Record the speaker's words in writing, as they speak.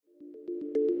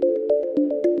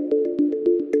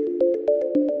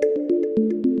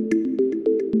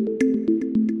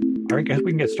guess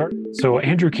we can get started. So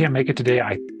Andrew can't make it today,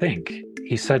 I think.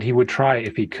 He said he would try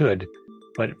if he could,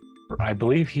 but I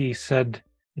believe he said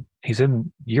he's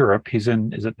in Europe. Is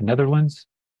it the Netherlands?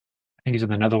 I think he's in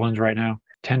the Netherlands right now,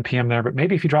 10 p.m. there, but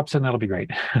maybe if he drops in, that'll be great.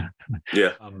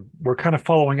 Yeah. We're kind of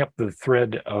following up the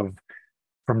thread of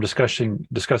from discussing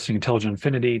intelligent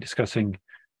infinity, discussing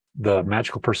the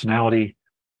magical personality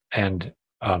and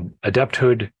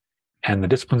adepthood and the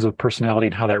disciplines of personality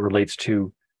and how that relates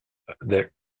to the,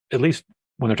 at least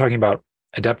when they're talking about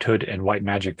adepthood and white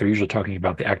magic, they're usually talking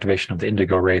about the activation of the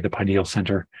indigo ray, the pineal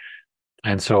center.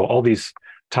 And so all these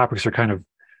topics are kind of,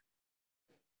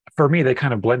 for me, they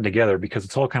kind of blend together because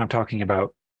it's all kind of talking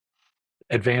about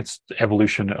advanced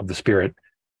evolution of the spirit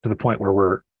to the point where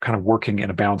we're kind of working in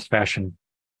a balanced fashion.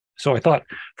 So I thought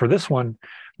for this one,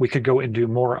 we could go into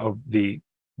more of the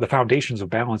foundations of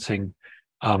balancing,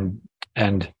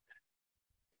 and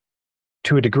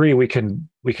to a degree, we can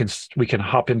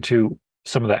hop into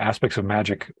some of the aspects of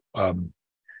magic, and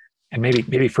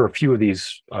maybe for a few of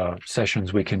these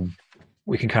sessions, we can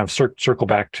kind of circle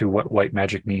back to what white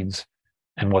magic means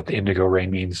and what the indigo ray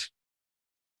means,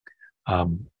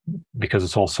 because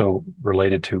it's also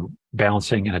related to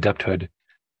balancing and adepthood.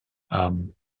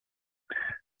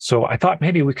 So I thought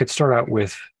maybe we could start out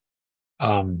with,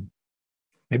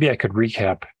 maybe I could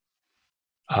recap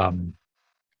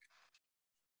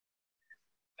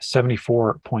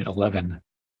 74.11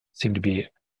 seemed to be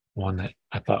one that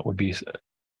I thought would be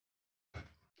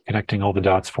connecting all the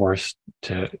dots for us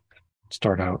to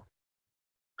start out.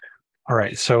 All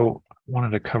right, so I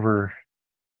wanted to cover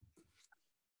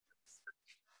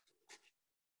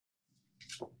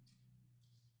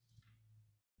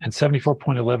and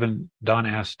 74.11, Don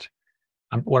asked,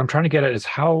 what I'm trying to get at is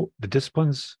how the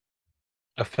disciplines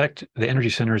affect the energy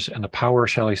centers and the power,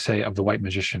 shall I say, of the white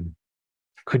magician.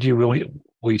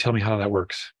 Will you tell me how that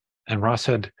works? And Ross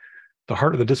said, the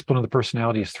heart of the discipline of the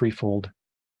personality is threefold.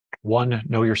 1,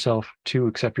 know yourself. 2,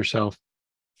 accept yourself.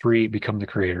 3, become the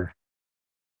creator.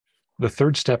 The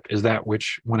third step is that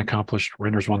which, when accomplished,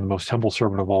 renders one the most humble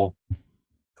servant of all,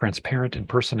 transparent in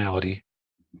personality,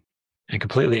 and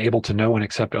completely able to know and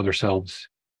accept other selves.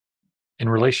 In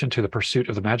relation to the pursuit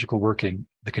of the magical working,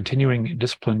 the continuing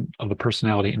discipline of the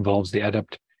personality involves the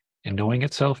adept in knowing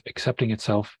itself, accepting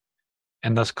itself,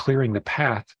 and thus clearing the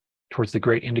path towards the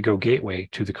great indigo gateway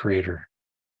to the creator.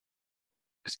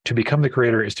 To become the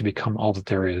creator is to become all that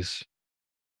there is.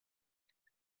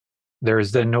 There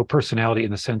is then no personality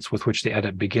in the sense with which the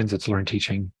adept begins its learned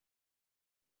teaching.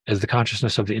 As the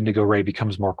consciousness of the indigo ray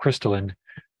becomes more crystalline,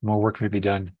 more work may be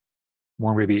done,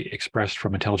 more may be expressed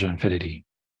from intelligent infinity.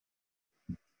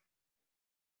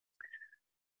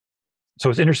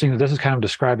 So it's interesting that this is kind of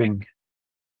describing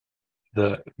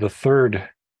the third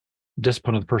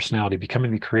discipline of the personality,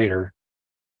 becoming the creator,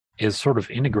 is sort of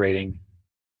integrating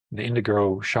the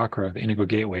indigo chakra, the indigo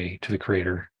gateway to the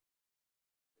creator.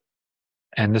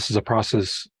 And this is a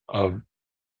process of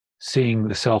seeing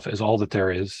the self as all that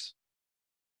there is,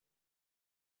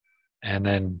 and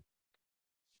then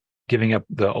giving up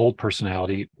the old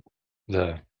personality,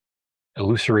 the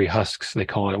illusory husks, they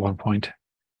call it at one point.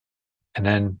 And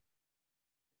then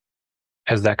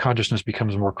as that consciousness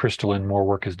becomes more crystalline, more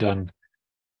work is done,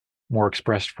 more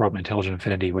expressed from intelligent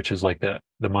infinity, which is like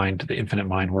the mind, the infinite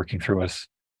mind working through us.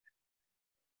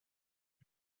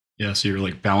 Yeah, so you're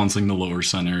like balancing the lower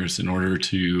centers in order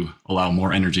to allow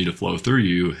more energy to flow through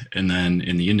you. And then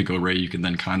in the indigo ray, you can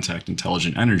then contact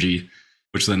intelligent energy,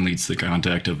 which then leads to the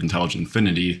contact of intelligent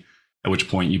infinity, at which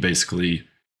point you basically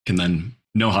can then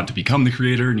know how to become the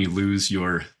creator, and you lose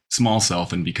your small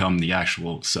self and become the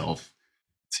actual self,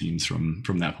 it seems, from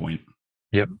that point.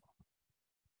 Yep.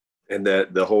 And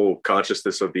that the whole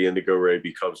consciousness of the indigo ray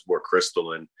becomes more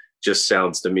crystalline just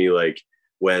sounds to me like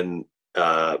when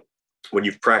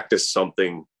you've practiced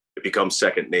something, it becomes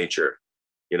second nature,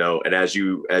 and as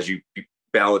you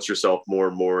balance yourself more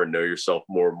and more and know yourself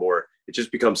more and more, it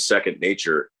just becomes second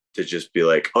nature to just be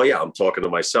like, oh yeah, I'm talking to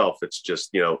myself. It's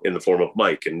just, in the form of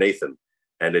Mike and Nathan.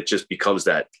 And it just becomes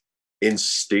that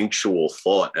instinctual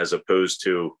thought, as opposed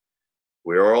to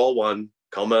we are all one,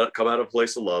 come out of a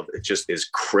place of love. It just is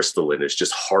crystalline. It's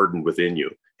just hardened within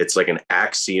you. It's like an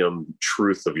axiom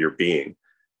truth of your being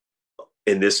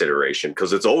in this iteration,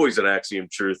 because it's always an axiom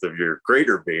truth of your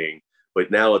greater being, but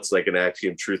now it's like an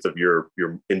axiom truth of your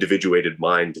individuated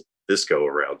mind this go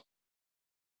around.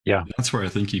 Yeah. That's where I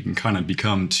think you can kind of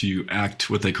become to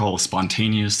act what they call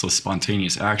spontaneous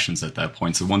actions at that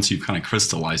point. So once you've kind of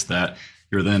crystallized that,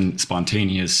 you're then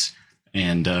spontaneous,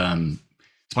 and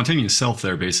spontaneous self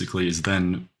there basically is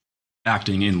then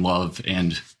acting in love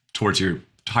and towards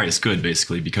highest good,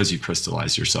 basically, because you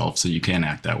crystallize yourself. So you can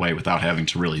act that way without having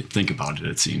to really think about it,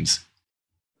 it seems.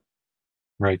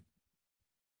 Right.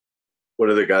 One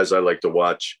of the guys I like to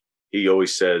watch, he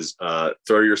always says,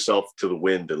 throw yourself to the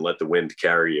wind and let the wind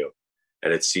carry you.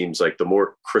 And it seems like the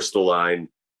more crystalline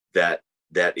that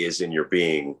is in your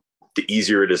being, the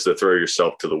easier it is to throw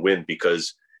yourself to the wind,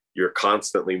 because you're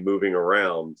constantly moving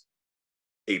around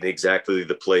in exactly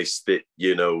the place that,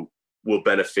 will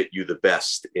benefit you the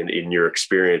best in your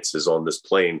experiences on this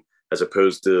plane, as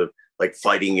opposed to like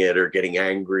fighting it or getting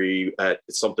angry at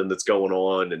something that's going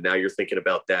on. And now you're thinking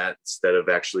about that instead of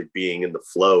actually being in the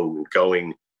flow,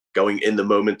 going in the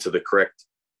moment to the correct,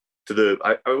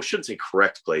 I shouldn't say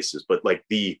correct places, but like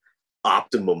the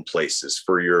optimum places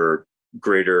for your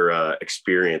greater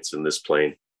experience in this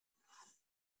plane.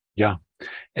 Yeah.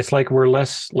 It's like we're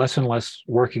less and less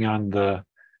working on the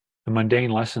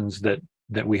mundane lessons that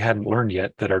we hadn't learned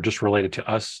yet, that are just related to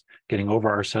us getting over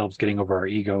ourselves, getting over our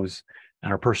egos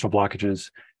and our personal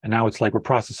blockages. And now it's like we're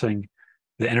processing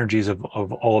the energies of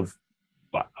all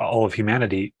of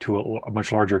humanity to a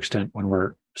much larger extent when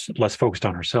we're less focused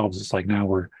on ourselves. It's like now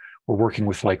we're working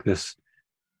with like this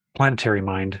planetary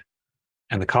mind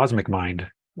and the cosmic mind,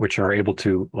 which are able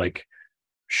to like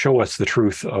show us the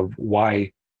truth of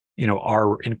why,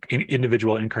 our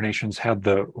individual incarnations had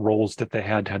the roles that they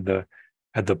had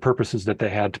the purposes that they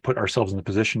had to put ourselves in the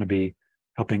position to be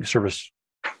being of service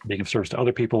to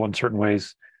other people in certain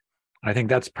ways. I think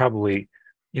that's probably,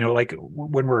 like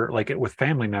when we're like with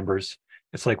family members,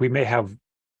 it's like we may have,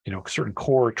 certain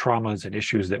core traumas and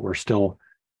issues that we're still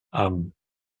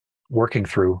working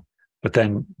through. But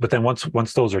then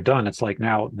once those are done, it's like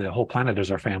now the whole planet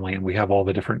is our family, and we have all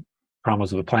the different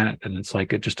traumas of the planet, and it's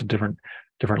like just a different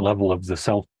level of the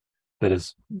self that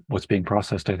is what's being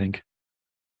processed, I think.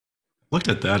 Looked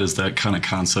at that as that kind of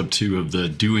concept too of the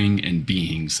doing and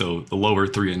being. So the lower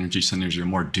three energy centers, you're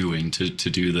more doing to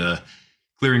do the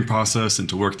clearing process and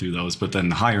to work through those. But then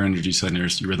the higher energy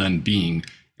centers, you are then being,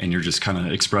 and you're just kind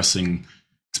of expressing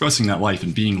that life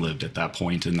and being lived at that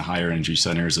point in the higher energy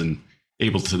centers, and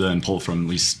able to then pull from at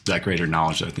least that greater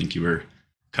knowledge that I think you were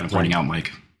kind of pointing out,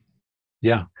 Mike.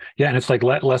 Yeah. And it's like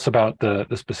less about the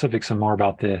specifics and more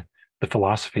about the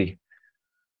philosophy.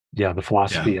 Yeah, the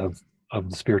philosophy of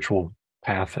the spiritual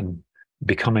path, and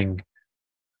becoming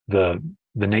the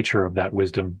nature of that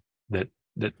wisdom, that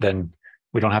then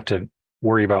we don't have to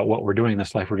worry about what we're doing in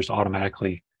this life. We're just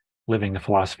automatically living the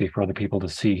philosophy for other people to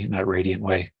see in that radiant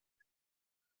way.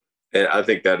 And I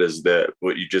think that is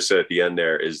what you just said at the end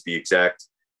there is the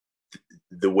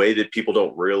way that people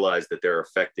don't realize that they're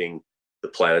affecting the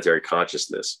planetary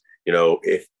consciousness.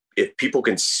 If people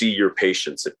can see your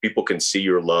patience, if people can see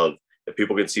your love, if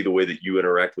people can see the way that you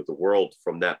interact with the world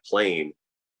from that plane,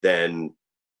 then,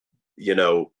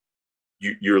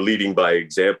 you're leading by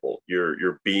example.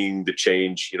 You're being the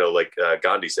change, like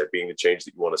Gandhi said, being the change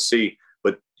that you want to see,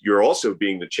 but you're also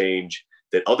being the change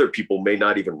that other people may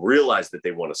not even realize that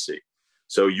they want to see.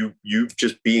 So you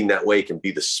just being that way can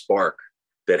be the spark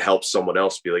that helps someone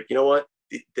else be like, you know what,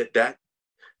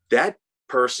 that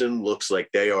person looks like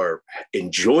they are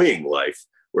enjoying life,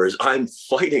 whereas I'm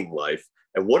fighting life.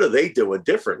 And what are they doing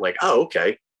different? Like, oh,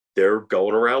 okay, they're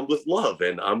going around with love,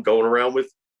 and I'm going around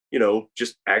with,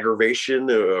 just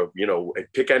aggravation, or,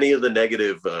 pick any of the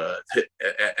negative,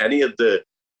 any of the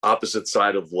opposite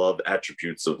side of love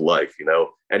attributes of life,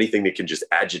 anything that can just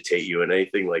agitate you and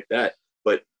anything like that.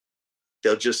 But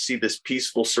they'll just see this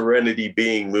peaceful serenity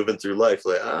being moving through life,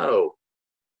 like, oh,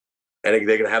 and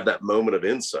they're going to have that moment of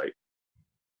insight.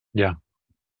 Yeah.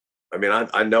 I mean,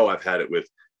 I know I've had it with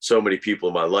so many people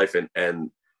in my life,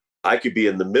 and I could be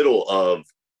in the middle of,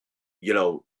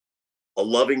 a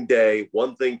loving day,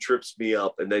 one thing trips me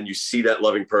up, and then you see that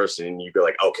loving person and you be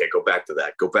like, okay, go back to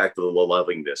that, go back to the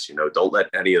lovingness, don't let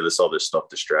any of this other stuff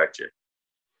distract you.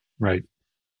 Right.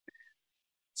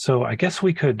 So I guess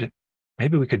we could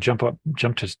jump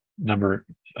to number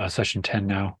session 10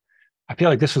 now. I feel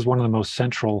like this is one of the most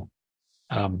central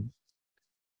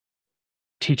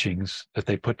teachings that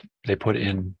they put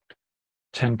in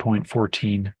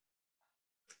 10.14,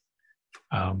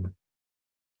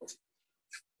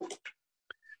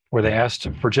 where they asked,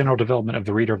 for general development of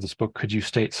the reader of this book, could you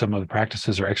state some of the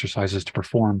practices or exercises to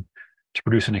perform to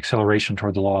produce an acceleration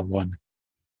toward the law of one?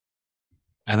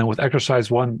 And then with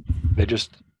exercise 1, they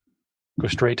just go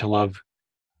straight to love.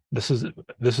 This is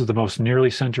the most nearly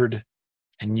centered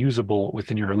and usable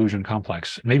within your illusion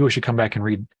complex. Maybe we should come back and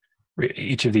read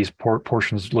each of these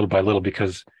portions little by little,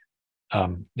 because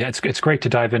it's great to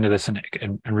dive into this and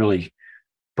really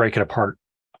break it apart.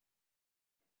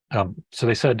 So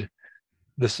they said,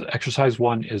 this exercise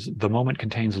 1 is the moment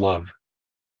contains love.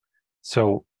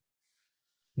 So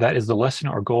that is the lesson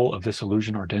or goal of this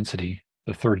illusion or density,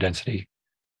 the third density.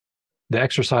 The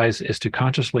exercise is to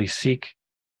consciously seek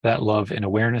that love in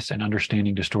awareness and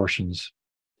understanding distortions.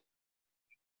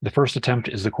 The first attempt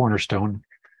is the cornerstone.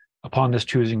 Upon this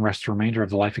choosing rests the remainder of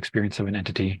the life experience of an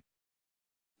entity.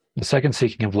 The second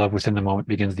seeking of love within the moment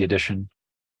begins the addition.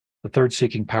 The third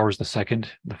seeking powers the second,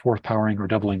 the fourth powering or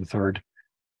doubling the third.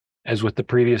 As with the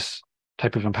previous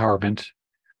type of empowerment,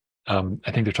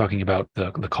 I think they're talking about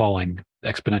the calling, the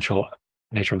exponential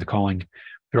nature of the calling.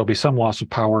 There will be some loss of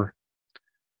power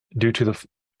due to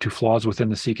flaws within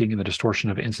the seeking and the distortion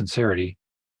of insincerity.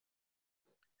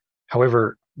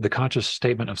 However, the conscious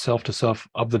statement of self to self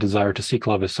of the desire to seek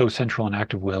love is so central in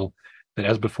active will that,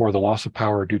 as before, the loss of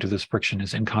power due to this friction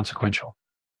is inconsequential.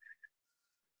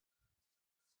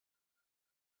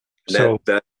 So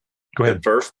go ahead.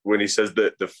 First, when he says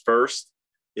that the first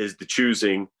is the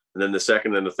choosing, and then the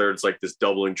second and the third is like this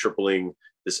doubling, tripling,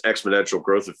 this exponential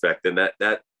growth effect, and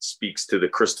that speaks to the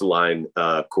crystalline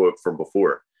quote from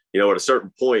before. At a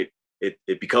certain point,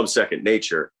 it becomes second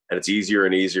nature, and it's easier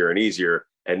and easier and easier.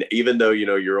 And even though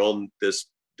you're on this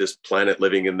planet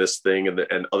living in this thing,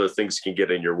 and other things can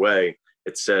get in your way,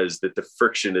 it says that the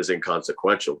friction is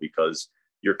inconsequential because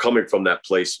you're coming from that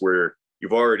place where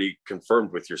you've already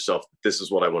confirmed with yourself that this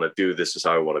is what I want to do, this is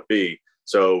how I want to be.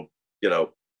 So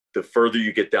the further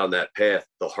you get down that path,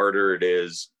 the harder it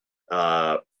is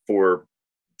for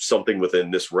something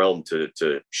within this realm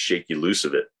to shake you loose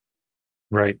of it.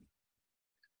 Right.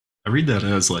 I read that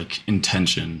as like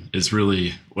intention is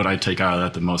really what I take out of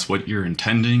that the most. What you're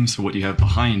intending, so what you have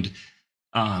behind,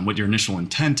 what your initial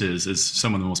intent is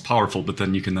some of the most powerful. But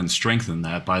then you can then strengthen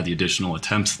that by the additional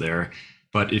attempts there.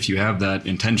 But if you have that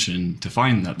intention to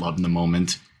find that love in the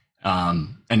moment,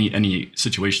 any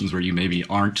situations where you maybe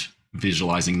aren't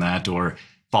visualizing that or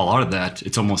fall out of that,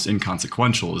 it's almost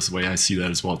inconsequential is the way I see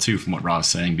that as well too, from what Ra's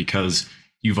saying, because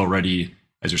you've already,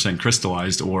 as you're saying,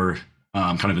 crystallized or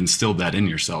kind of instilled that in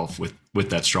yourself with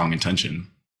that strong intention.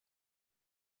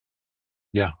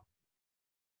 Yeah.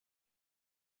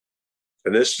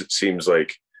 And this seems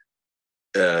like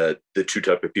the two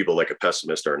type of people, like a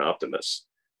pessimist or an optimist.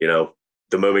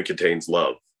 The moment contains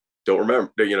love.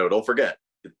 Don't forget,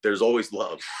 there's always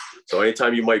love. So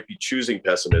anytime you might be choosing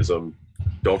pessimism,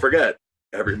 don't forget,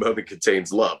 every moment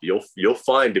contains love. You'll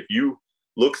find if you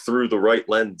look through the right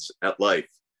lens at life,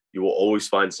 you will always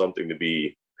find something to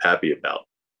be happy about.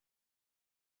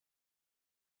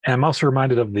 And I'm also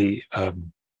reminded of the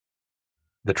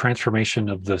transformation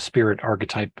of the spirit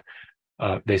archetype.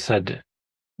 They said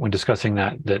when discussing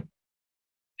that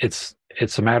it's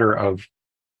a matter of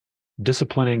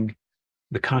disciplining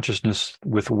the consciousness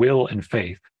with will and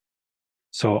faith.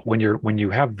 So when you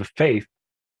have the faith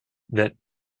that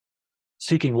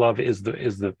seeking love is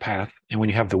the path, and when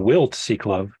you have the will to seek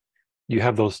love, you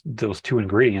have those two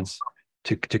ingredients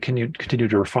to continue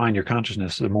to refine your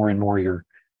consciousness. The more and more you're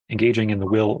engaging in the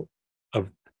will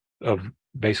of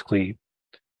basically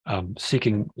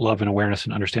seeking love and awareness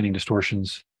and understanding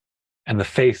distortions, and the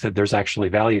faith that there's actually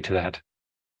value to that,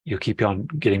 you'll keep on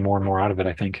getting more and more out of it,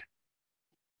 I think.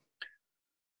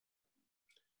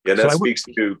 Yeah, that speaks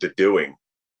to the doing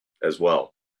as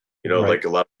well. Right. Like a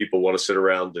lot of people want to sit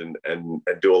around and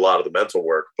do a lot of the mental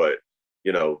work, but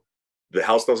the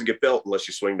house doesn't get built unless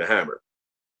you swing the hammer.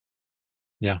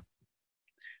 Yeah.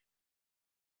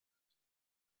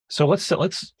 So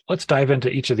let's dive into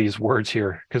each of these words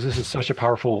here, because this is such a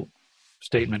powerful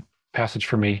passage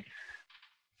for me.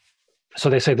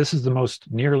 So they say this is the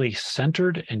most nearly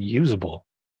centered and usable.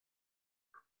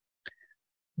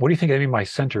 What do you think they mean by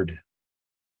centered?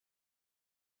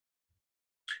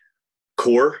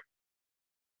 Core.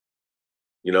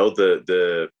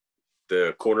 The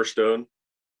cornerstone.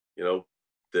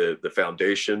 The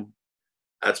foundation.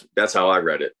 That's how I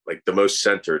read it. Like the most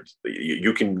centered.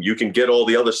 You can get all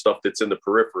the other stuff that's in the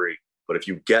periphery, but if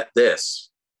you get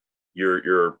this,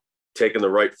 you're taking the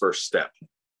right first step.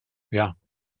 Yeah.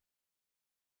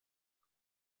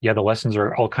 Yeah, the lessons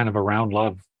are all kind of around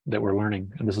love that we're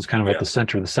learning, and this is kind of at the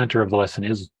center. The center of the lesson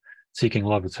is seeking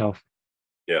love itself.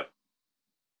 Yeah.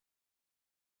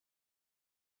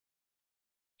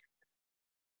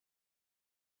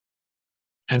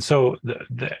 And so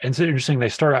it's interesting. They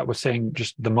start out with saying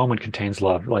just the moment contains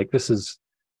love. Like this is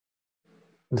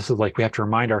like we have to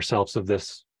remind ourselves of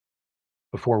this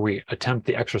before we attempt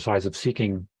the exercise of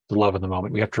seeking the love in the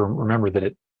moment. We have to remember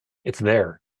that it's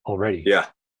there already. Yeah,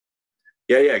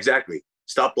 exactly.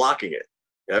 Stop blocking it.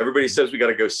 Everybody says we got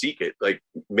to go seek it. Like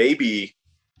maybe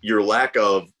your lack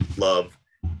of love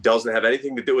doesn't have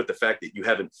anything to do with the fact that you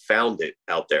haven't found it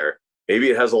out there. Maybe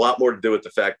it has a lot more to do with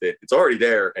the fact that it's already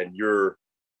there and you're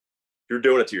you're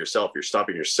doing it to yourself. You're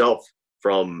stopping yourself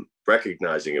from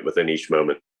recognizing it within each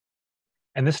moment.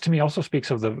 And this to me also speaks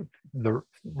of the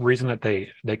reason that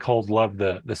they called love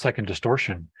the second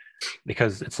distortion,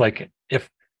 because it's like if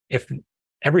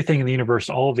everything in the universe,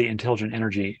 all of the intelligent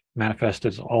energy manifests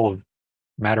as all of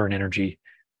matter and energy,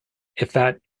 if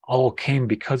that all came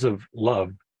because of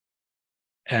love,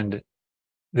 and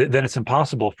then it's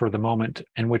impossible for the moment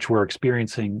in which we're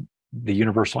experiencing the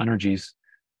universal energies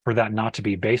for that not to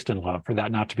be based in love, for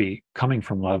that not to be coming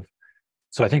from love.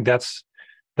 So I think that's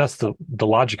the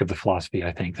logic of the philosophy.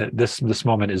 I think that this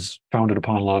moment is founded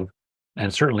upon love,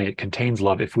 and certainly it contains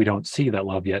love. If we don't see that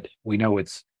love yet, we know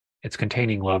it's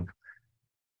containing love.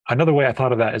 Another way I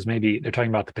thought of that is maybe they're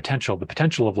talking about the potential. The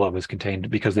potential of love is contained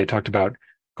because they talked about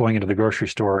going into the grocery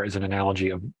store as an analogy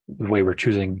of the way we're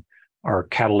choosing our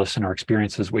catalysts and our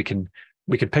experiences. We can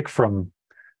pick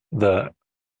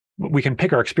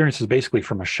our experiences basically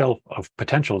from a shelf of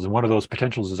potentials, and one of those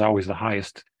potentials is always the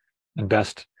highest and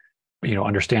best,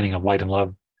 understanding of light and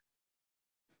love.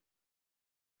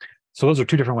 So those are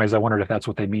two different ways. I wondered if that's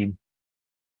what they mean.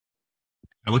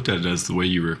 I looked at it as the way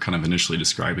you were kind of initially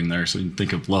describing there. So you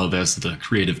think of love as the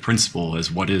creative principle,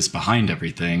 as what is behind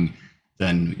everything.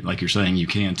 Then, like you're saying,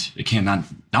 it cannot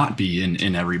not be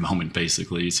in every moment,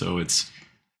 basically. So it's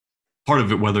part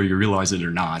of it, whether you realize it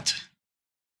or not.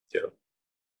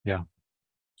 Yeah.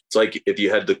 It's like if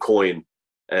you had the coin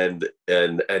and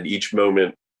each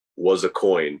moment was a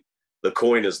coin. The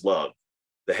coin is love.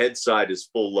 The head side is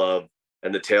full love,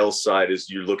 and the tail side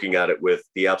is you're looking at it with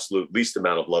the absolute least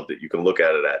amount of love that you can look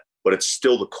at it at, but it's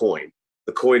still the coin.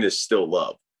 The coin is still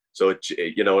love. So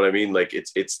you know what I mean? Like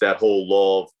it's that whole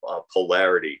law of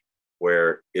polarity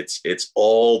where it's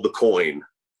all the coin.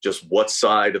 Just what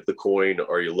side of the coin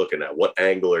are you looking at? What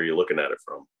angle are you looking at it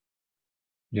from?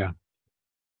 Yeah.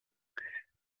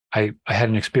 I had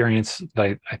an experience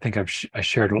that I think I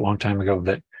shared a long time ago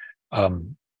that I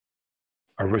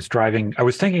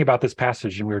was thinking about this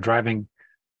passage, and we were driving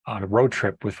on a road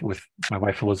trip with my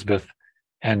wife Elizabeth,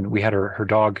 and we had her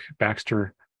dog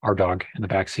Baxter, our dog, in the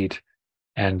back seat,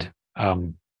 and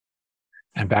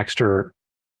Baxter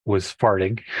was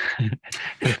farting,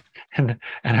 and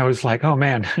I was like, oh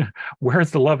man,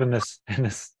 where's the love in this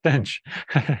stench?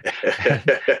 I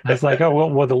was like, oh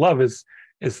well, the love is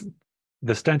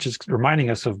the stench is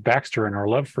reminding us of Baxter and our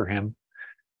love for him,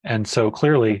 and so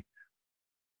clearly,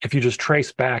 if you just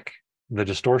trace back the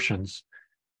distortions,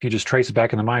 if you just trace it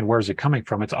back in the mind, where is it coming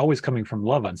from? It's always coming from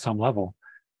love on some level.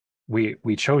 We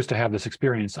chose to have this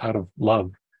experience out of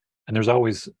love, and there's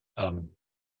always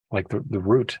like the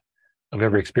root of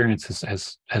every experience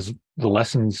has the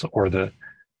lessons or the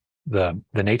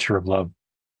nature of love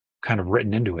kind of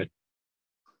written into it.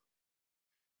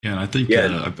 Yeah, and I think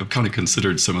I've kind of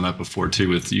considered some of that before too.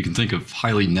 With you can think of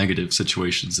highly negative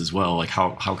situations as well, like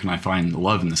how can I find the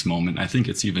love in this moment? I think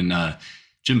it's even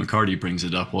Jim McCarty brings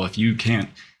it up. Well, if you can't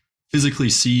physically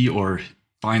see or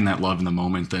find that love in the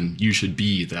moment, then you should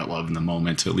be that love in the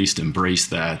moment, to at least embrace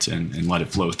that and let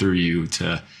it flow through you,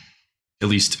 to at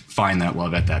least find that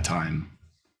love at that time.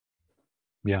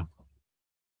 Yeah.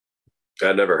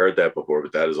 I'd never heard that before,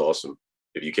 but that is awesome.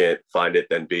 If you can't find it,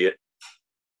 then be it.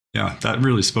 Yeah, that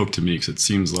really spoke to me, because it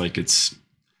seems like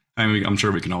I'm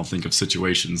sure we can all think of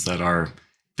situations that are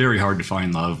very hard to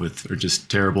find love with, or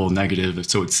just terrible, negative,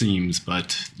 so it seems,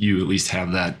 but you at least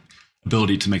have that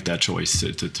ability to make that choice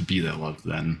to be that love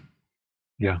then.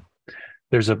 Yeah.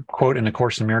 There's a quote in A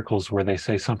Course in Miracles where they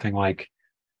say something like,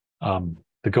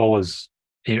 the goal is,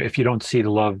 if you don't see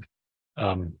the love,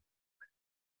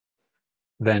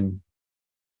 then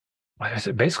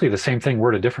basically the same thing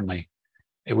worded differently.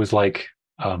 It was like,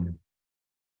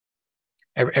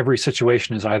 every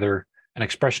situation is either an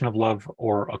expression of love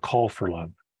or a call for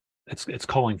love. It's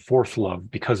calling forth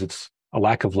love because it's a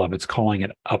lack of love. It's calling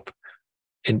it up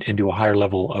into a higher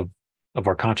level of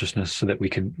our consciousness, so that we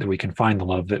can find the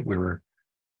love that we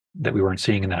weren't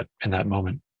seeing in that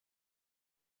moment.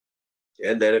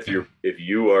 And then if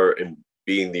you are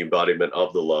being the embodiment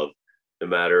of the love, no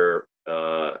matter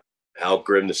how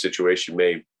grim the situation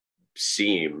may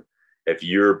seem, if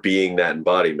you're being that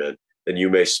embodiment, then you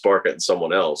may spark it in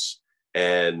someone else.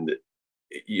 And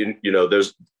you know,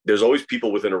 there's always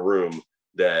people within a room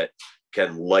that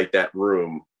can light that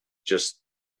room just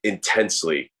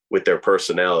intensely with their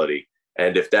personality.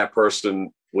 And if that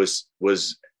person was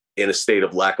in a state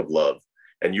of lack of love,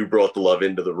 and you brought the love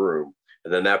into the room,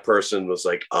 and then that person was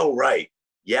like, oh, right,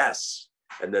 yes.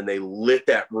 And then they lit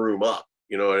that room up.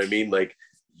 You know what I mean? Like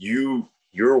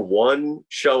your one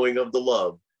showing of the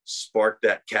love sparked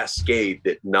that cascade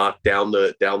that knocked down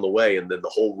the way. And then the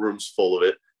whole room's full of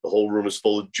it. The whole room is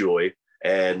full of joy.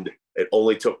 And It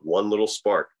only took one little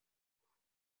spark.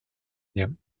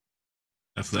 Yep.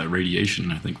 That's that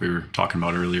radiation I think we were talking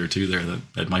about earlier too there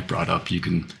that Mike brought up. You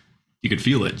could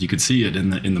feel it. You could see it in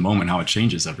the moment, how it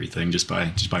changes everything just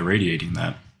by radiating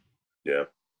that. Yeah.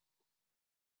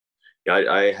 Yeah.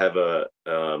 I have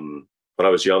when I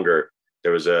was younger,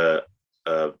 there was a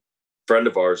friend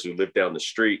of ours who lived down the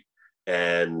street,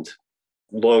 and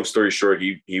long story short,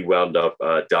 he wound up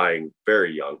dying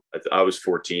very young. I was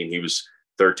 14. He was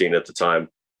 13 at the time.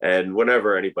 And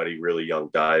whenever anybody really young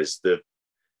dies, the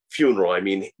funeral, I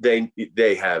mean,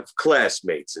 they have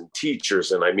classmates and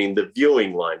teachers, and I mean, the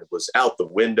viewing line was out the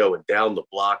window and down the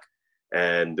block.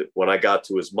 And when I got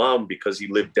to his mom, because he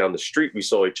lived down the street, we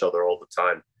saw each other all the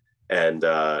time, and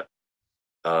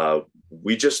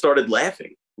we just started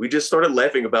laughing. We just started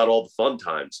laughing about all the fun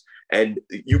times, and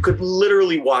you could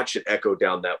literally watch it echo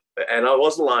down that. And I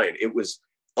wasn't lying; it was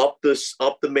up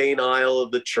the main aisle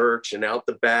of the church and out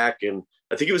the back, and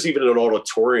I think it was even an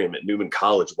auditorium at Newman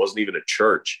College. It wasn't even a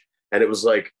church. And it was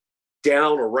like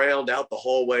down, around, out the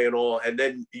hallway and all. And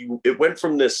then it went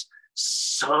from this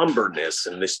somberness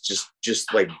and this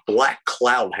just like black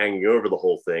cloud hanging over the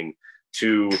whole thing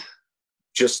to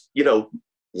just,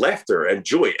 laughter and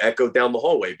joy echoed down the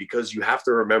hallway, because you have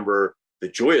to remember the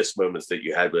joyous moments that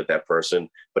you had with that person.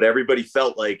 But everybody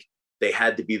felt like they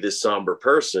had to be this somber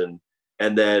person.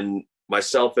 And then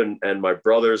myself and my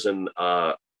brothers and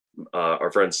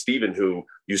our friend Steven, who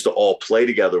used to all play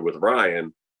together with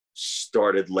Ryan,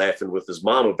 started laughing with his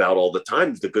mom about all the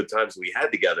times, the good times we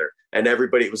had together. And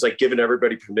everybody, it was like giving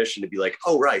everybody permission to be like,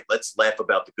 oh, right, let's laugh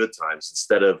about the good times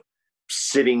instead of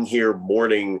sitting here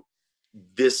mourning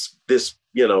this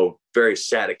very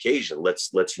sad occasion.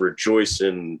 Let's rejoice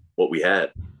in what we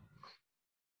had.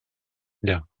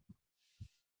 Yeah.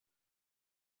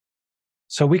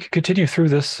 So we could continue through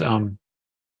this.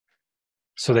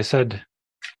 So they said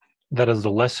that is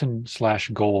the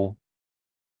lesson/goal.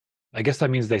 I guess that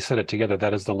means they said it together.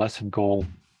 That is the lesson goal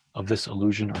of this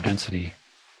illusion or density.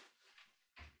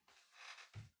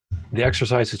 The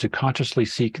exercise is to consciously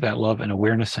seek that love and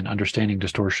awareness and understanding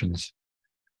distortions.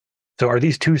 So are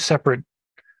these two separate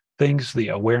things, the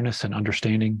awareness and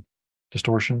understanding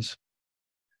distortions?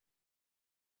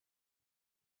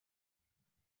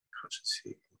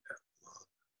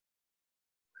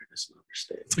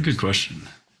 That's a good question.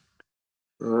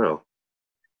 I don't know.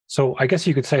 So I guess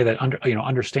you could say that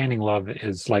understanding love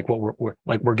is like what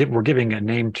we're giving a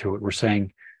name to it. We're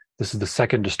saying this is the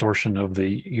second distortion of the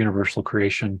universal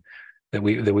creation, that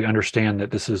we understand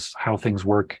that this is how things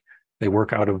work. They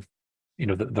work out of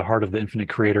the heart of the infinite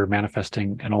creator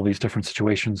manifesting in all these different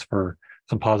situations for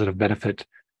some positive benefit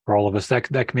for all of us.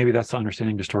 That maybe that's the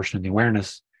understanding distortion in the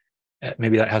awareness.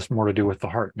 Maybe that has more to do with the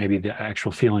heart. Maybe the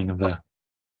actual feeling of the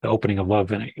opening of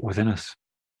love within us.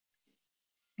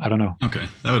 I don't know. Okay,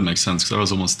 that would make sense, because I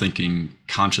was almost thinking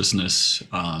consciousness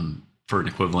for an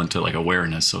equivalent to like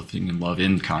awareness. So thinking love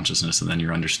in consciousness, and then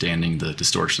you're understanding the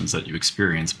distortions that you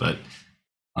experience. But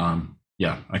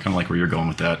yeah, I kind of like where you're going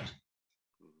with that.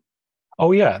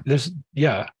 Oh yeah, this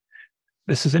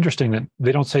is interesting that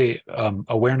they don't say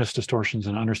awareness distortions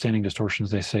and understanding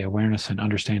distortions. They say awareness and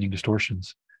understanding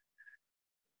distortions.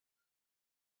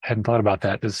 Hadn't thought about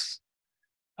that.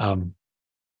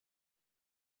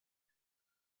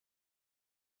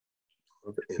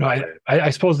 No, I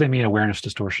suppose they mean awareness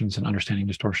distortions and understanding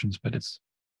distortions, but it's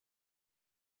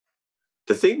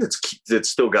the thing that's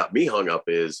still got me hung up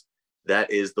is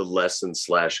that is the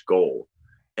lesson/goal,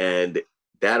 and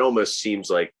that almost seems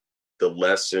like the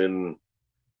lesson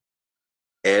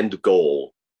and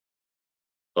goal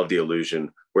of the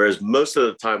illusion. Whereas most of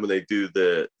the time when they do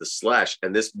the slash,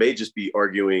 and this may just be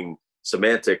arguing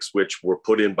semantics, which were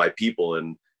put in by people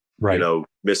and right.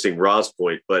 Missing Ra's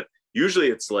point, but usually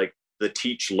it's like the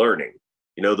teach learning,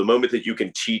 the moment that you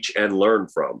can teach and learn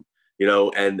from,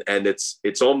 and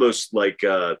it's almost like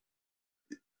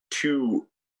two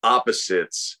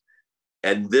opposites.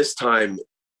 And this time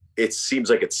it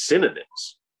seems like it's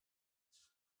synonyms.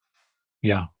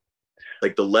 Yeah.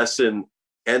 Like the lesson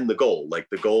and the goal, like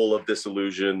the goal of this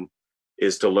illusion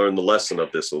is to learn the lesson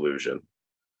of this illusion.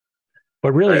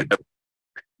 But really,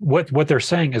 what they're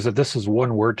saying is that this is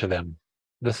one word to them.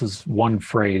 This is one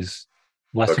phrase.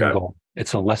 Lesson goal.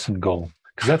 It's a lesson goal,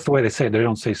 because that's the way they say it. They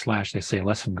don't say slash, they say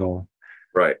lesson goal.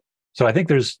 Right. So I think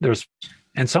there's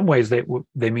in some ways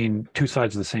they mean two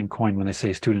sides of the same coin when they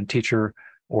say student teacher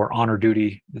or honor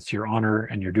duty. It's your honor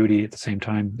and your duty at the same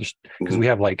time, because we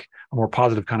have like a more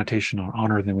positive connotation on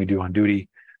honor than we do on duty.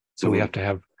 So we have to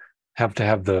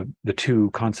have the two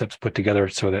concepts put together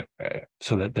so that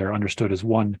they're understood as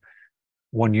one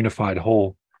unified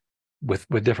whole.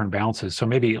 with different balances. So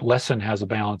maybe lesson has a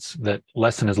balance that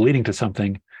lesson is leading to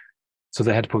something. So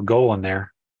they had to put goal in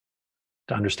there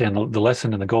to understand the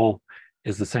lesson and the goal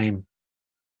is the same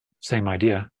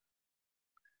idea.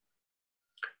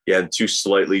 Yeah, and two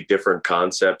slightly different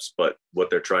concepts, but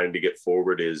what they're trying to get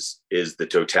forward is the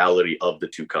totality of the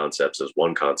two concepts as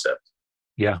one concept.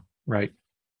 Yeah, right.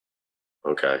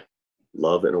 Okay.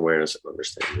 Love and awareness and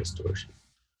understanding distortion.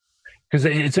 Because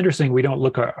it's interesting, we don't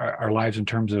look at our lives in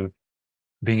terms of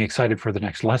being excited for the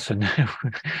next lesson.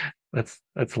 that's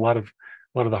a lot of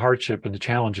the hardship and the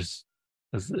challenges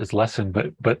is lesson.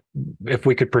 But if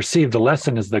we could perceive the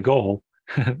lesson as the goal,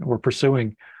 we're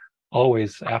pursuing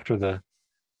always after the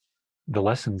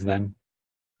lessons then.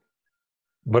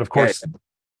 But of course,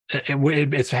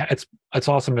 it's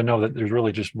awesome to know that there's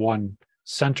really just one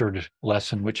centered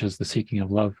lesson, which is the seeking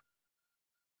of love.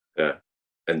 Yeah,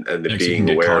 and the being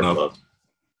aware of love.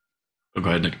 Oh, go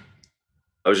ahead, Nick.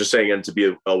 I was just saying, and to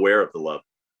be aware of the love.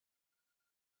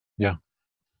 Yeah.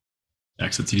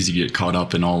 Because it's easy to get caught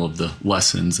up in all of the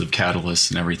lessons of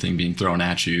catalysts and everything being thrown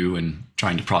at you and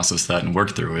trying to process that and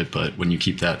work through it. But when you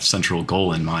keep that central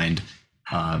goal in mind,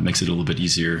 it makes it a little bit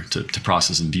easier to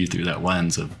process and view through that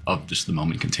lens of just the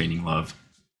moment containing love.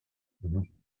 Mm-hmm.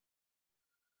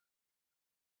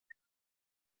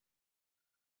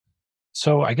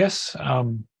 So I guess,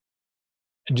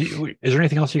 is there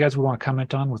anything else you guys would want to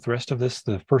comment on with the rest of this?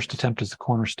 The first attempt is the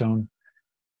cornerstone.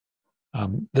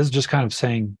 This is just kind of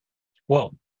saying,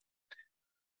 well,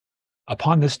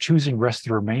 upon this choosing rests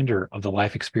the remainder of the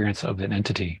life experience of an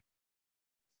entity.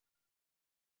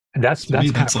 And that's kind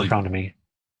of profound to me.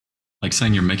 Like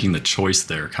saying you're making the choice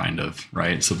there, kind of,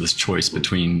 right? So this choice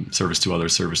between service to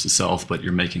others, service to self, but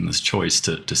you're making this choice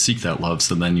to seek that love.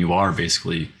 So then you are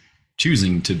basically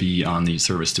choosing to be on the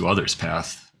service to others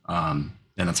path. And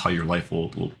that's how your life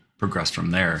will progress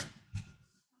from there.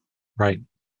 Right.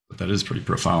 But that is pretty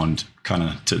profound, kind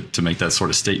of to make that sort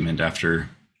of statement after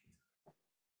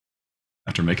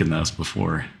making this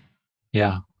before.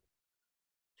 Yeah.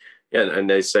 Yeah, and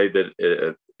they say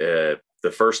that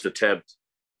the first attempt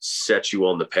sets you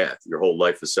on the path. Your whole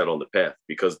life is set on the path,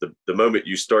 because the moment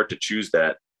you start to choose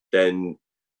that, then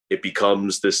it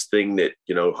becomes this thing that,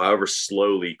 however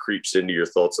slowly creeps into your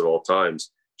thoughts at all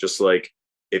times. Just like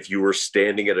if you were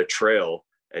standing at a trail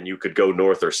and you could go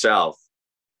north or south,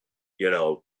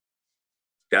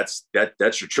 that's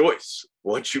your choice.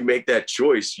 Once you make that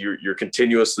choice, you're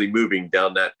continuously moving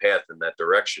down that path in that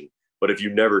direction. But if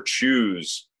you never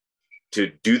choose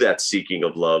to do that seeking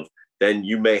of love, then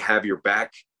you may have your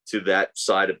back to that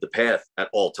side of the path at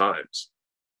all times.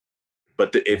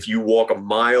 But if you walk a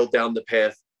mile down the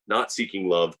path not seeking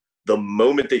love, the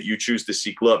moment that you choose to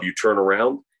seek love, you turn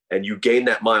around and you gain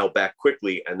that mile back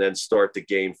quickly, and then start to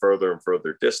gain further and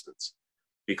further distance,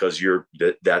 because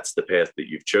that's the path that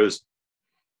you've chosen.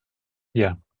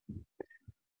 Yeah.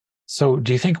 So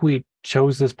do you think we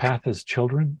chose this path as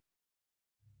children?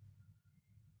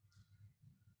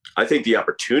 I think the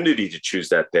opportunity to choose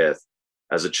that path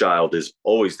as a child is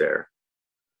always there.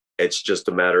 It's just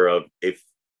a matter of if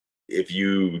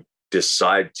you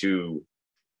decide to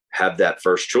have that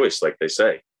first choice, like they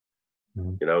say.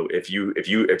 Mm-hmm. If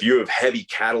you have heavy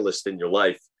catalyst in your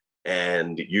life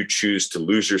and you choose to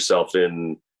lose yourself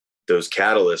in those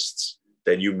catalysts,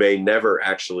 then you may never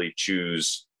actually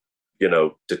choose,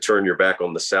 to turn your back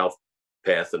on the south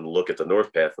path and look at the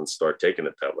north path and start taking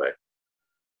it that way.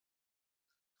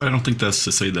 I don't think that's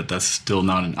to say that that's still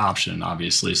not an option,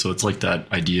 obviously. So it's like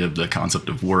that idea of the concept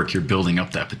of work. You're building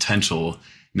up that potential.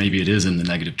 Maybe it is in the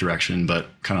negative direction, but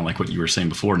kind of like what you were saying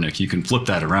before, Nick, you can flip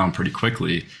that around pretty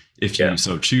quickly if you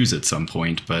so choose at some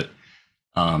point. But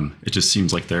it just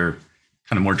seems like they're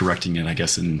kind of more directing it, I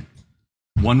guess, in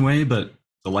one way, but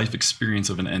the life experience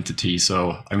of an entity.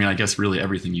 So, I guess really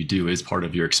everything you do is part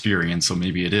of your experience. So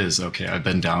maybe it is, okay, I've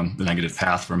been down the negative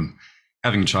path from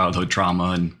having childhood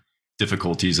trauma and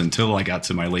difficulties until I got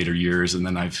to my later years. And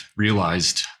then I've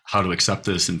realized how to accept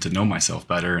this and to know myself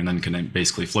better. And then can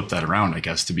basically flip that around, I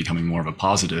guess, to becoming more of a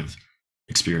positive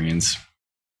experience.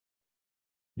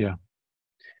 Yeah.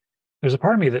 There's a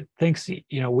part of me that thinks,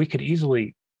 we could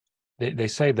easily, they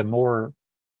say the more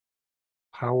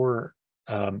power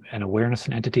and awareness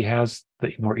an entity has,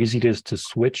 the more easy it is to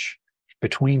switch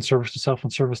between service to self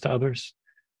and service to others.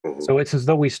 Mm-hmm. So it's as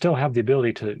though we still have the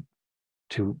ability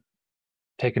to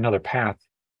take another path,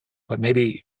 but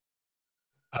maybe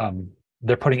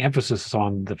they're putting emphasis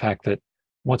on the fact that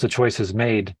once a choice is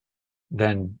made,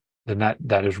 then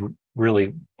that is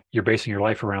really, you're basing your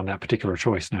life around that particular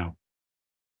choice now.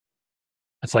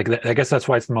 It's like, I guess that's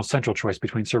why it's the most central choice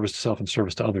between service to self and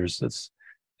service to others.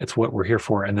 It's what we're here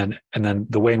for. And then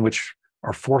the way in which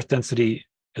our fourth density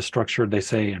is structured, they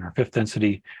say, and our fifth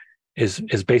density is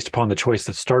based upon the choice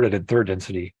that started at third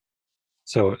density.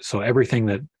 So everything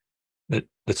that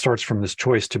starts from this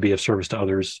choice to be of service to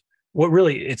others. What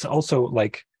really, it's also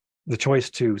like the choice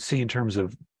to see in terms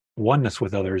of oneness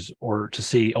with others, or to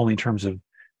see only in terms of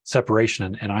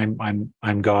separation. And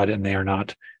I'm God and they are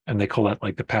not. And they call that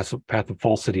like the path of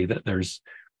falsity, that there's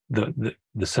the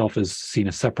self is seen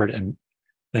as separate, and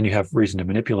then you have reason to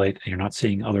manipulate, and you're not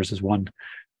seeing others as one.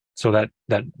 So that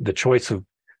the choice of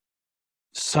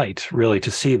sight, really,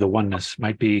 to see the oneness,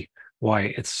 might be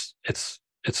why it's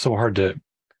so hard to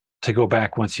go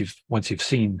back once you've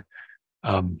seen.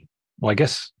 Well, I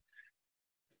guess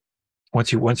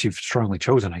once you've strongly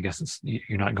chosen, I guess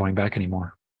you're not going back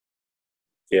anymore.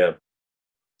 Yeah,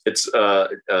 it's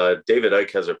David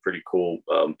Icke has a pretty cool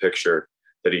picture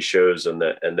that he shows, and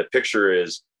the picture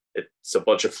is, it's a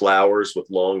bunch of flowers with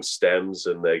long stems,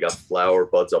 and they got flower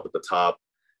buds up at the top,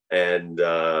 and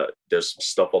there's some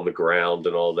stuff on the ground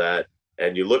and all that.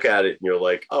 And you look at it and you're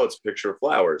like, oh, it's a picture of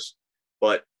flowers.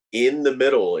 But in the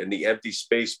middle, in the empty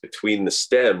space between the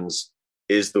stems,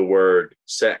 is the word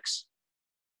sex.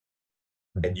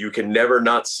 And you can never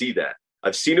not see that.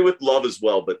 I've seen it with love as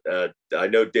well, but I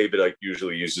know David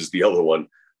usually uses the other one.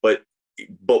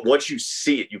 But once you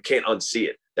see it, you can't unsee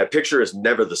it. That picture is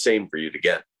never the same for you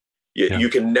again. You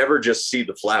can never just see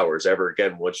the flowers ever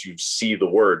again once you see the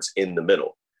words in the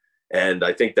middle. And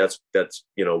I think that's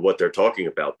what they're talking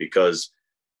about, because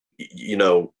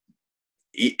no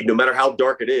matter how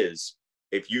dark it is,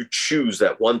 if you choose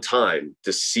that one time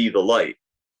to see the light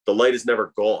is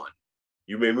never gone.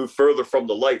 You may move further from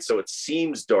the light, so it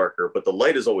seems darker, but the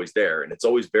light is always there. And it's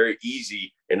always very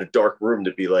easy in a dark room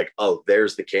to be like, oh,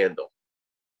 there's the candle.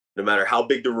 No matter how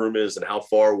big the room is and how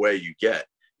far away you get,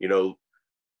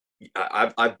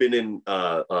 I've been in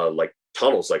like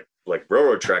tunnels, like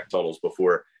railroad track tunnels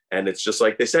before. And it's just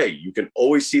like they say, you can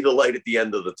always see the light at the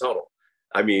end of the tunnel.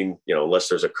 I mean, unless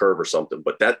there's a curve or something,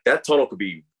 but that tunnel could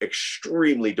be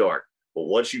extremely dark. But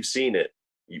once you've seen it,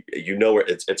 you know where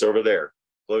it's over there.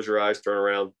 Close your eyes, turn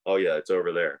around. Oh yeah, it's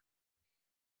over there.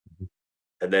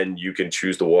 And then you can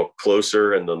choose to walk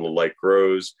closer, and then the light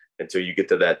grows until you get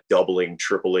to that doubling,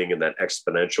 tripling, and that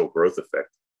exponential growth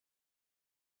effect.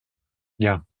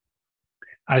 Yeah.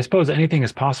 I suppose anything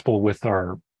is possible with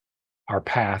our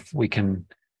path. We can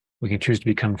choose to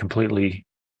become completely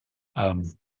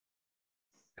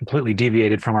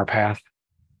deviated from our path,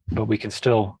 but we can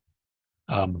still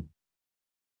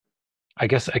I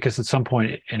guess at some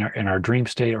point in our dream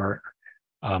state, or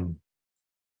our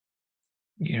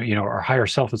higher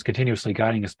self is continuously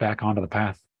guiding us back onto the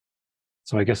path.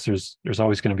 So I guess there's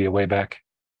always going to be a way back.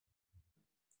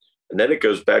 And then it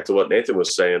goes back to what Nathan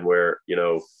was saying, where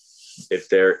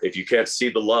if you can't see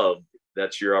the love,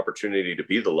 that's your opportunity to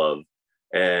be the love.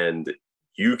 And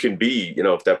you can be,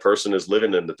 if that person is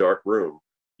living in the dark room,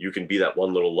 you can be that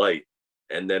one little light.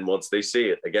 And then once they see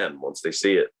it,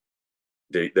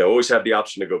 they always have the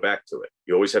option to go back to it.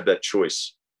 You always have that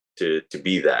choice to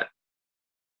be that.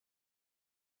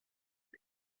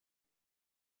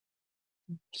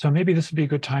 So maybe this would be a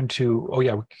good time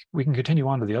to, we can continue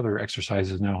on to the other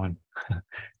exercises now. And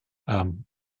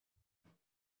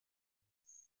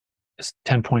it's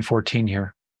 10.14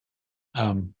 here.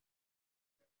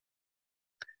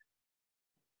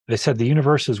 They said the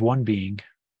universe is one being.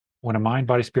 When a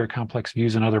mind-body-spirit complex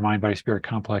views another mind-body-spirit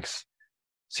complex,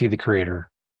 see the creator.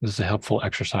 This is a helpful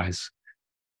exercise.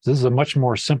 This is a much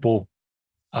more simple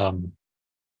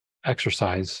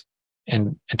exercise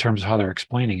in terms of how they're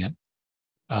explaining it.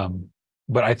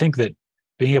 But I think that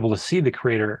being able to see the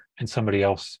creator in somebody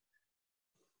else,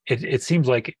 it seems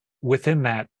like within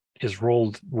that is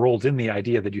rolled in the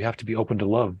idea that you have to be open to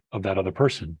love of that other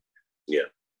person. Yeah.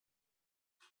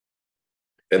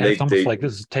 And it's almost like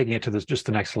this is taking it to just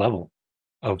the next level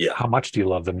of how much do you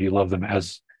love them? Do you love them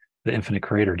as the infinite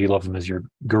creator? Do you love them as your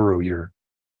guru,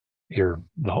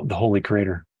 the holy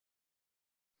creator?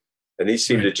 And these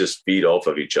seem to just feed off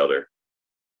of each other.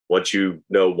 Once you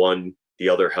know one, the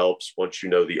other helps. Once you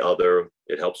know the other,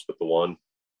 it helps with the one.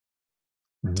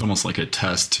 It's almost like a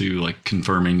test to like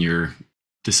confirming your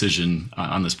decision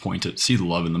on this point, to see the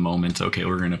love in the moment. Okay,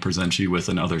 we're going to present you with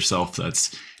another self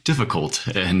that's difficult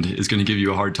and is going to give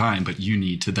you a hard time, but you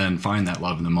need to then find that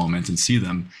love in the moment and see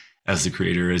them as the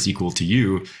creator, as equal to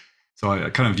you. So I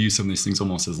kind of view some of these things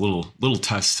almost as little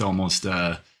tests to almost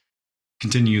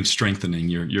continue strengthening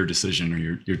your decision or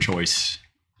your choice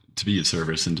to be of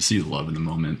service and to see the love in the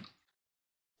moment.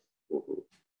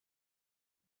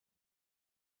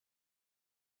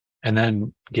 And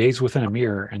then gaze within a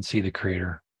mirror and see the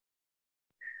creator.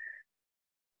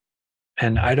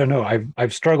 And I don't know,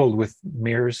 I've struggled with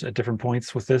mirrors at different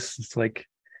points with this. It's like,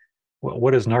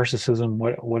 what is narcissism?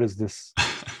 What is this?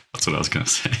 That's what I was going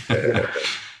to say.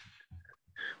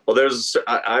 Well,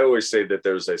 I always say that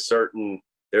there's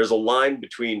a line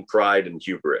between pride and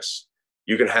hubris.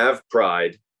 You can have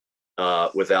pride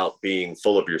without being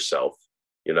full of yourself,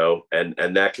 and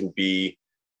that can be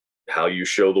how you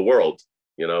show the world,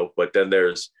 but then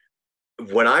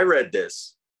when I read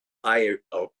this, I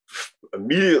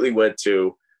immediately went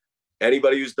to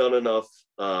anybody who's done enough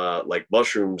like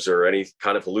mushrooms or any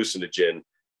kind of hallucinogen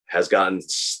has gotten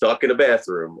stuck in a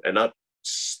bathroom, and not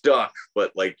stuck,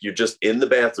 but like you're just in the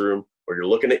bathroom, or you're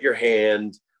looking at your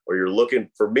hand, or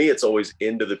for me, it's always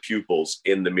into the pupils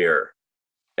in the mirror.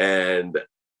 And,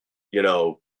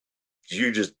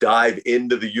 you just dive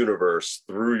into the universe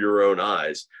through your own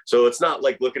eyes. So it's not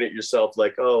like looking at yourself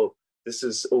like,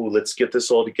 let's get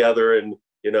this all together and,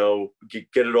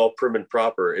 get it all prim and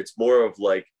proper. It's more of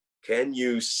like, can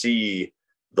you see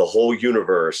the whole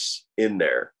universe in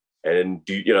there? And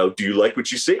do you like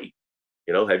what you see?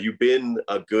 Have you been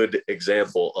a good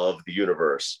example of the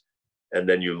universe? And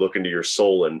then you look into your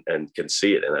soul and can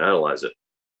see it and analyze it.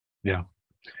 Yeah.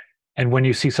 And when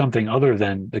you see something other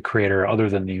than the creator, other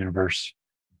than the universe,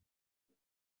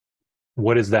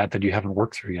 what is that you haven't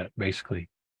worked through yet, basically?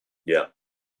 Yeah.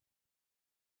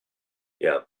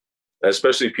 Yeah.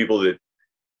 Especially people that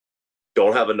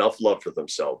don't have enough love for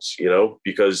themselves,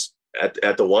 because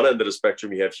at the one end of the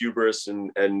spectrum, you have hubris,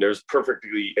 and there's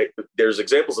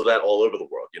examples of that all over the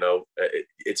world.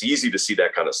 It's easy to see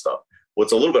that kind of stuff.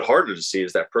 What's a little bit harder to see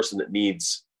is that person that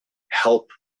needs help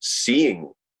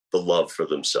seeing the love for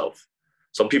themselves.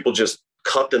 Some people just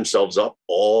cut themselves up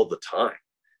all the time,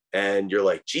 and you're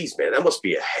like, geez, man, that must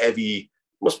be a heavy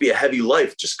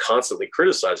life, just constantly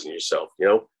criticizing yourself.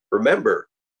 Remember,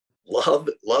 love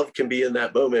can be in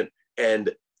that moment,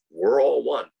 and we're all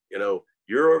one.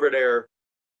 You're over there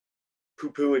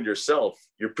poo-pooing yourself,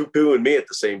 you're poo-pooing me at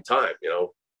the same time.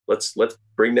 Let's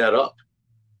bring that up.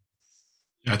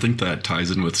 I think that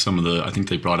ties in with I think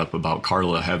they brought up about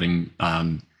Carla having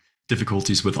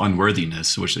difficulties with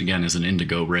unworthiness, which again is an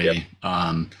indigo ray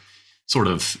sort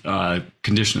of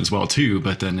condition as well too.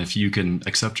 But then if you can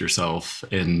accept yourself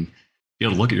and be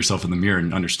able to look at yourself in the mirror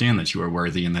and understand that you are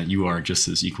worthy and that you are just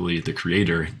as equally the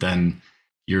creator, then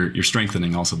you're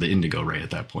strengthening also the indigo ray at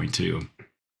that point too.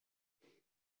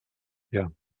 Yeah.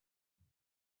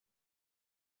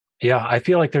 Yeah, I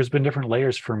feel like there's been different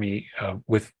layers for me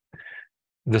with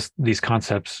these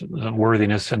concepts,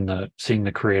 worthiness and seeing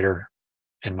the creator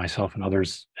in myself and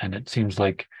others. And it seems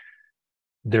like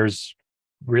there's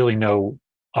really no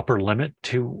upper limit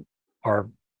to our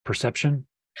perception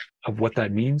of what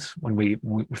that means. When we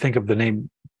think of the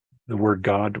word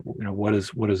God, what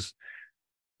does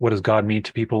God mean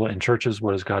to people in churches?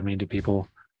 What does God mean to people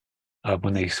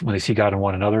when they see God in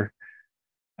one another?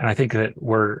 And I think that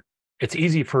it's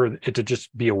easy for it to just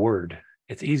be a word.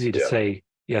 It's easy to say,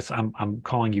 yes, I'm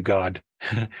calling you God,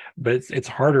 but it's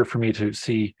harder for me to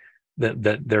see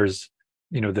that there's,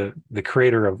 the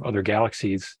creator of other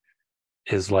galaxies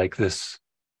is like this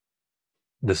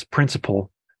principle,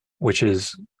 which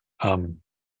is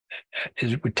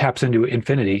it taps into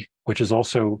infinity, which is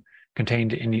also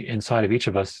contained inside of each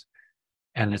of us.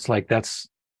 And it's like, that's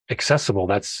accessible,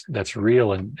 that's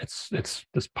real. And it's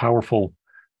this powerful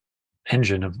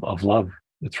engine of love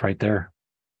that's right there.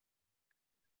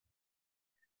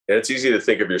 And it's easy to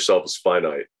think of yourself as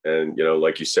finite, and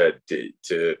like you said,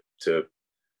 to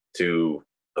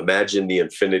imagine the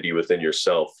infinity within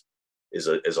yourself is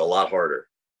a lot harder.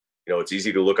 It's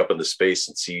easy to look up into space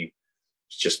and see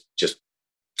just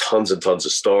tons and tons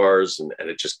of stars, and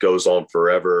it just goes on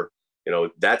forever.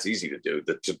 That's easy to do.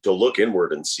 To look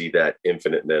inward and see that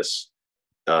infiniteness,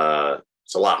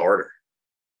 it's a lot harder.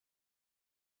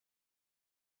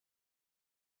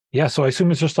 Yeah, so I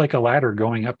assume it's just like a ladder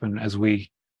going up, and as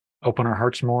we open our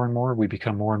hearts more and more, we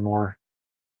become more and more,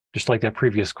 just like that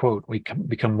previous quote, we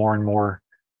become more and more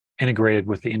integrated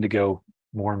with the indigo,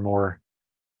 more and more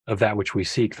of that which we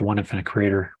seek, the one infinite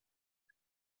creator,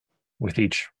 with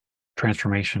each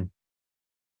transformation.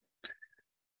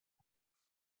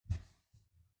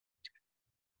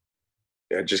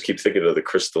 I just keep thinking of the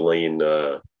crystalline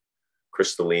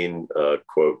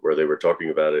quote where they were talking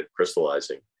about it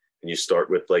crystallizing, and you start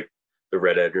with like the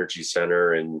red energy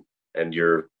center and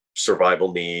your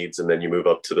survival needs, and then you move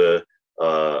up to the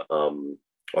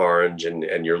orange,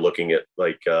 and you're looking at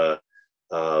like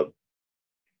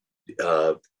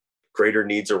greater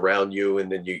needs around you, and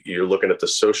then you're looking at the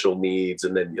social needs,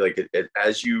 and then like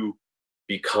as you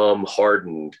become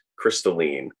hardened,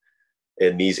 crystalline,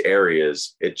 in these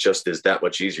areas, it just is that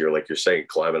much easier, like you're saying,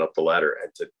 climbing up the ladder,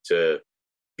 and to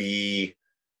be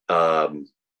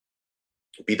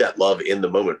be that love in the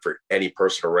moment for any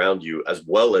person around you as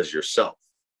well as yourself.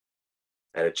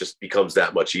 And it just becomes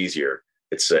that much easier.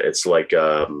 It's like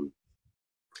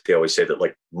they always say that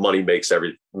like money makes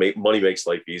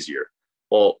life easier.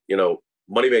 Well,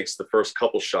 money makes the first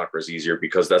couple chakras easier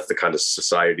because that's the kind of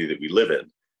society that we live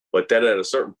in. But then at a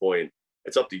certain point,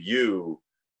 it's up to you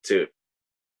to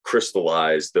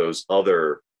crystallize those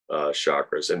other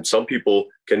chakras. And some people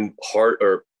can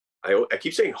I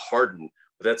keep saying harden,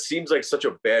 but that seems like such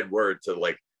a bad word to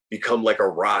like become like a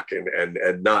rock,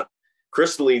 and not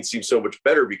crystalline seems so much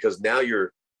better because now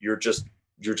you're just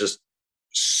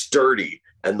sturdy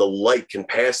and the light can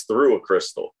pass through a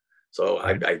crystal. So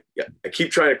I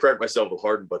keep trying to correct myself with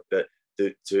harden, but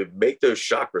to make those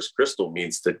chakras crystal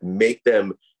means to make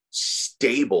them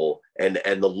stable and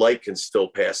the light can still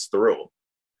pass through.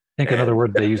 I think another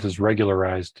word they use is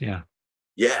regularized. Yeah.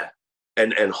 Yeah.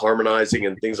 And harmonizing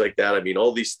and things like that. I mean,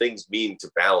 all these things mean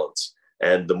to balance.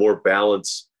 And the more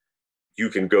balance you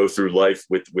can go through life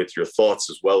with your thoughts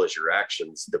as well as your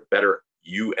actions, the better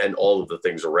you and all of the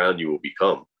things around you will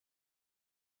become.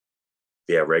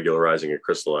 Yeah, regularizing and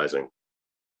crystallizing.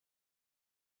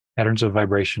 Patterns of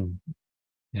vibration.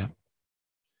 Yeah.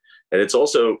 And it's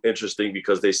also interesting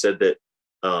because they said that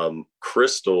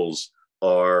crystals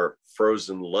are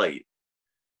frozen light.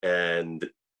 And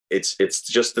it's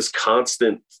just this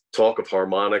constant talk of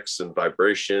harmonics and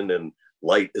vibration, and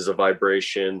light is a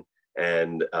vibration,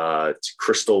 and to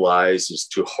crystallize is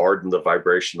to harden the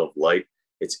vibration of light.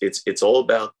 It's all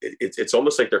about it's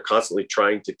almost like they're constantly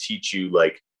trying to teach you,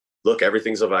 like, look,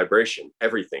 everything's a vibration.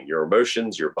 Everything, your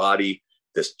emotions, your body,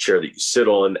 this chair that you sit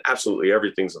on, absolutely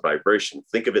everything's a vibration.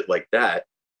 Think of it like that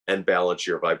and balance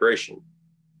your vibration.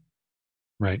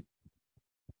 Right.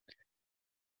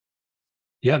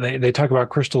 Yeah, they talk about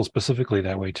crystals specifically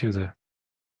that way too.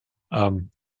 The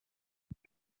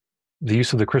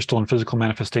use of the crystal in physical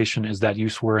manifestation is that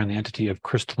use wherein the entity of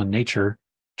crystalline nature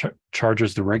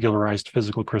charges the regularized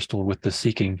physical crystal with the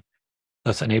seeking,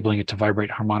 thus enabling it to vibrate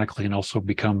harmonically and also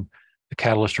become the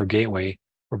catalyst or gateway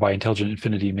whereby intelligent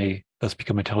infinity may thus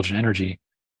become intelligent energy.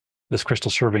 This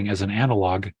crystal serving as an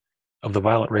analog of the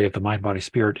violet ray of the mind, body,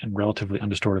 spirit in relatively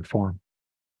undistorted form.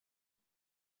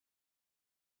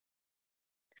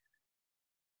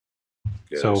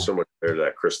 Yeah, so much there to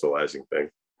that crystallizing thing.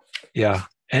 Yeah.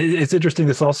 And it's interesting.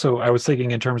 This also, I was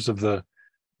thinking in terms of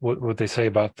what they say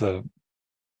about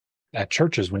at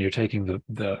churches, when you're taking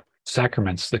the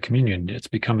sacraments, the communion, it's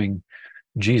becoming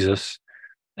Jesus.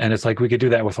 And it's like we could do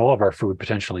that with all of our food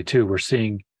potentially too. We're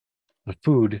seeing the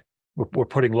food, we're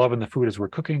putting love in the food as we're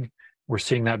cooking. We're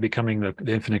seeing that becoming the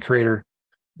infinite creator.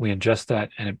 We ingest that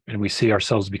and we see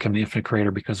ourselves become the infinite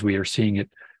creator because we are seeing it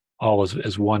all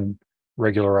as one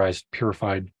regularized,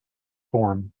 purified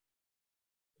form.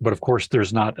 But of course,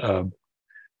 there's not a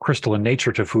crystalline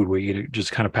nature to food we eat. It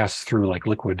just kind of passes through like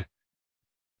liquid.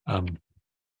 But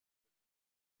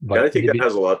and I think that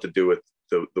has a lot to do with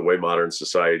the way modern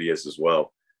society is as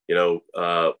well.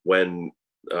 When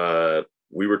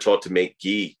we were taught to make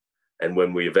ghee, and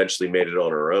when we eventually made it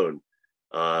on our own,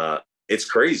 it's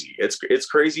crazy. It's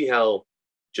crazy how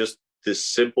just this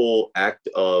simple act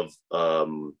of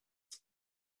all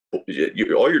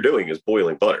you're doing is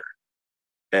boiling butter,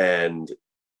 and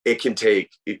it can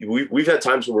take. We've had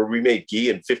times where we made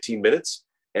ghee in 15 minutes,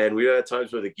 and we've had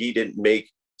times where the ghee didn't make.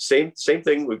 Same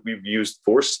thing. We've used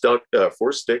four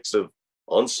sticks of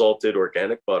unsalted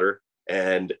organic butter,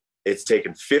 and it's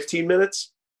taken 15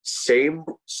 minutes. Same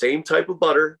type of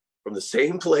butter from the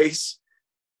same place.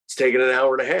 It's taken an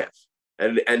hour and a half,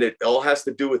 and it all has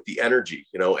to do with the energy.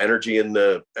 Energy in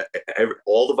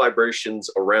all the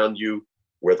vibrations around you,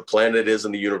 where the planet is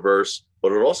in the universe.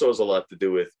 But it also has a lot to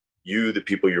do with you, the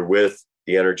people you're with,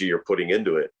 the energy you're putting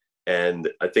into it, and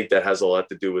I think that has a lot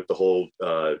to do with the whole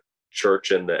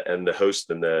church and the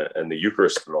host and the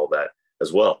Eucharist and all that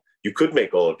as well. You could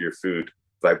make all of your food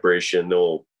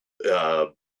vibrational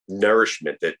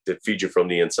nourishment that feeds you from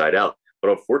the inside out, but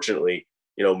unfortunately,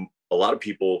 a lot of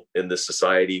people in this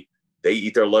society, they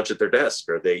eat their lunch at their desk,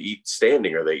 or they eat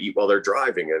standing, or they eat while they're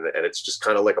driving, and it's just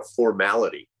kind of like a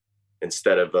formality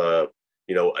instead of a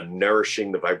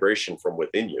nourishing the vibration from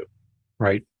within you.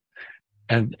 Right.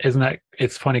 And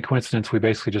it's funny coincidence, we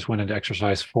basically just went into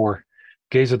exercise 4.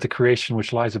 Gaze at the creation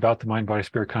which lies about the mind body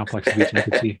spirit complex of each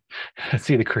entity.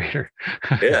 See the creator.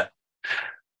 Yeah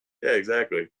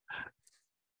exactly.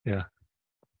 Yeah,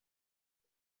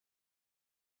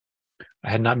 I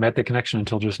had not met the connection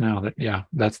until just now.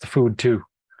 That's the food too.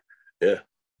 Yeah,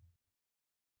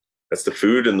 That's the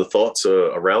food and the thoughts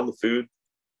around the food.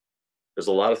 There's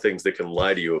a lot of things that can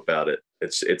lie to you about it.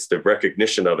 It's the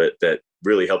recognition of it that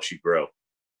really helps you grow.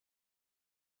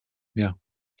 Yeah.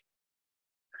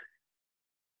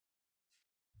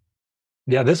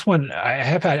 Yeah, this one I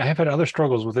have had other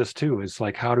struggles with this too. It's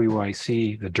like, how do I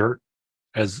see the dirt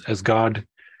as God?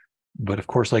 But of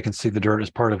course, I can see the dirt as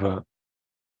part of a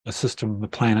system, the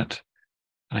planet,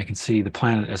 and I can see the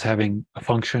planet as having a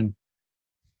function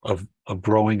of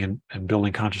growing and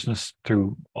building consciousness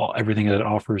through everything that it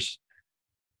offers.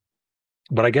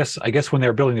 But I guess when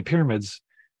they're building the pyramids,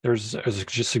 there's a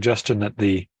suggestion that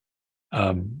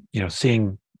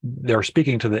seeing they're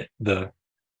speaking to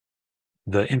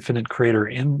the infinite creator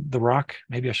in the rock.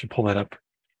 Maybe I should pull that up.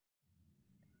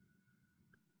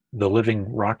 The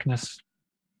living rockness.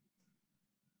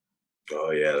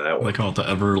 Oh yeah, that one. They call it the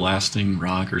everlasting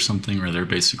rock or something, where they're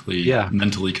basically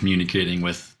mentally communicating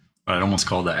with, I'd almost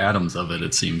call the atoms of it.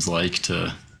 It seems like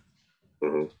to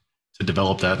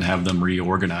develop that and have them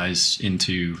reorganize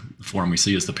into the form we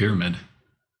see as the pyramid.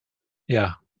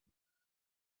 Yeah.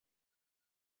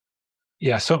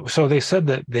 Yeah. So they said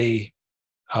that they,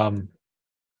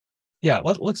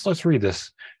 let's read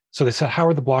this. So they said, how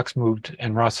are the blocks moved?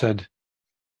 And Ra said,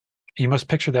 you must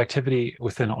picture the activity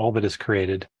within all that is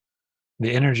created.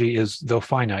 The energy is, though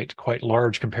finite, quite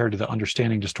large compared to the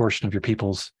understanding distortion of your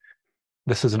peoples.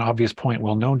 This is an obvious point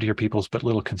well known to your peoples, but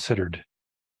little considered.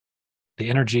 The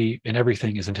energy in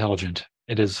everything is intelligent.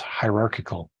 It is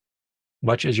hierarchical.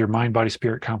 Much as your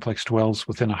mind-body-spirit complex dwells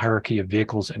within a hierarchy of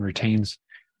vehicles and retains,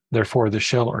 therefore, the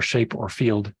shell or shape or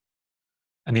field,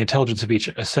 and the intelligence of each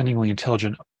ascendingly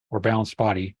intelligent or balanced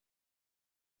body,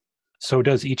 so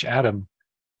does each atom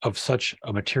of such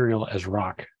a material as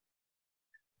rock.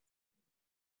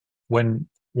 When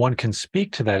one can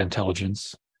speak to that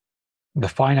intelligence, the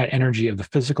finite energy of the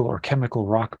physical or chemical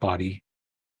rock body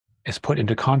is put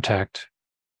into contact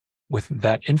with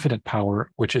that infinite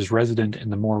power which is resident in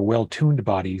the more well-tuned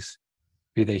bodies,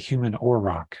 be they human or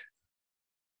rock.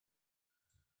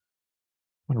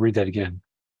 I'm going to read that again.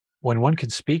 When one can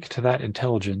speak to that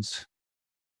intelligence,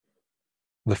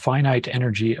 the finite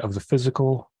energy of the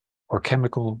physical or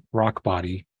chemical rock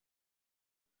body,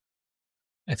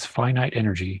 its finite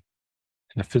energy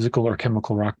in the physical or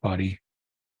chemical rock body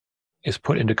is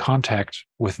put into contact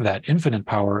with that infinite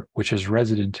power which is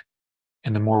resident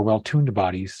in the more well-tuned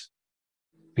bodies,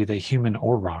 be they human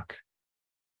or rock.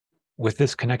 With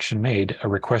this connection made, a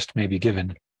request may be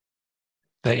given.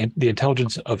 The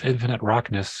intelligence of infinite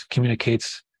rockness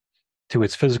communicates to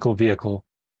its physical vehicle,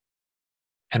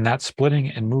 and that splitting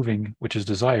and moving which is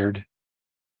desired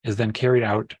is then carried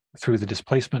out through the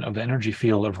displacement of the energy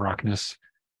field of rockness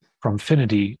from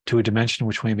finity to a dimension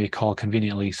which we may call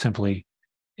conveniently simply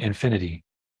infinity.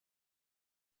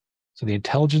 So the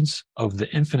intelligence of the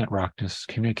infinite rockness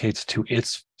communicates to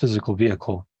its physical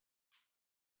vehicle.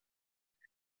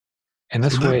 And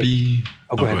this way,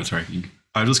 go ahead. Sorry.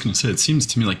 I was just going to say, it seems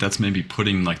to me like that's maybe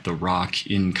putting like the rock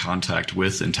in contact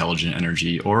with intelligent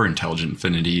energy or intelligent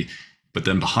infinity. But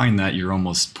then behind that, you're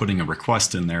almost putting a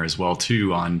request in there as well,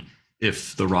 too, on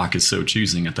if the rock is so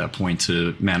choosing at that point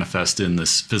to manifest in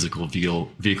this physical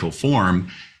vehicle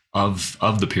form of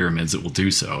the pyramids, it will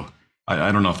do so.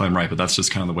 I don't know if I'm right, but that's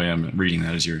just kind of the way I'm reading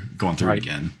that as you're going through it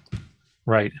again.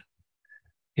 Right.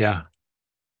 Yeah.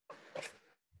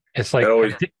 It's like,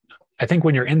 I think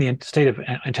when you're in the state of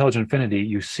intelligent infinity,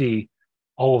 you see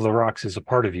all of the rocks as a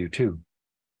part of you too.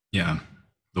 Yeah.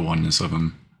 The oneness of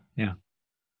them. Yeah.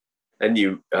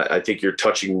 And I think you're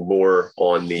touching more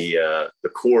on the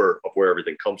core of where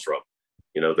everything comes from.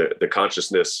 You know, the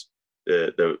consciousness,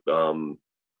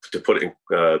 to put it in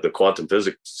the quantum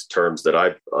physics terms that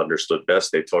I've understood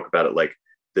best, they talk about it like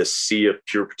this sea of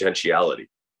pure potentiality,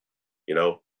 you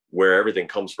know, where everything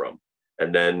comes from.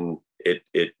 And then it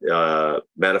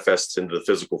manifests into the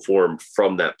physical form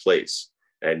from that place.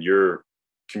 And you're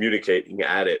communicating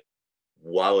at it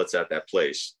while it's at that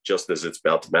place, just as it's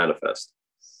about to manifest.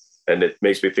 And it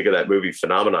makes me think of that movie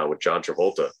Phenomenon with John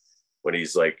Travolta, when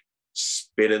he's like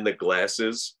spinning the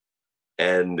glasses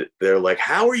and they're like,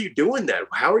 how are you doing that?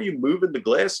 How are you moving the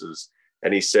glasses?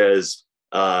 And he says,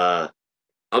 I'm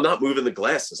not moving the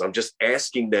glasses. I'm just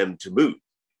asking them to move.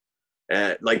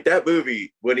 And like that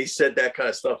movie, when he said that kind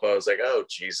of stuff, I was like, oh,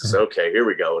 Jesus, okay, here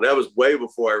we go. And that was way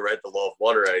before I read The Law of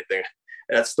One or anything.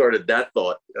 That started that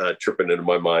thought tripping into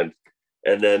my mind.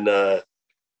 And then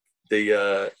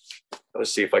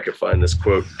let's see if I can find this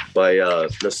quote by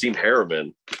Nassim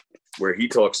Haramein, where he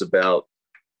talks about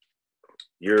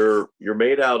you're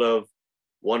made out of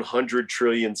 100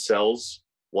 trillion cells,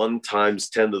 1 times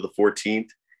 10 to the 14th.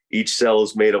 Each cell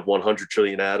is made of 100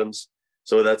 trillion atoms.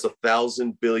 So that's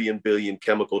 1,000 billion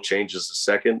chemical changes a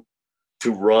second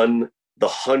to run the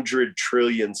 100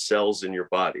 trillion cells in your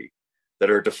body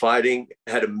that are dividing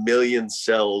at 1,000,000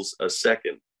 cells a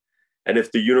second. And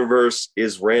if the universe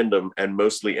is random and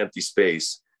mostly empty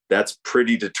space, that's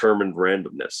pretty determined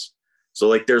randomness. So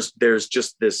like there's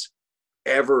just this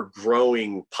ever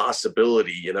growing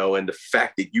possibility, you know, and the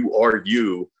fact that you are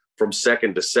you from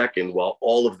second to second while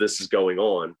all of this is going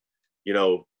on, you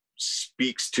know,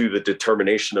 speaks to the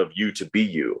determination of you to be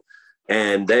you.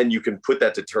 And then you can put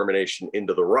that determination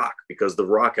into the rock, because the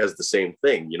rock has the same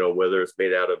thing, you know, whether it's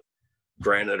made out of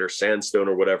granite or sandstone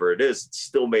or whatever it is, it's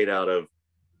still made out of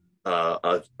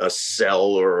a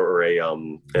cell or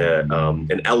an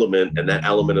element, and that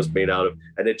element is made out of,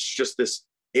 and it's just this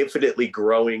infinitely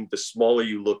growing. The smaller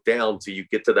you look down till you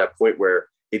get to that point where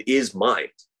it is mind,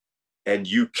 and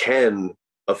you can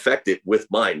affect it with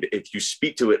mind if you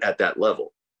speak to it at that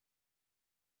level.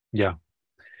 Yeah.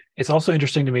 It's also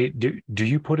interesting to me. Do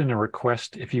you put in a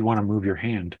request if you want to move your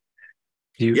hand?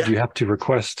 Do you have to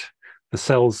request the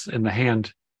cells in the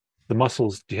hand, the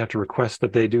muscles? Do you have to request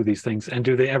that they do these things? And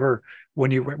do they ever,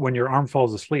 when your arm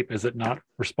falls asleep, is it not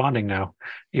responding now,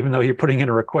 even though you're putting in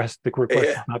a request? The request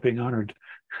is not being honored.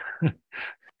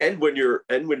 And when you're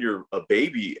a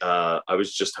baby, I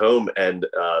was just home, and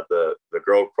the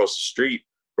girl across the street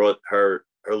brought her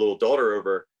little daughter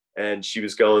over, and she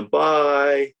was going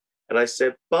bye, and I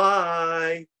said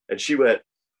bye, and she went,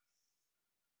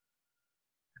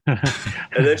 and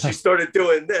then she started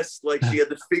doing this, like she had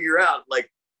to figure out,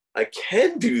 like, I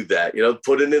can do that, you know,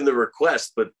 put it in the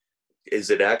request, but is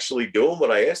it actually doing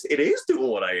what I asked? It is doing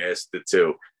what I asked it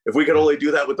to. If we could only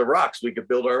do that with the rocks, we could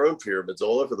build our own pyramids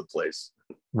all over the place.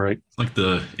 Right. It's like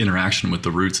the interaction with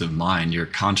the roots of mind, your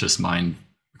conscious mind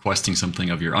requesting something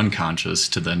of your unconscious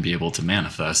to then be able to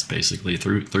manifest basically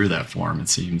through that form, it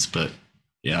seems. But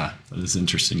yeah, that is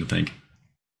interesting to think.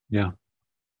 Yeah.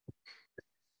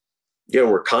 Yeah,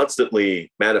 we're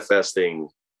constantly manifesting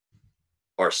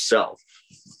ourself,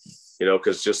 you know,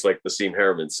 because just like Nassim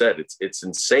Harriman said, it's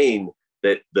insane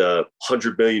that the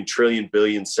 100 billion, trillion,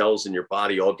 billion cells in your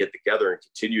body all get together and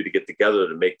continue to get together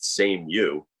to make the same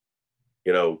you.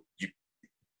 You know,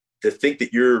 to think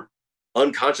that you're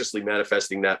unconsciously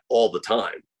manifesting that all the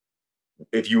time.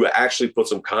 If you actually put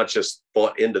some conscious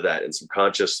thought into that and some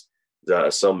conscious,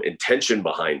 some intention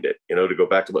behind it, you know, to go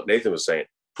back to what Nathan was saying,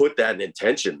 put that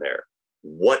intention there.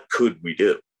 What could we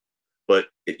do? But,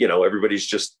 you know, everybody's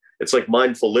just, it's like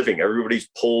mindful living. Everybody's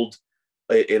pulled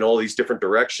in all these different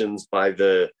directions by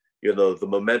the, you know, the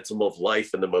momentum of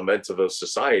life and the momentum of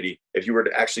society. If you were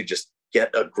to actually just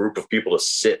get a group of people to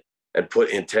sit and put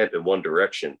intent in one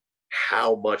direction,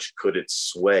 how much could it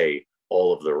sway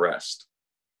all of the rest?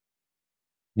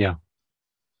 Yeah.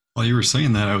 While you were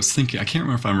saying that, I was thinking, I can't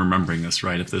remember if I'm remembering this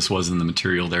right, if this was in the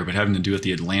material there, but having to do with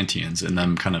the Atlanteans and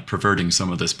them kind of perverting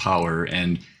some of this power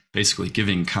and basically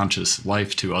giving conscious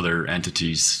life to other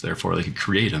entities, therefore they could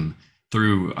create them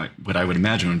through what I would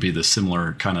imagine would be the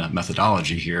similar kind of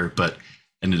methodology here, but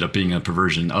ended up being a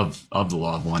perversion of the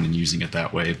law of one and using it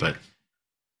that way. But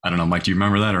I don't know, Mike, do you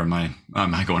remember that, or am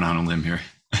I going on a limb here?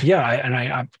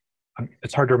 Yeah,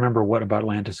 it's hard to remember what about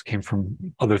Atlantis came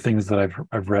from other things that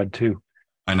I've read too.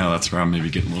 I know that's where I'm maybe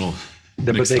getting a little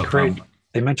mixed up. But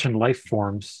they mentioned life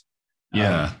forms.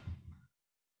 Yeah.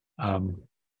 Let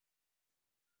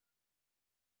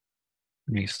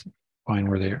me find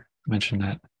where they mentioned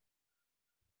that.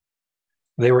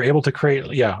 They were able to create,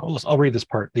 I'll read this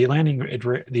part. The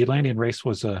Atlantean race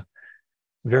was a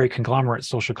very conglomerate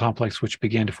social complex which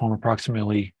began to form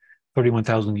approximately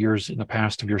 31,000 years in the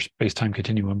past of your space-time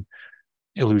continuum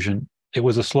illusion. It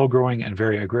was a slow-growing and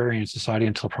very agrarian society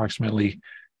until approximately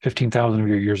 15,000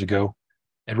 years ago.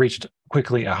 It reached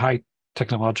quickly a high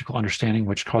technological understanding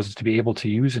which caused it to be able to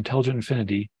use intelligent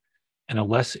infinity in a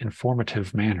less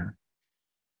informative manner.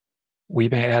 We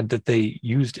may add that they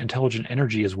used intelligent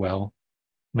energy as well,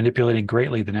 manipulating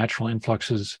greatly the natural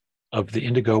influxes of the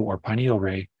indigo or pineal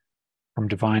ray from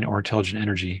divine or intelligent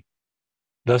energy.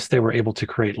 Thus, they were able to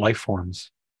create life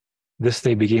forms. This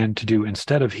they began to do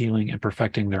instead of healing and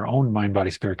perfecting their own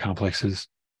mind-body-spirit complexes,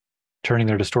 turning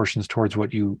their distortions towards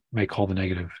what you may call the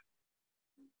negative.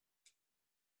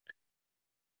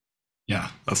 Yeah,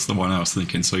 that's the one I was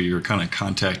thinking. So you're kind of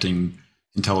contacting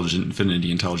intelligent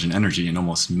infinity, intelligent energy, and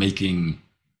almost making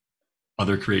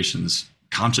other creations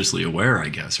consciously aware, I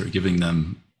guess, or giving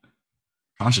them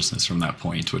consciousness from that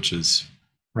point, which is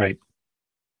right.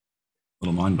 A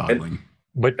little mind-boggling.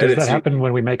 But does that happen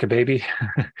when we make a baby?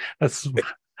 That's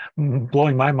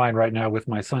blowing my mind right now with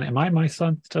my son. Am I my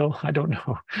son still? I don't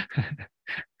know.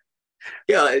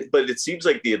 Yeah, but it seems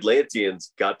like the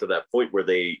Atlanteans got to that point where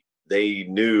they they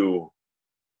knew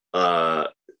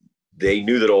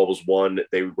that all was one.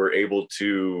 They were able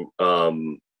to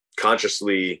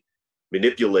consciously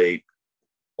manipulate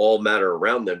all matter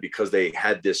around them because they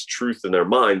had this truth in their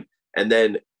mind. And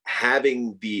then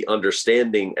having the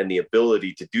understanding and the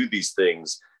ability to do these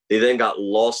things, they then got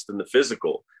lost in the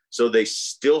physical. So they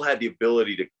still had the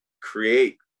ability to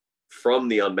create from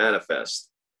the unmanifest,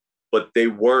 but they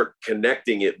weren't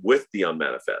connecting it with the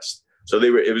unmanifest. So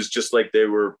it was just like they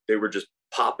were just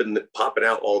popping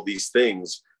out all these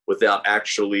things without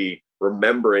actually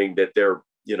remembering that they're,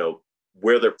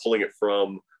 where they're pulling it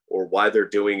from or why they're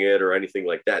doing it or anything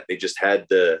like that. They just had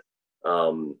I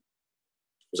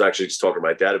was actually just talking to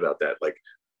my dad about that. Like,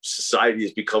 society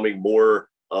is becoming more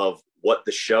of what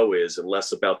the show is and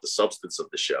less about the substance of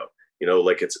the show.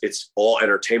 Like it's all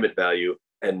entertainment value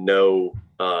and no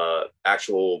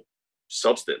actual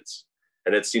substance.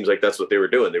 And it seems like that's what they were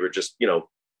doing. They were just,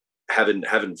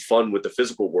 having fun with the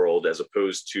physical world as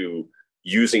opposed to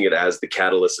using it as the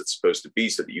catalyst it's supposed to be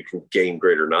so that you can gain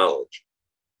greater knowledge.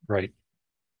 Right.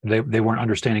 They weren't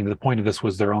understanding the point of this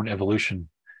was their own evolution.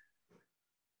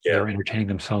 Yeah. They're entertaining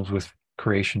themselves with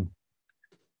creation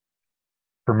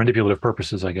for manipulative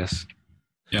purposes, I guess.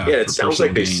 Yeah, it sounds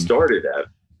like they started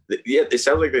it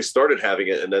sounds like they started having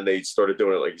it and then they started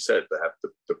doing it, like you said, to have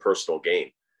the personal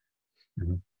gain.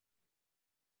 Mm-hmm.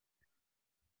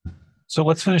 So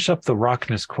let's finish up the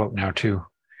rockness quote now too.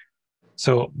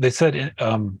 So they said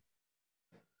the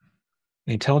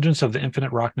intelligence of the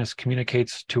infinite rockness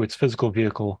communicates to its physical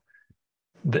vehicle,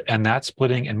 and that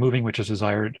splitting and moving which is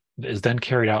desired is then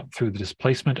carried out through the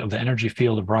displacement of the energy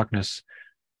field of rockness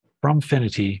from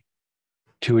finity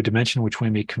to a dimension which we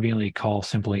may conveniently call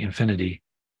simply infinity.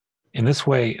 In this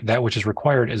way, that which is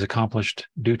required is accomplished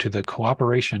due to the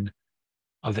cooperation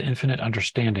of the infinite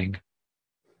understanding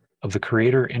of the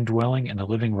Creator indwelling in the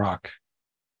living rock.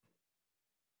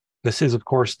 This is, of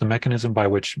course, the mechanism by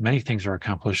which many things are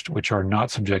accomplished which are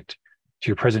not subject to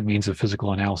your present means of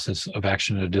physical analysis of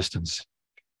action at a distance.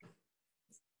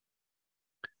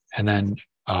 And then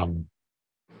Don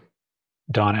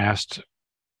asked,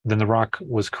 then the rock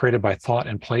was created by thought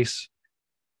and place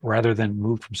rather than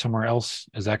moved from somewhere else.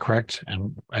 Is that correct?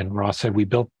 And Ross said, we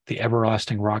built the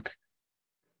everlasting rock.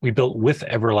 We built with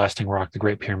everlasting rock, the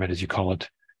Great Pyramid, as you call it.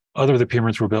 Other of the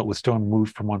pyramids were built with stone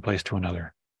moved from one place to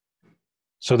another.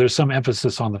 So there's some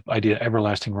emphasis on the idea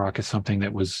everlasting rock is something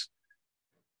that was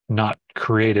not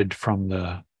created from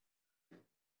the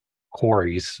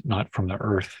quarries, not from the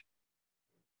earth.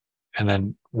 And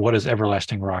then what is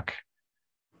everlasting rock?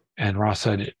 And Ross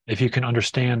said, if you can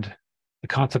understand the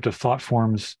concept of thought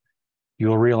forms, you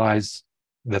will realize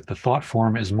that the thought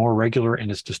form is more regular in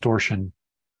its distortion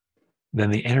than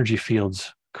the energy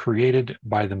fields created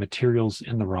by the materials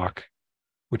in the rock,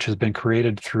 which has been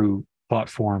created through thought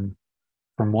form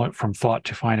from thought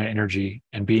to finite energy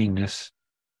and beingness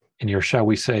in your, shall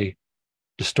we say,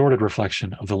 distorted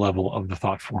reflection of the level of the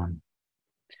thought form.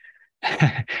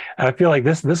 I feel like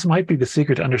this might be the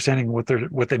secret to understanding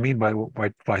what they mean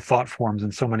by thought forms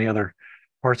and so many other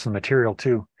parts of the material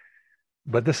too.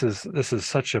 But this is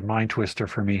such a mind twister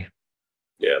for me.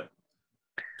 Yeah,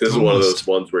 this is one of those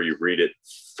ones where you read it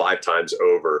 5 times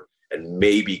over and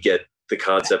maybe get the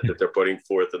concept that they're putting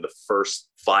forth in the first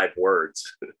 5 words.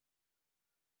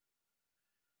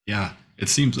 Yeah, it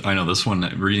seems, I know this one,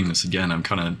 reading this again, I'm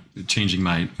kind of changing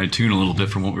my tune a little bit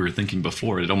from what we were thinking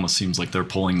before. It almost seems like they're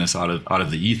pulling this out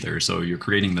of the ether. So you're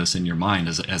creating this in your mind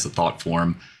as a thought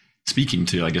form, speaking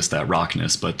to, I guess, that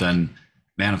rockness, but then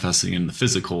manifesting in the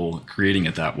physical, creating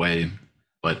it that way,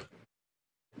 but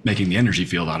making the energy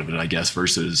field out of it, I guess,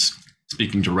 versus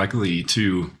speaking directly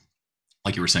to,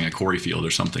 like you were saying, a quarry field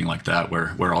or something like that,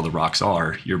 where all the rocks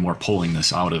are. You're more pulling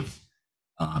this out of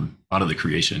the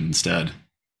creation instead.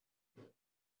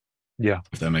 Yeah,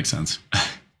 if that makes sense.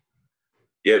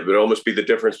 Yeah, it would almost be the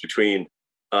difference between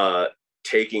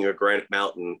taking a granite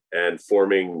mountain and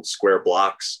forming square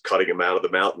blocks, cutting them out of the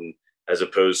mountain, as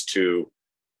opposed to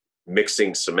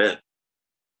mixing cement,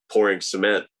 pouring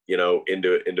cement,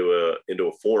 into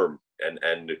a form,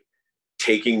 and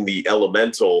taking the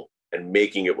elemental and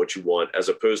making it what you want, as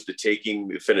opposed to taking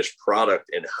the finished product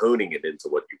and honing it into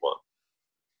what you want.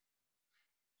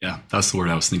 Yeah, that's the word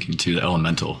I was thinking too, the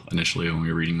elemental, initially when we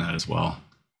were reading that as well.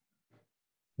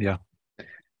 Yeah.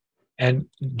 And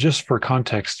just for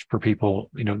context for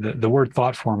people, the word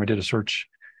thought form, I did a search,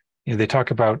 they talk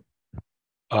about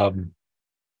 3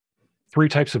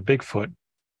 types of Bigfoot.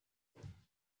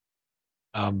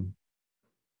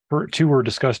 2 were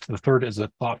discussed, the third is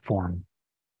a thought form.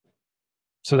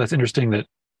 So that's interesting that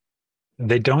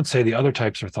they don't say the other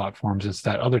types are thought forms. It's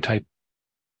that other type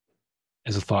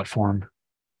is a thought form.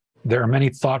 There are many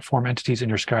thought form entities in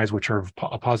your skies which are of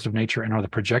a positive nature and are the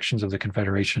projections of the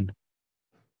Confederation.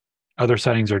 Other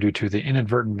sightings are due to the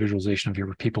inadvertent visualization of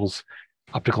your people's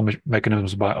optical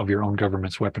mechanisms of your own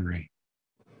government's weaponry.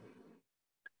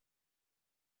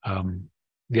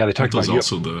 Yeah, they talked Aren't those about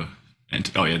also the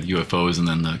UFOs, and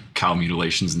then the cow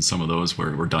mutilations, and some of those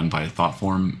were done by thought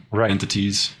form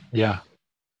entities. Yeah,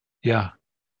 yeah.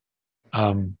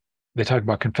 They talk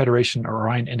about Confederation or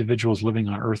Orion individuals living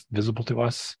on Earth visible to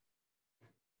us.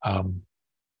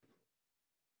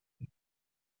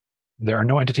 There are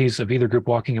no entities of either group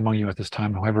walking among you at this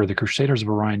time. However, the Crusaders of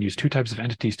Orion use two types of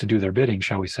entities to do their bidding,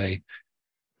 shall we say.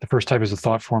 The first type is a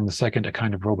thought form, the second, a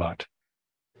kind of robot.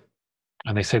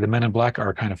 And they say the men in black are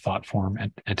a kind of thought form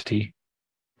entity,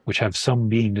 which have some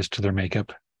beingness to their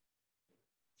makeup.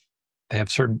 They have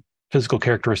certain physical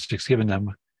characteristics given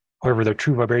them. However, their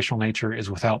true vibrational nature is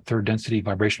without third density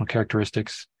vibrational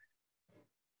characteristics,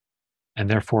 and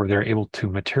therefore they're able to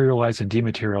materialize and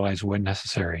dematerialize when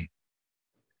necessary.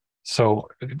 So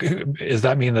does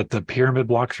that mean that the pyramid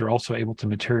blocks are also able to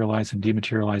materialize and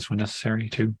dematerialize when necessary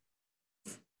too?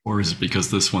 Or is it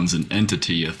because this one's an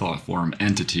entity, a thought form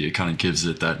entity, it kind of gives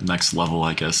it that next level,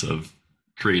 I guess, of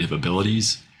creative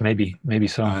abilities? Maybe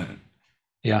so.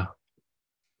 Yeah.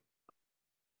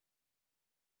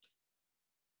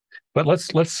 But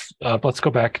let's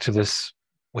go back to this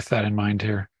with that in mind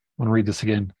here. I'm going to read this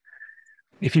again.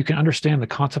 If you can understand the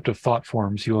concept of thought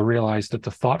forms, you will realize that the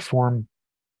thought form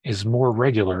is more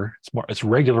regular. It's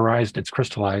regularized. It's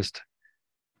crystallized.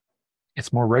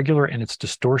 It's more regular in its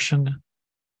distortion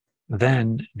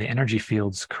than the energy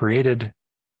fields created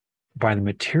by the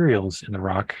materials in the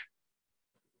rock.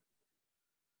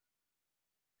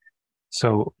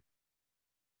 So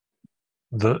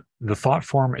the thought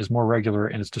form is more regular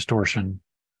in its distortion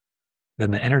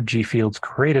than the energy fields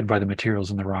created by the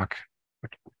materials in the rock,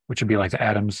 which would be like the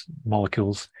atoms,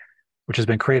 molecules, which has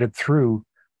been created through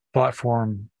thought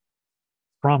form,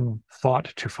 from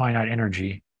thought to finite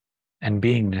energy and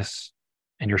beingness,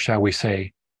 and your, shall we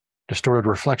say, distorted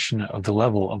reflection of the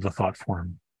level of the thought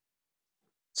form.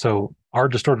 So our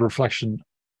distorted reflection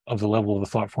of the level of the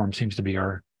thought form seems to be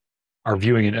our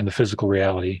viewing it in the physical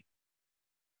reality.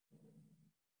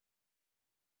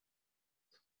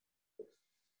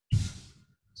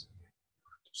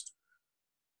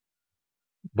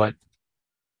 But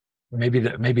maybe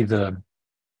the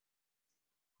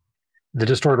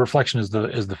distorted reflection is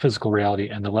the physical reality,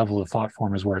 and the level of thought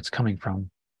form is where it's coming from.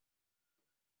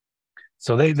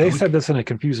 So they said this in a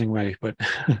confusing way, but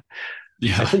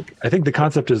yeah. I think the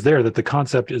concept is there, that the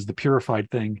concept is the purified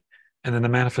thing, and then the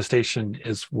manifestation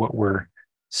is what we're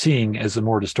seeing as a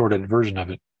more distorted version of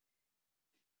it.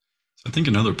 I think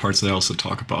in other parts they also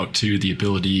talk about too the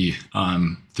ability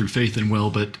through faith and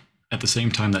will, but at the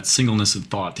same time that singleness of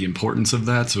thought, the importance of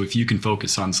that. So if you can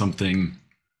focus on something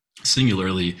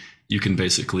singularly, you can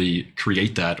basically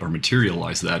create that or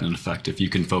materialize that in effect if you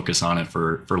can focus on it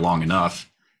for long enough.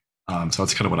 So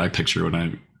that's kind of what I picture when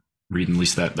I read at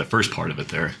least that first part of it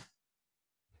there.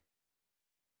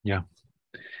 Yeah.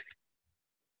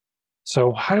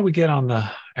 So how do we get on the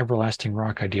everlasting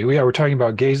rock idea? We're talking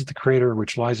about gaze at the creator,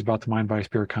 which lies about the mind body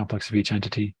spirit complex of each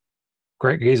entity.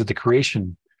 Gaze at the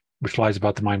creation, which lies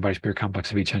about the mind body spirit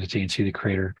complex of each entity, and see the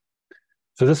creator.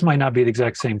 So this might not be the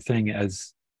exact same thing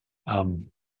as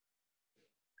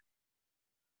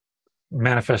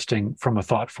manifesting from a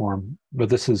thought form, but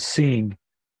this is seeing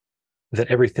that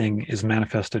everything is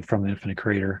manifested from the infinite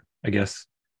creator, I guess,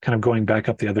 kind of going back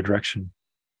up the other direction.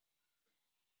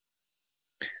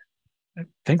 I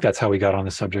think that's how we got on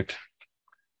the subject.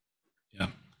 Yeah.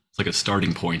 It's like a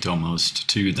starting point almost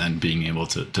to then being able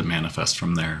to manifest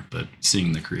from there, but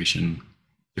seeing the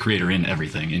creator in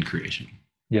everything in creation.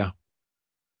 Yeah.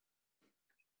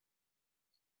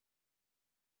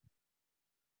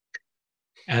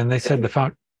 And they said you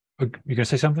gonna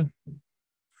say something?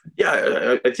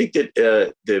 Yeah, I think that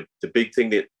the big thing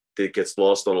that gets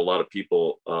lost on a lot of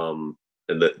people, and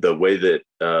the way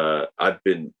that I've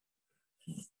been,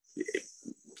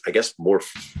 I guess, more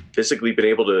physically been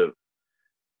able to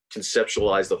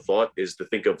conceptualize the thought is to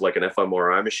think of like an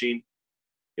fMRI machine,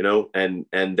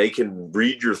 and they can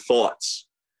read your thoughts,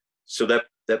 so that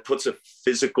puts a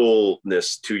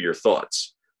physicalness to your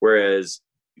thoughts. Whereas,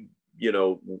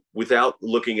 without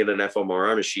looking at an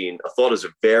fMRI machine, a thought is a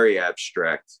very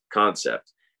abstract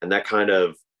concept, and that kind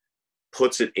of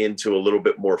puts it into a little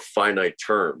bit more finite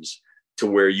terms, to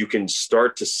where you can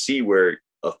start to see where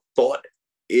a thought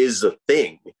is a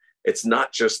thing. It's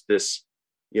not just this,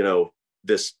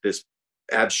 this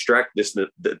abstractness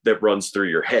that runs through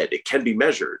your head. It can be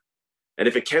measured. And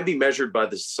if it can be measured by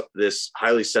this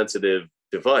highly sensitive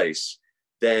device,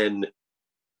 then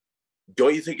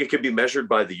don't you think it could be measured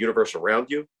by the universe around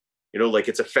you? You know, like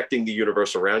it's affecting the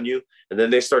universe around you. And then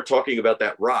they start talking about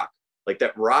that rock, like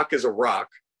that rock is a rock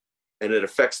and it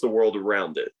affects the world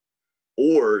around it.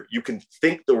 Or you can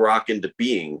think the rock into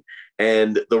being.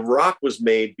 And the rock was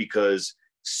made because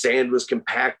sand was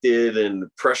compacted and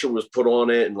pressure was put on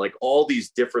it, and like all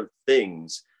these different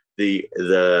things. The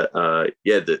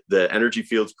energy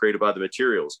fields created by the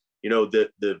materials. You know,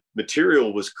 the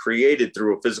material was created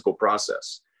through a physical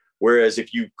process. Whereas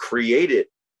if you create it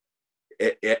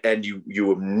and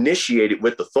you initiate it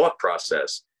with the thought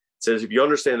process, it says if you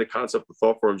understand the concept of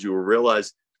thought forms, you will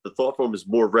realize the thought form is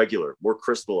more regular, more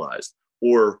crystallized,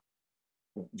 or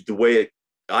the way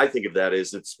I think of that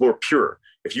is it's more pure.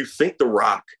 If you think the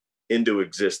rock into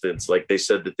existence, like they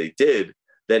said that they did,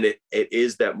 then it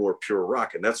is that more pure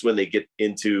rock. And that's when they get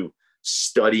into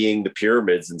studying the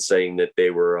pyramids and saying that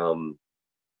they were,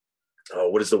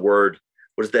 what is the word?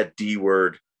 What is that D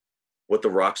word? What the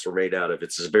rocks were made out of.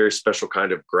 It's a very special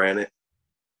kind of granite.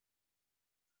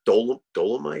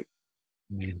 Dolomite?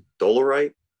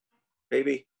 Dolerite,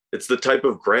 maybe? It's the type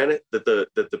of granite that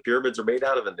the pyramids are made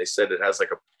out of. And they said it has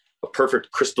like a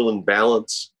perfect crystalline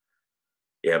balance.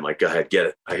 Yeah, Mike, go ahead, get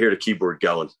it. I hear the keyboard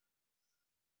going.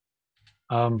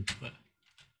 I'm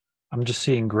just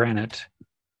seeing granite.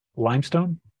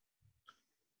 Limestone?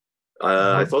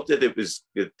 I thought that it was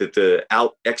that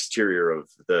the exterior of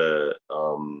the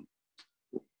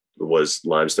was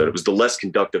limestone. It was the less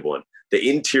conductive one. The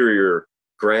interior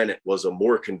granite was a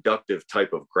more conductive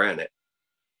type of granite,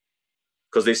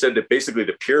 because they said that basically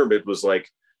the pyramid was like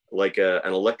an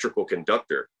electrical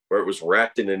conductor, where it was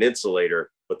wrapped in an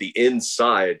insulator, but the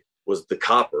inside was the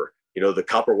copper. You know, the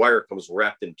copper wire comes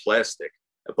wrapped in plastic,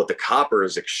 but the copper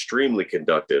is extremely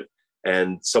conductive.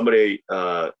 And somebody,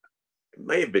 it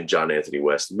may have been John Anthony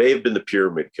West, may have been the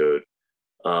Pyramid Code,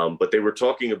 but they were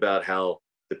talking about how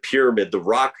the pyramid, the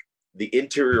rock, the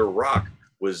interior rock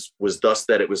was thus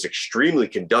that it was extremely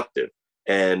conductive,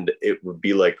 and it would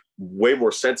be like way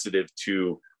more sensitive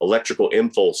to electrical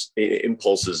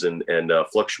impulses and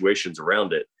fluctuations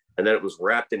around it. And then it was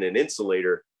wrapped in an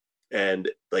insulator, and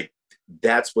like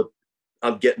that's what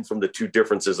I'm getting from the two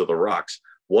differences of the rocks.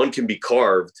 One can be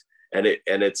carved, and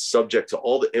it's subject to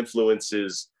all the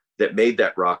influences that made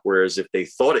that rock. Whereas if they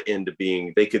thought it into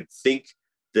being, they could think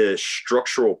the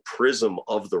structural prism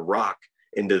of the rock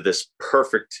into this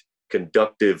perfect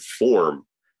conductive form,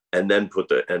 and then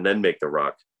make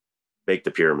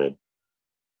the pyramid.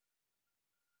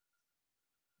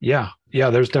 Yeah.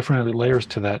 There's definitely layers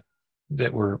to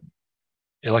that were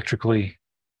electrically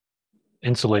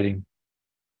insulating.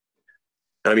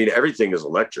 I mean, everything is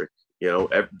electric, you know,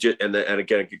 and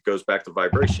again, it goes back to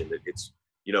vibration. It's,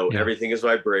 you know, everything is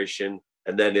vibration.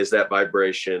 And then is that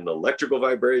vibration electrical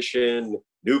vibration,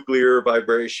 nuclear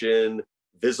vibration,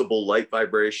 visible light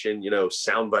vibration, you know,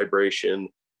 sound vibration?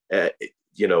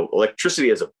 You know, electricity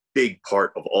is a big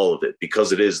part of all of it,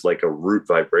 because it is like a root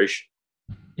vibration.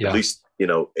 Yeah. At least, you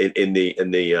know, in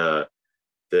the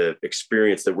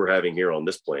experience that we're having here on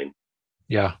this plane.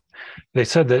 Yeah. They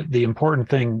said that the important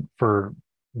thing for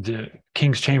the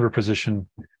King's Chamber position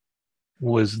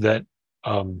was that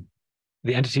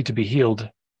the entity to be healed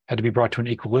had to be brought to an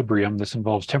equilibrium. This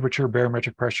involves temperature,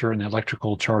 barometric pressure, and the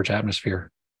electrical charge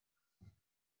atmosphere.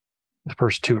 The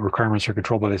first two requirements are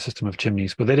controlled by the system of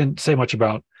chimneys, but they didn't say much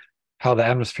about how the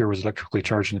atmosphere was electrically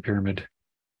charged in the pyramid.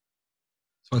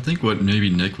 So I think what maybe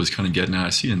Nick was kind of getting at, I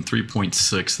see in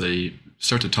 3.6, they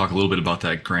start to talk a little bit about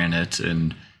that granite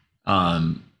and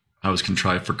how it was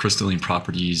contrived for crystalline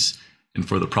properties and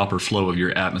for the proper flow of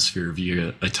your atmosphere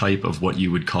via a type of what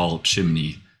you would call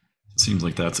chimney. It seems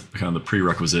like that's kind of the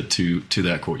prerequisite to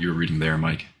that quote you were reading there,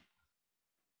 Mike.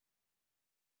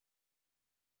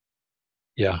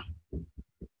 Yeah.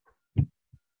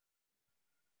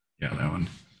 Yeah, that one.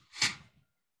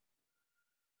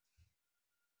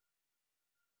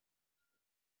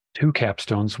 Two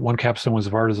capstones. One capstone was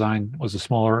of our design, was a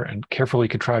smaller and carefully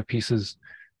contrived pieces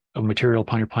of material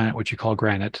upon your planet, which you call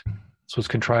granite. So it's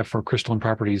contrived for crystalline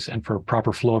properties and for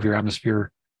proper flow of your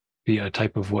atmosphere via a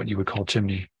type of what you would call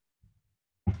chimney.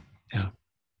 Yeah.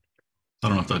 I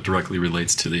don't know if that directly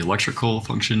relates to the electrical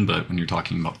function, but when you're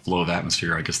talking about flow of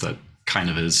atmosphere, I guess that kind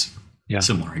of is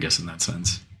similar, I guess, in that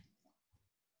sense.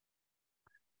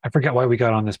 I forget why we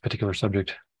got on this particular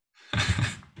subject.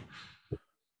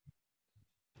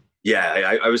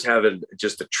 Yeah, I was having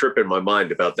just a trip in my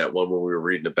mind about that one when we were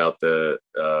reading about the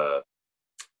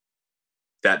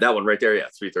that one right there. Yeah,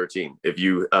 313. If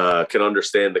you can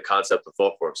understand the concept of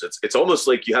thought forms, it's almost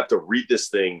like you have to read this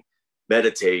thing,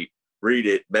 meditate, read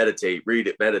it, meditate, read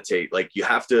it, meditate. Like you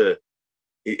have to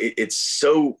it's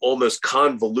so almost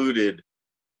convoluted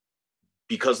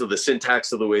because of the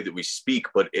syntax of the way that we speak.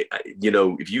 But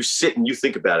if you sit and you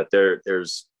think about it,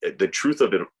 there's the truth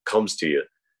of it comes to you.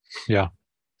 Yeah.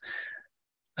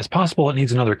 It's possible it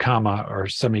needs another comma or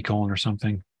semicolon or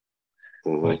something.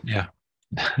 Mm-hmm. But yeah.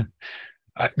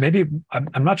 Maybe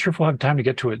I'm not sure if we'll have time to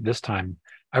get to it this time.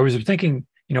 I was thinking,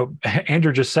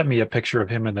 Andrew just sent me a picture of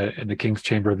him in the King's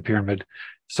Chamber of the pyramid.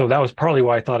 So that was partly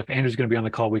why I thought if Andrew's going to be on the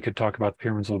call, we could talk about the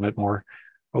pyramids a little bit more.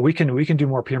 But we can do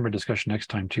more pyramid discussion next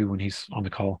time too when he's on the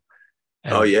call.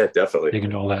 Oh yeah, definitely. Dig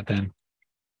into all that then.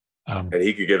 And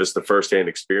he could give us the firsthand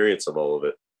experience of all of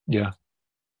it. Yeah.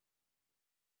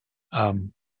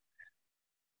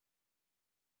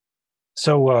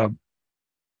 So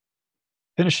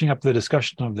finishing up the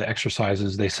discussion of the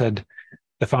exercises, they said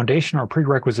the foundation or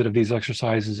prerequisite of these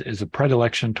exercises is a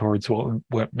predilection towards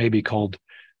what may be called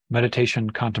meditation,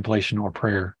 contemplation, or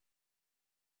prayer.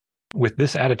 With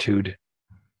this attitude,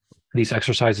 these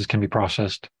exercises can be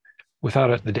processed. Without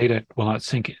it, the data will not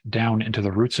sink down into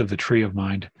the roots of the tree of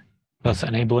mind, thus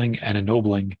enabling and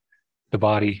ennobling the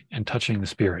body and touching the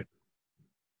spirit.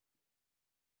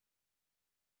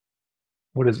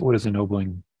 What is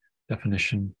ennobling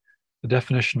definition? The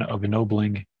definition of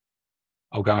ennobling,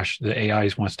 oh gosh, the AI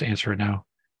wants to answer it now.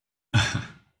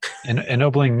 And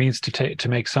ennobling means to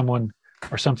make someone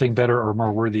or something better or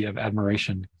more worthy of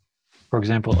admiration. For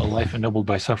example, a life ennobled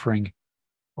by suffering,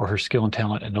 or her skill and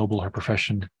talent ennoble her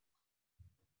profession.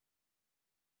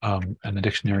 And the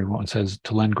dictionary one says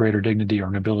to lend greater dignity or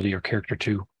nobility or character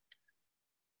to.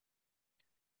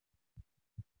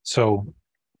 So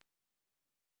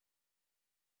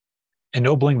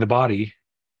ennobling the body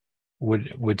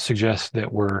would suggest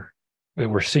that we're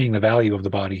seeing the value of the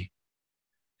body,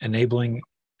 enabling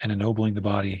and ennobling the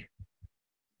body.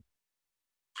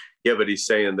 Yeah, but he's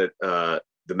saying that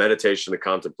the meditation, the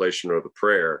contemplation, or the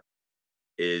prayer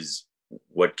is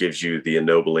what gives you the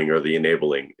ennobling or the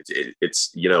enabling.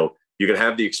 It's you can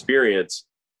have the experience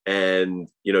and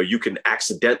you can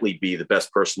accidentally be the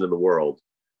best person in the world,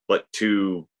 but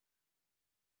to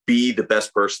be the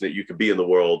best person that you can be in the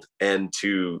world and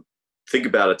to think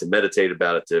about it, to meditate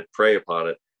about it, to pray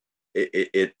upon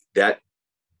it, that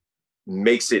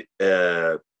makes it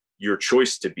your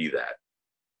choice to be that,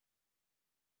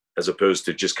 as opposed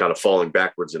to just kind of falling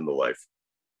backwards in the life.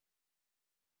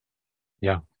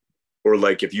 Yeah. Or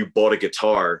like if you bought a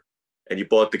guitar and you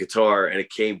bought the guitar and it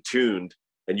came tuned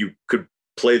and you could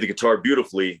play the guitar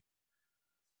beautifully,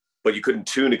 but you couldn't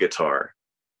tune a guitar,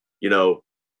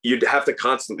 you'd have to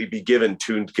constantly be given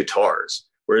tuned guitars.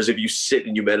 Whereas if you sit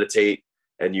and you meditate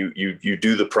and you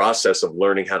do the process of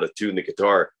learning how to tune the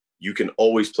guitar, you can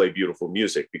always play beautiful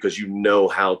music because you know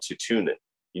how to tune it.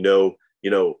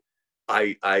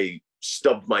 I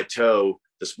stubbed my toe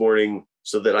this morning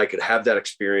so that I could have that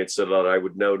experience, so that I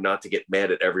would know not to get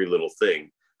mad at every little thing,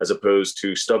 as opposed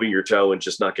to stubbing your toe and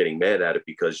just not getting mad at it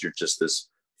because you're just this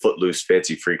footloose,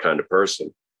 fancy free kind of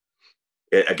person.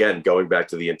 Again, going back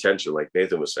to the intention, like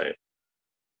Nathan was saying.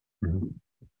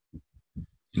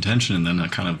 Intention, and then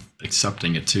kind of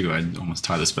accepting it too. I almost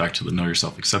tie this back to the know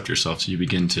yourself, accept yourself. So you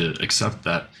begin to accept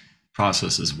that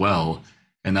process as well.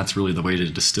 And that's really the way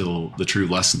to distill the true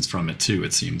lessons from it too,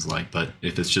 it seems like. But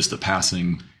if it's just a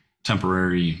passing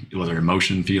temporary, whether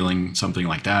emotion, feeling, something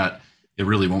like that, it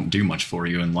really won't do much for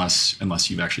you unless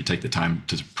you actually take the time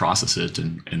to process it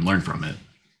and learn from it.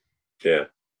 Yeah.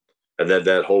 And then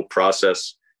that whole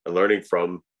process and learning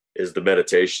from is the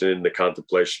meditation, the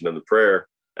contemplation, and the prayer.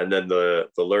 And then the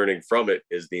learning from it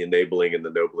is the enabling and the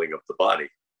ennobling of the body.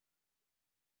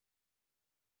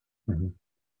 Mm-hmm.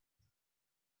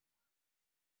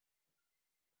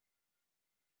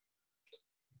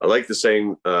 I like the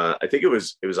saying, I think it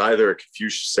was either a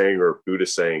Confucius saying or a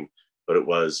Buddhist saying, but it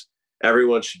was,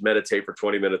 everyone should meditate for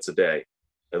 20 minutes a day.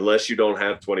 Unless you don't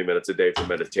have 20 minutes a day for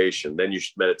meditation, then you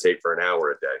should meditate for an hour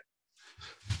a day.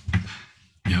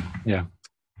 Yep. Yeah.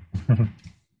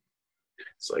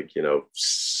 It's like,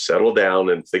 settle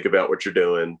down and think about what you're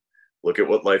doing. Look at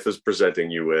what life is presenting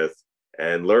you with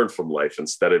and learn from life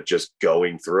instead of just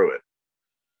going through it.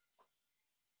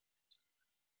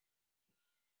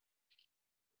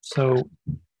 So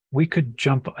we could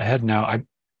jump ahead now.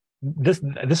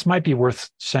 This might be worth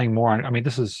saying more on. I mean,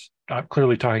 this is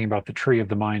clearly talking about the tree of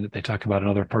the mind that they talk about in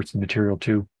other parts of the material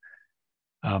too.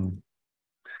 And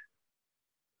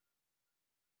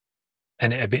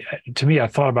to me, I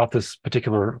thought about this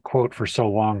particular quote for so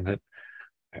long that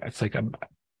it's like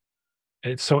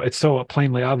it's so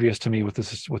plainly obvious to me what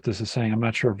this is saying. I'm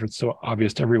not sure if it's so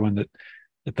obvious to everyone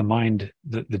that the mind,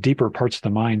 the deeper parts of the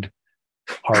mind,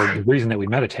 are the reason that we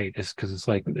meditate, is because it's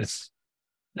like it's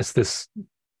this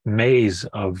maze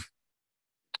of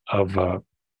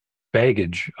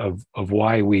baggage of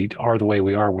why we are the way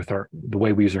we are with the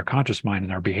way we use our conscious mind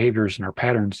and our behaviors and our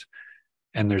patterns.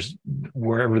 And there's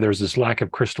wherever there's this lack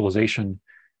of crystallization,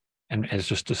 and it's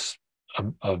just this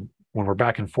when we're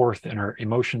back and forth in our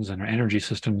emotions and our energy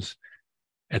systems,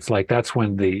 it's like that's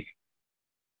when the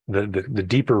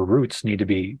deeper roots need to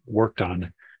be worked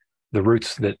on, the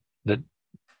roots that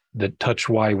touch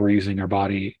why we're using our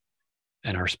body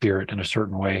and our spirit in a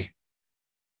certain way.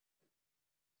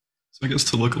 So I guess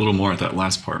to look a little more at that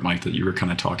last part, Mike, that you were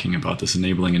kind of talking about, this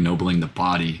enabling, ennobling the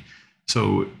body.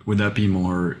 So would that be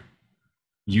more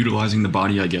utilizing the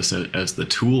body, I guess, as the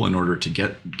tool in order to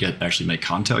get actually make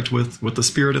contact with the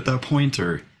spirit at that point?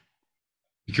 Or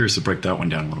I'm curious to break that one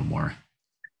down a little more.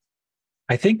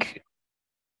 I think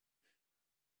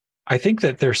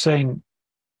that they're saying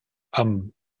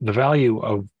the value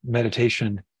of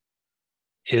meditation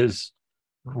is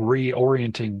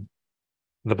reorienting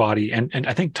the body, and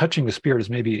I think touching the spirit is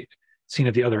maybe seen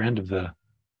at the other end of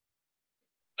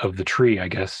the tree, I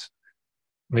guess.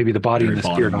 Maybe the body and the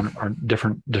spirit are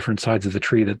different sides of the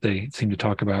tree that they seem to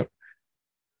talk about.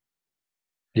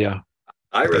 Yeah,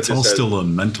 it's all still a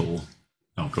mental.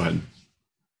 Oh, go ahead.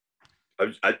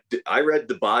 I read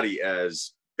the body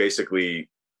as basically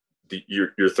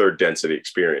your third density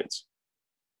experience.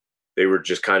 They were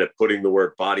just kind of putting the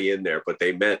word body in there, but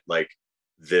they meant like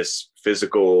this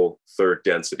physical third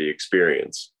density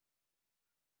experience.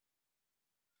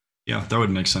 Yeah, that would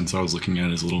make sense. I was looking at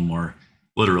it as a little more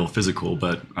literal, physical,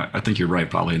 but I think you're right,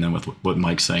 probably. And then with what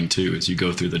Mike's saying too, is you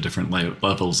go through the different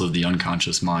levels of the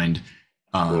unconscious mind,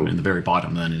 and the very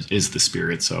bottom then is the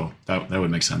spirit. So that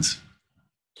would make sense.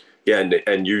 Yeah,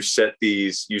 and you set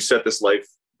this life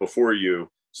before you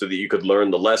so that you could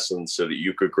learn the lessons, so that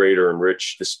you could greater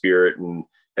enrich the spirit and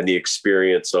the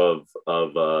experience of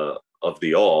the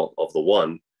all, of the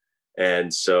one.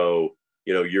 And so,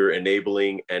 you're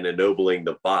enabling and ennobling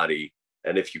the body.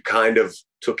 And if you kind of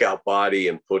took out body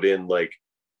and put in like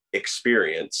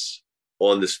experience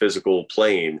on this physical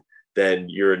plane, then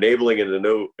you're enabling and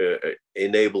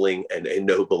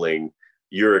ennobling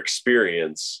your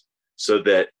experience, so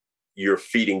that you're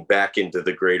feeding back into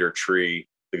the greater tree,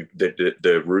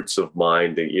 the roots of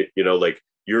mind. And like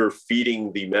you're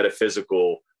feeding the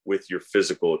metaphysical with your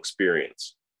physical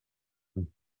experience.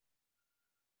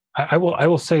 I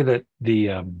will say that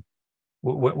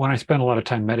when I spend a lot of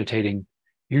time meditating,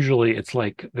 usually it's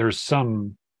like there's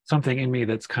something in me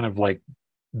that's kind of like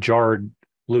jarred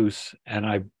loose, and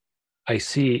I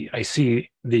see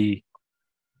the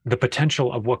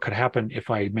potential of what could happen if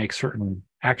I make certain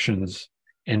actions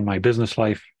in my business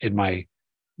life, in my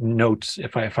notes.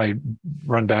 If I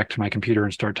run back to my computer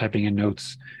and start typing in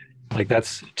notes, like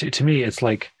that's to me, it's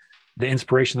like the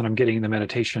inspiration that I'm getting in the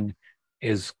meditation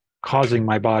is causing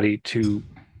my body to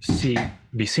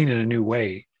be seen in a new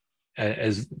way,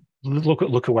 as look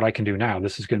at what I can do now.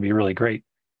 This is going to be really great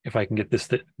if I can get this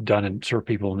done and serve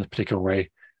people in this particular way.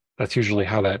 That's usually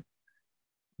how that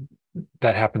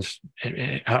happens,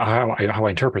 how I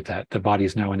interpret that. The body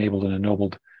is now enabled and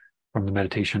ennobled from the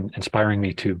meditation, inspiring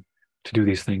me to do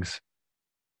these things.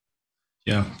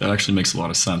 Yeah, that actually makes a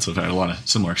lot of sense. I've had a lot of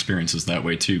similar experiences that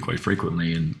way too, quite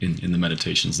frequently in the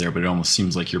meditations there, but it almost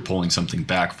seems like you're pulling something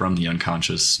back from the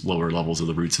unconscious lower levels of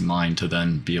the roots of mind to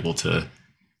then be able to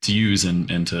use and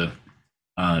to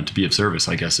be of service,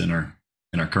 I guess, in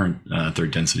our current third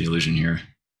density illusion here.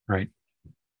 Right.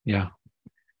 Yeah.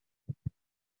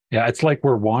 Yeah, it's like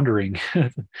we're wandering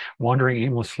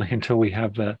aimlessly until we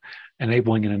have the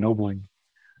enabling and ennobling.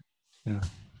 Yeah.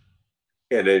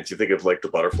 And then if you think of like the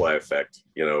butterfly effect,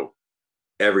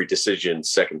 every decision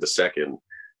second to second,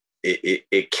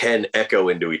 it can echo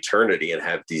into eternity and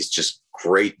have these just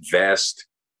great vast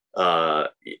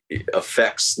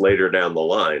effects later down the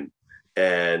line.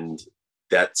 And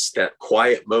that's that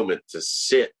quiet moment to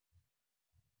sit.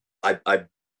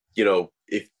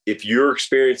 If you're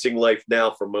experiencing life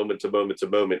now from moment to moment to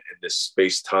moment in this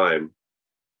space time,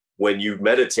 when you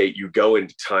meditate, you go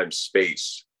into time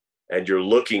space. And you're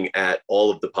looking at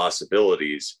all of the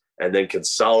possibilities and then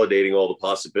consolidating all the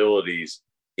possibilities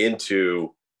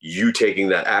into you taking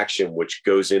that action, which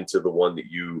goes into the one that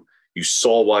you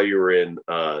saw while you were in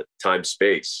time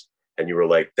space. And you were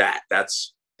like,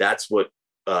 that's what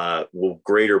will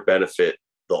greater benefit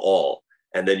the all.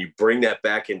 And then you bring that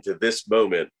back into this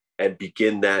moment and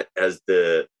begin that as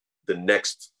the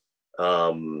next,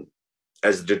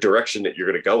 as the direction that you're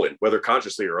going to go in, whether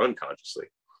consciously or unconsciously.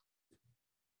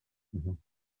 Mm-hmm.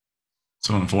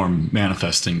 So in form,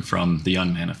 manifesting from the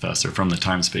unmanifest or from the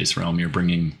time space realm,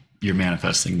 you're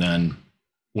manifesting then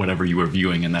whatever you were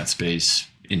viewing in that space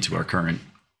into our current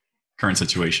current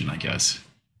situation, I guess.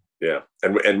 Yeah.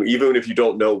 And even if you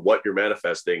don't know what you're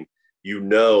manifesting,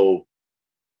 even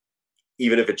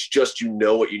if it's just,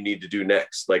 what you need to do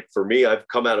next. Like for me, I've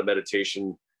come out of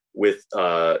meditation with,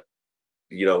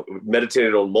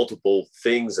 meditated on multiple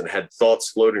things and had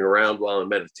thoughts floating around while in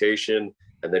meditation,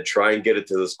 and then try and get it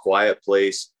to this quiet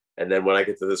place. And then when I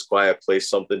get to this quiet place,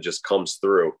 something just comes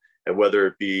through. And whether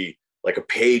it be like a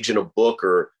page in a book,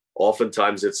 or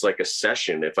oftentimes it's like a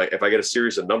session. If I get a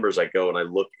series of numbers, I go and I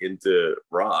look into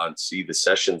Ra and see the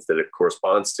sessions that it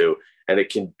corresponds to. And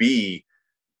it can be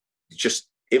just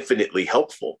infinitely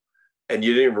helpful. And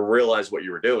you didn't even realize what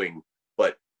you were doing,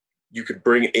 but you could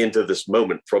bring it into this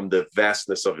moment from the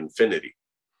vastness of infinity.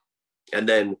 And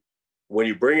then when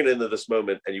you bring it into this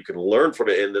moment and you can learn from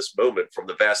it in this moment from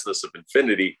the vastness of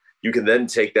infinity, you can then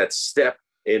take that step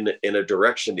in a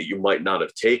direction that you might not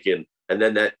have taken. And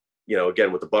then that,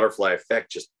 again, with the butterfly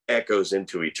effect, just echoes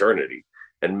into eternity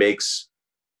and makes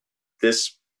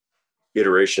this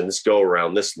iteration, this go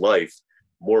around, this life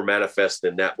more manifest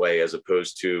in that way, as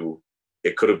opposed to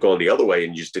it could have gone the other way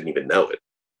and you just didn't even know it.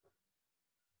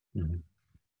 Mm-hmm.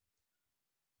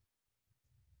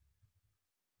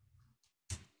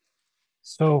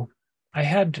 So I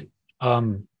had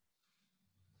kind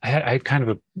of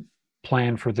a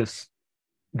plan for this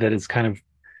that is kind of,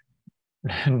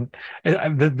 and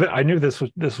I knew this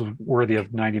was worthy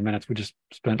of 90 minutes. We just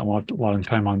spent a lot of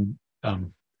time on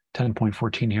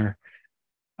 10.14 here,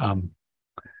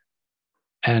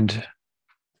 and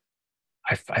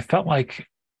I felt like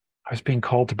I was being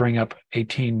called to bring up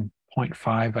 18.5.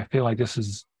 I feel like this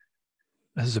is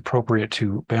appropriate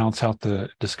to balance out the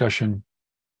discussion.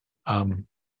 And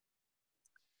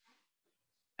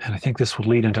I think this will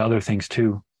lead into other things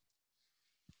too.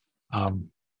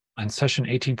 On session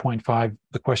 18.5,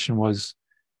 the question was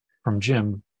from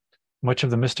Jim: much of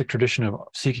the mystic tradition of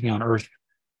seeking on earth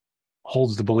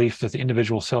holds the belief that the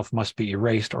individual self must be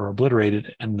erased or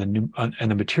obliterated, and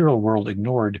the material world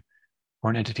ignored for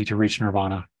an entity to reach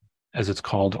nirvana, as it's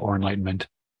called, or enlightenment.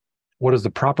 What is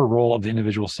the proper role of the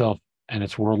individual self and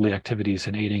its worldly activities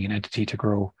in aiding an entity to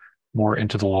grow more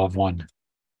into the law of one?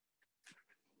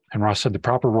 And Ross said the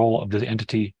proper role of the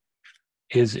entity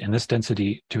is, in this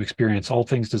density, to experience all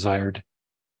things desired,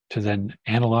 to then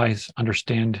analyze,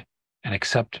 understand, and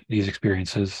accept these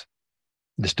experiences,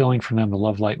 distilling from them the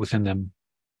love light within them.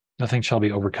 Nothing shall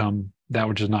be overcome. That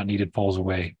which is not needed falls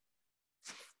away.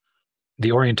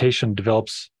 The orientation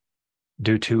develops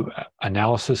due to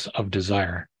analysis of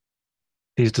desire.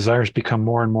 These desires become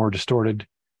more and more distorted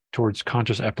towards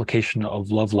conscious application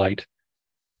of love light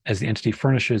as the entity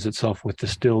furnishes itself with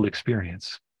distilled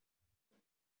experience.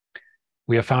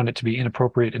 We have found it to be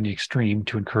inappropriate in the extreme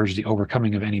to encourage the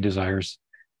overcoming of any desires,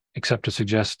 except to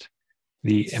suggest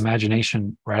the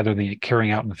imagination rather than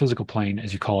carrying out in the physical plane,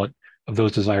 as you call it, of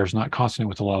those desires not consonant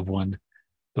with the law of one,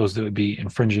 those that would be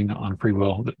infringing on free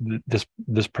will,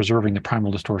 this preserving the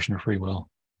primal distortion of free will.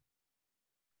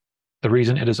 The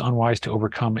reason it is unwise to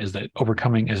overcome is that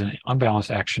overcoming is an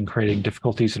unbalanced action, creating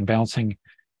difficulties in balancing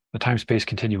the time-space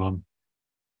continuum.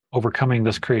 Overcoming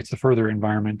thus creates the further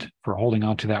environment for holding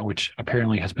on to that which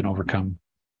apparently has been overcome.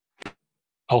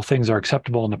 All things are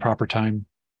acceptable in the proper time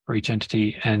for each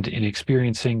entity, and in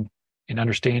experiencing, in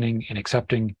understanding, in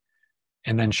accepting,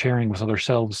 and then sharing with other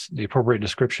selves, the appropriate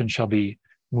description shall be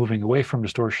moving away from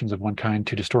distortions of one kind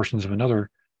to distortions of another,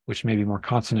 which may be more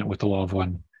consonant with the law of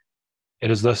one.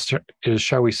 It is,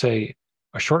 shall we say,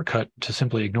 a shortcut to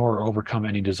simply ignore or overcome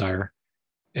any desire.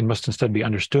 It must instead be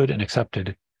understood and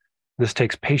accepted. This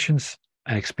takes patience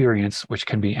and experience, which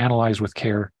can be analyzed with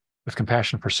care, with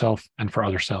compassion for self and for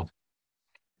other self.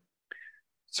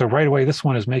 So right away, this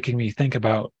one is making me think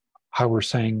about how we're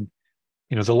saying,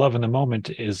 the love in the moment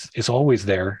is always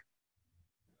there.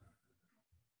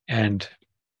 And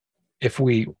if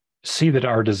we see that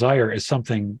our desire is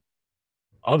something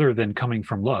other than coming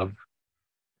from love,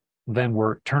 then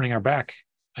we're turning our back,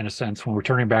 in a sense. When we're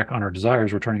turning back on our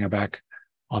desires, we're turning our back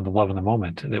on the love in the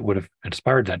moment that would have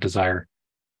inspired that desire.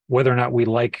 Whether or not we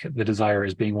like the desire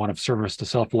as being one of service to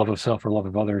self, love of self, or love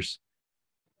of others,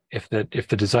 if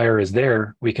the desire is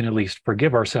there, we can at least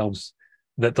forgive ourselves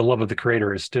that the love of the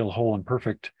Creator is still whole and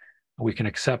perfect. We can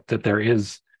accept that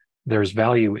there's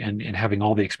value in having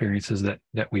all the experiences that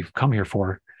we've come here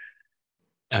for,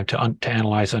 to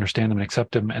analyze, understand them, and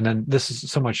accept them. And then this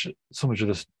is so much of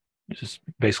this, just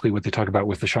basically what they talk about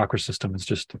with the chakra system is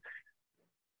just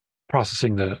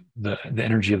processing the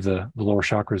energy of the lower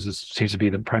chakras. Seems to be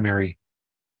the primary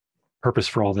purpose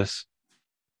for all this.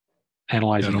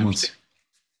 Analyzing.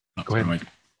 Go ahead.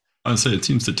 I would say it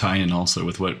seems to tie in also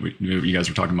with what you guys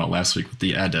were talking about last week with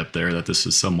the adept there, that this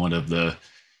is somewhat of the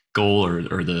goal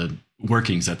or the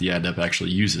workings that the adept actually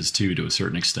uses to a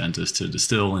certain extent is to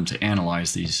distill and to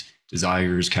analyze these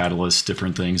desires, catalysts,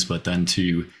 different things, but then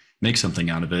to make something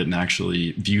out of it and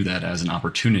actually view that as an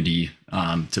opportunity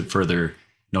to further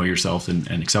know yourself and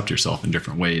accept yourself in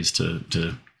different ways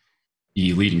to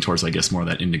be leading towards, I guess, more of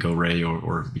that indigo ray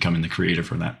or becoming the creator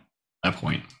from that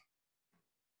point.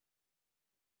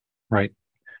 Right.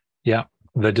 Yeah.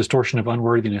 The distortion of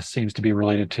unworthiness seems to be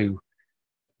related to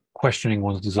questioning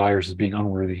one's desires as being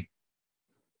unworthy.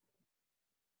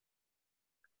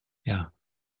 Yeah.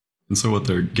 And so what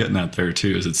they're getting at there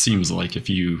too is it seems like if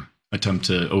you attempt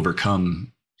to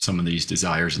overcome some of these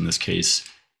desires in this case,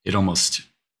 it almost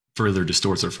further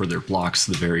distorts or further blocks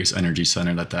the various energy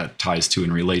center that ties to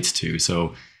and relates to.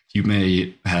 So you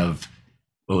may have,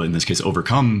 well, in this case,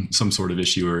 overcome some sort of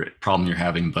issue or problem you're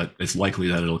having, but it's likely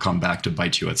that it'll come back to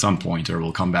bite you at some point, or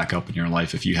will come back up in your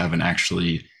life if you haven't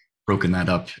actually broken that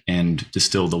up and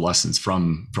distilled the lessons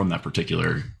from that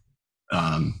particular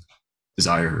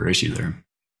desire or issue there.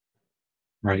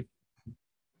 Right.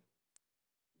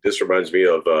 This reminds me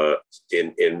of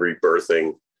in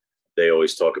rebirthing, they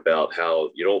always talk about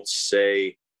how you don't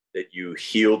say that you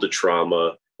healed the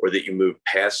trauma or that you moved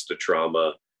past the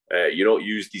trauma. You don't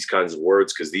use these kinds of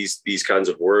words because these kinds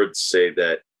of words say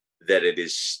that it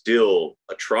is still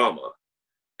a trauma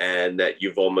and that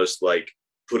you've almost like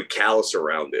put a callus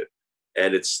around it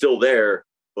and it's still there,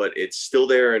 but it's still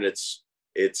there and it's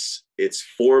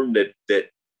form that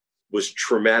was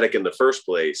traumatic in the first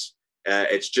place.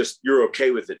 It's just you're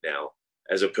okay with it now,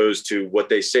 as opposed to what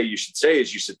they say you should say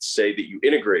is you should say that you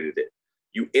integrated it.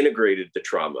 You integrated the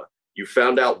trauma. You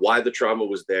found out why the trauma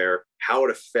was there, how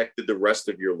it affected the rest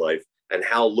of your life, and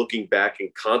how looking back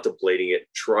and contemplating it,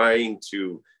 trying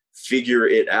to figure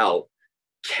it out,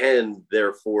 can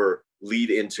therefore lead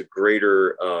into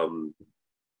greater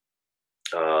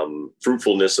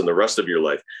fruitfulness in the rest of your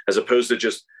life, as opposed to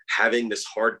just having this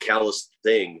hard, callous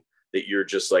thing that you're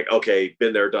just like, okay,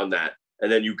 been there, done that.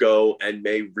 And then you go and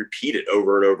may repeat it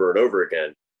over and over and over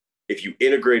again. If you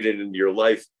integrate it into your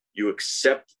life, you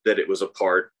accept that it was a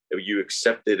part, you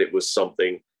accept that it was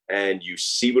something, and you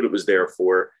see what it was there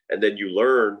for, and then you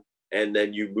learn, and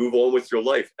then you move on with your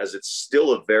life as it's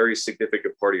still a very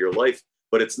significant part of your life,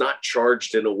 but it's not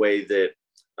charged in a way that,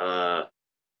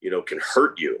 can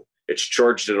hurt you. It's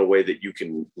charged in a way that you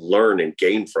can learn and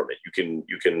gain from it. You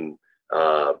can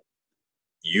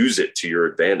use it to your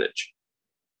advantage.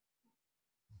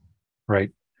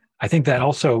 Right. I think that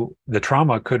also the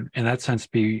trauma could, in that sense,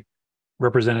 be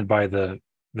represented by the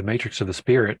matrix of the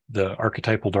spirit, the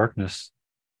archetypal darkness.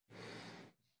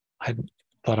 I hadn't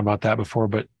thought about that before,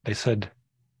 but they said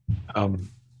the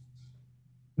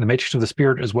matrix of the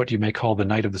spirit is what you may call the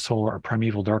night of the soul or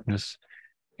primeval darkness.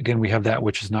 Again, we have that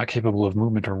which is not capable of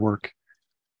movement or work.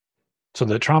 So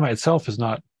the trauma itself is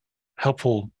not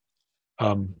helpful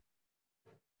to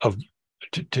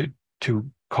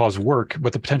cause work,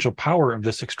 but the potential power of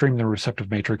this extremely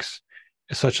receptive matrix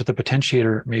is such that the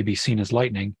potentiator may be seen as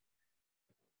lightning.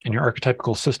 In your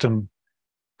archetypical system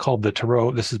called the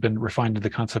tarot, this has been refined to the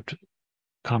concept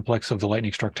complex of the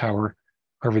lightning struck tower.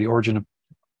 However, the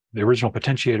original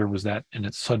potentiator was that in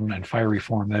its sudden and fiery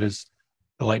form, that is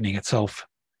the lightning itself.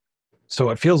 So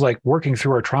it feels like working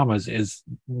through our traumas is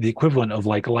the equivalent of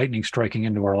like lightning striking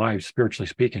into our lives, spiritually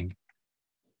speaking.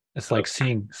 It's like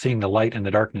seeing the light in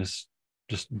the darkness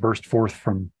just burst forth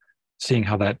from seeing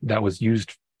how that was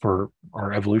used for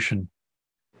our evolution.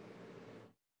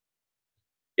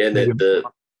 And the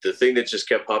thing that just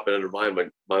kept popping into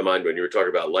my mind when you were talking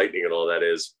about lightning and all that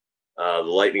is the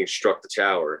lightning struck the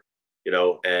tower,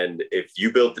 and if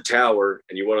you built the tower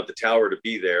and you wanted the tower to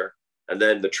be there, and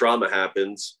then the trauma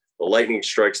happens, the lightning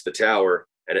strikes the tower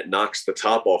and it knocks the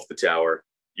top off the tower,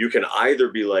 you can either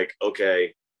be like,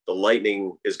 okay, the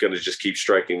lightning is going to just keep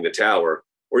striking the tower,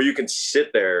 or you can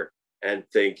sit there and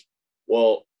think,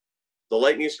 well, the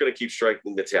lightning is going to keep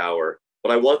striking the tower,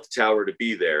 but I want the tower to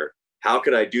be there. How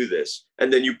can I do this?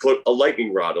 And then you put a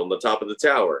lightning rod on the top of the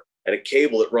tower and a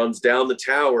cable that runs down the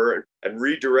tower and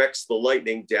redirects the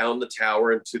lightning down the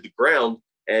tower into the ground.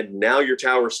 And now your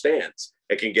tower stands.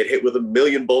 It can get hit with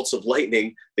 1,000,000 bolts of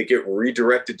lightning that get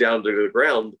redirected down to the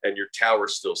ground and your tower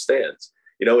still stands.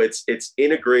 It's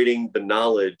integrating the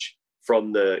knowledge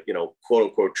from the, quote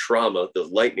unquote trauma, the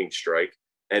lightning strike,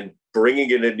 and bringing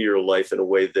it into your life in a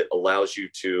way that allows you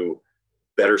to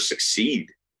better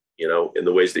succeed, in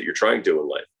the ways that you're trying to in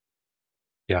life.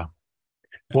 Yeah.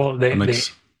 Well, they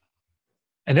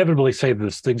inevitably say the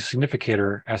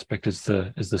significator aspect is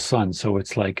the sun. So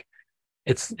it's like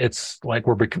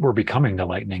we're becoming the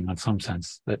lightning in some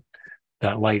sense,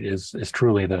 that light is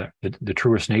truly the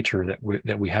truest nature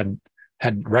that we hadn't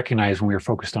hadn't recognized when we were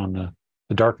focused on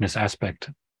the darkness aspect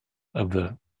of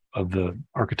the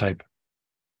archetype.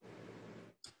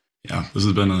 Yeah, this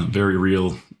has been a very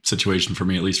real situation for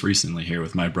me, at least recently here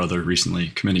with my brother recently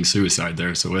committing suicide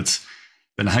there. So it's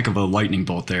been a heck of a lightning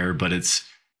bolt there, but it's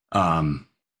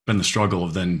been the struggle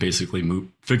of then basically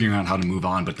figuring out how to move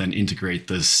on, but then integrate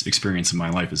this experience in my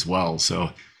life as well.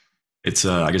 So it's,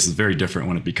 I guess it's very different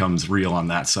when it becomes real on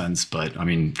that sense. But I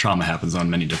mean, trauma happens on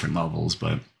many different levels,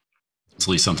 but it's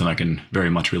at least something I can very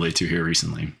much relate to here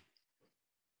recently.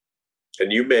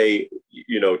 And you may,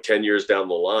 10 years down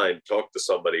the line, talk to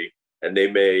somebody and they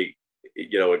may,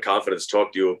 in confidence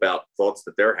talk to you about thoughts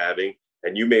that they're having,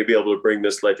 and you may be able to bring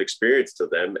this life experience to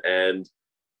them. And,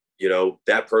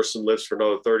 that person lives for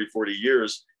another 30, 40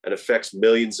 years and affects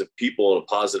millions of people in a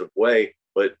positive way,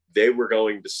 but they were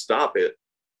going to stop it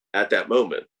at that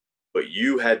moment. But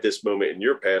you had this moment in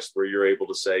your past where you're able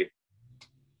to say,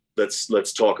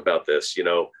 let's talk about this.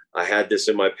 I had this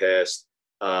in my past.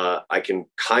 I can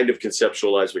kind of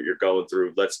conceptualize what you're going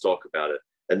through. Let's talk about it.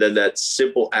 And then that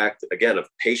simple act, again, of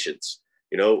patience,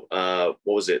 what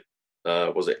was it?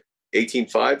 Was it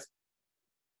 18.5?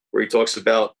 Where he talks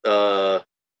about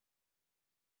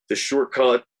the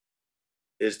shortcut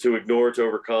is to ignore, to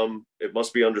overcome. It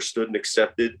must be understood and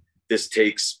accepted. This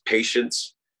takes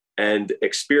patience and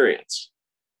experience.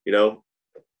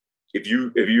 If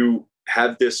you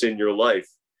have this in your life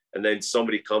and then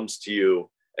somebody comes to you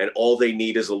and all they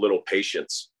need is a little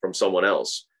patience from someone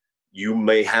else, you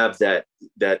may have that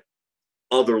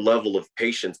other level of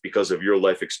patience because of your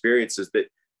life experiences that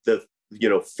the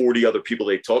 40 other people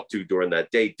they talked to during that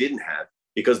day didn't have,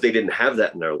 because they didn't have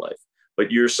that in their life. But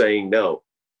you're saying, no,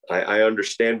 I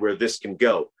understand where this can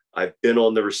go. I've been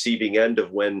on the receiving end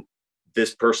of when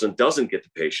this person doesn't get the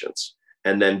patience,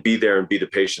 and then be there and be the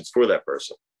patience for that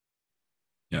person.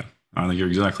 Yeah, I think you're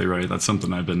exactly right. That's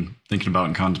something I've been thinking about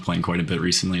and contemplating quite a bit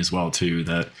recently as well, too,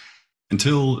 that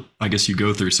until I guess you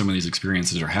go through some of these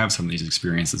experiences or have some of these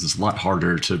experiences, it's a lot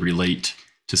harder to relate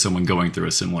to someone going through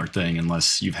a similar thing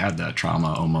unless you've had that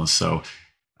trauma almost. So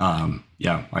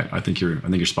yeah, I think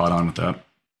you're spot on with that.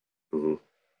 Mm-hmm.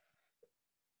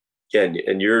 Yeah,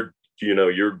 and you're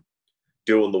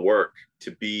doing the work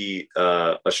to be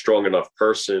a strong enough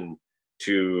person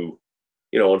to,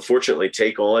 unfortunately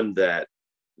take on that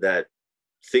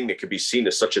thing that could be seen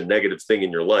as such a negative thing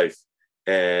in your life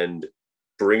and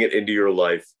bring it into your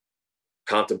life,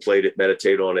 contemplate it,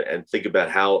 meditate on it, and think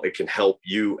about how it can help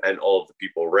you and all of the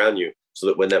people around you, so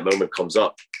that when that moment comes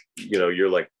up, you're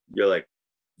like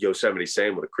Yosemite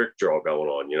Sam with a quick draw going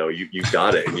on. You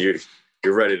got it, and you're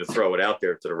ready to throw it out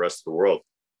there to the rest of the world.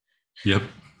 Yep.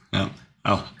 Yeah.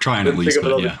 I'll try and at least think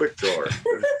of another quick drawer.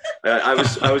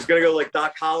 I was gonna go like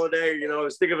Doc Holliday, I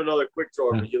was thinking of another quick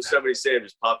drawer, but Yosemite Sam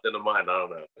just popped into mind. I don't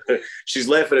know. She's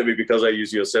laughing at me because I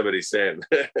use Yosemite Sam.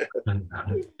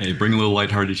 Hey, bring a little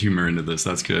lighthearted humor into this.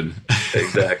 That's good.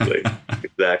 Exactly.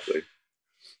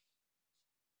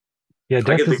 Yeah, I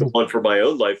can think of one for my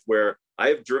own life where I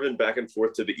have driven back and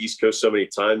forth to the East Coast so many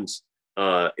times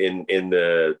in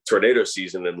the tornado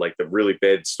season and like the really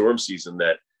bad storm season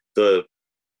that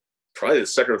probably the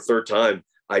second or third time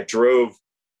I drove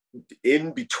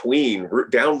in between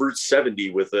down Route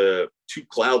 70 with two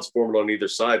clouds forming on either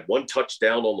side. One touched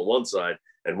down on the one side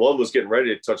and one was getting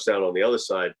ready to touch down on the other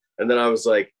side. And then I was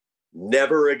like,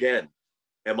 never again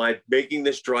am I making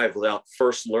this drive without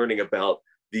first learning about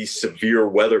these severe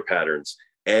weather patterns.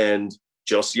 And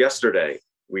just yesterday,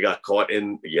 we got caught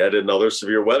in yet another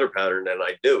severe weather pattern. And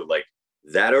I knew like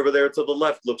that over there to the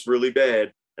left looks really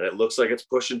bad. And it looks like it's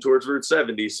pushing towards Route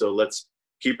 70. So let's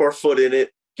keep our foot in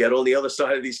it, get on the other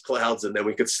side of these clouds, and then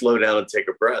we could slow down and take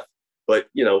a breath. But,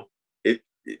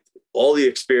 all the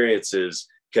experiences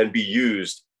can be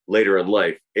used later in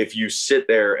life. If you sit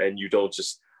there and you don't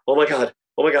just, oh my God,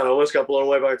 I almost got blown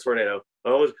away by a tornado.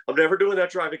 I'm never doing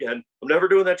that drive again.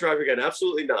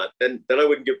 Absolutely not. Then I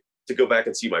wouldn't get to go back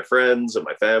and see my friends and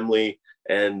my family.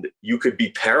 And you could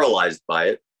be paralyzed by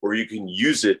it, or you can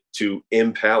use it to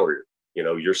empower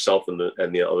yourself and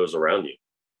the others around you.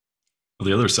 Well,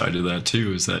 the other side of that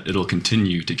too is that it'll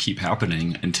continue to keep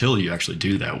happening until you actually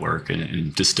do that work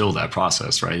and distill that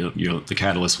process, right? The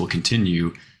catalyst will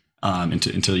continue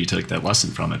until you take that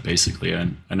lesson from it, basically.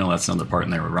 And I know that's another part in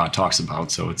there where Rod talks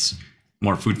about. So it's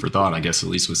more food for thought, I guess, at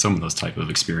least with some of those type of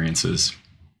experiences.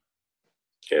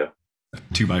 Yeah.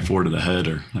 2x4 to the head,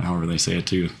 or however they say it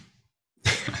too.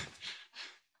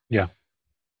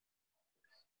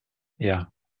 Yeah.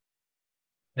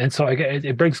 And so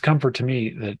it brings comfort to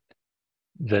me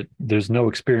that there's no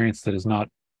experience that is not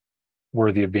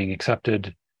worthy of being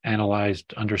accepted,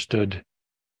 analyzed, understood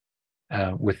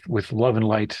with love and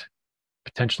light,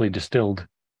 potentially distilled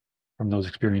from those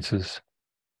experiences.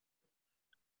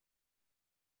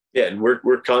 Yeah, and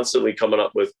we're constantly coming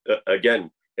up with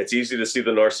again. It's easy to see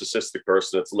the narcissistic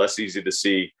person. It's less easy to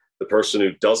see the person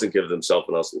who doesn't give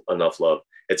themselves enough love.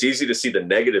 It's easy to see the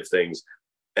negative things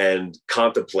and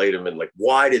contemplate them and like,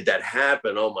 why did that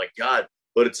happen? Oh my God.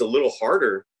 But it's a little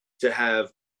harder to have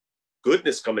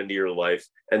goodness come into your life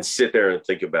and sit there and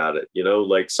think about it. You know,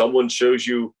 like someone shows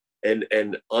you an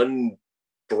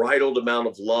unbridled amount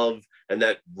of love and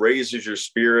that raises your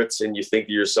spirits and you think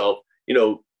to yourself, you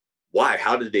know, why?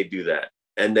 How did they do that?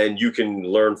 And then you can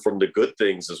learn from the good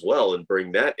things as well and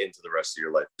bring that into the rest of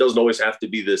your life. It doesn't always have to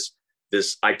be this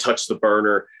I touched the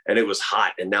burner and it was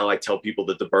hot and now I tell people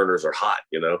that the burners are hot,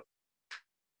 you know?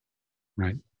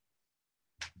 Right.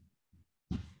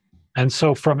 And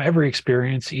so from every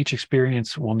experience, each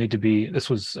experience will need to be, this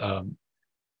was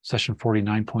session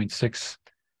 49.6.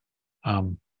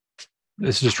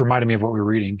 This just reminded me of what we were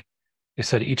reading. It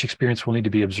said each experience will need to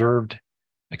be observed,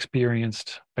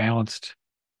 experienced, balanced,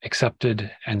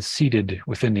 accepted, and seated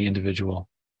within the individual.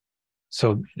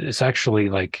 So it's actually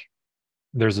like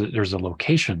there's a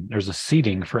location, there's a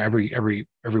seating for every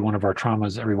one of our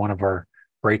traumas, every one of our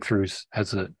breakthroughs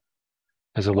has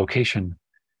a location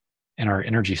in our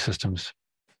energy systems.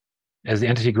 As the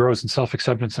entity grows in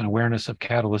self-acceptance and awareness of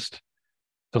catalyst,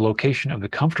 the location of the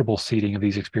comfortable seating of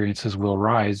these experiences will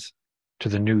rise to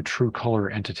the new true color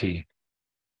entity.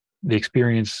 The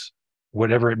experience,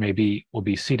 whatever it may be, will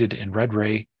be seated in red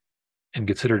ray and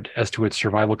considered as to its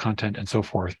survival content and so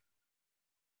forth.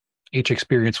 Each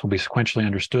experience will be sequentially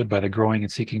understood by the growing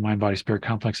and seeking mind-body-spirit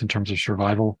complex in terms of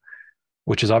survival,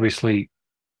 which is obviously,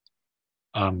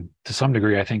 to some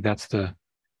degree, I think that's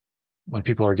when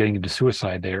people are getting into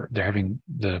suicide, they're having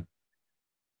the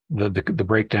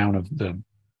breakdown of the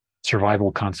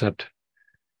survival concept.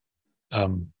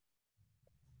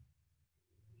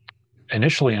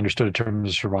 Initially understood in terms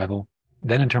of survival,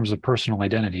 then in terms of personal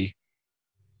identity,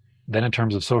 then in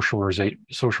terms of social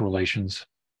relations,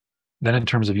 then in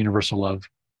terms of universal love,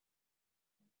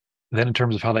 then in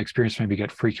terms of how the experience may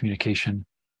beget free communication,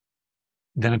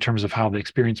 then in terms of how the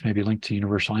experience may be linked to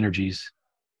universal energies,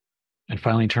 and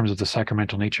finally in terms of the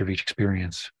sacramental nature of each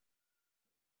experience.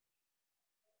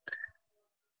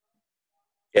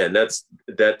 Yeah, and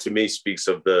that to me speaks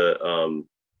of the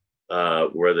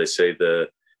where they say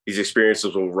these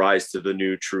experiences will rise to the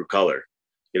new true color.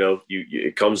 You know,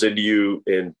 it comes into you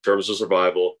in terms of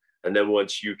survival, and then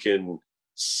once you can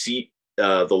see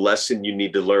the lesson you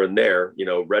need to learn there, you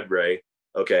know, red ray.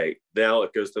 Okay, now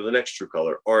it goes to the next true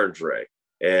color, orange ray,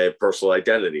 and personal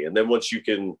identity. And then once you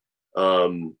can,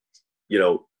 you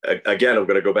know, again, I'm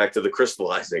going to go back to the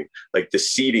crystallizing, like the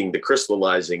seeding, the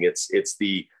crystallizing. It's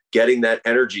the getting that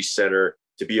energy center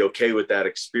to be okay with that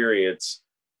experience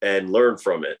and learn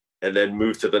from it, and then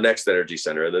move to the next energy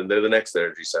center, and then to the next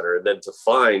energy center, and then to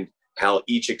find how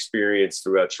each experience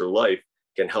throughout your life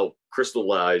can help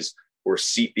crystallize or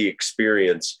seat the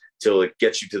experience till it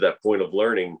gets you to that point of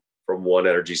learning from one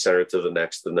energy center to the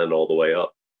next and then all the way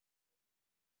up.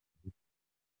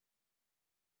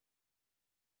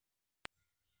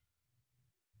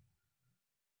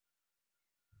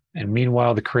 And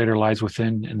meanwhile, the creator lies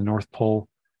within in the North Pole.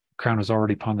 The crown is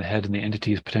already upon the head, and the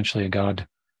entity is potentially a god.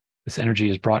 This energy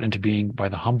is brought into being by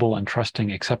the humble and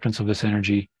trusting acceptance of this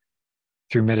energy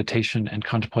through meditation and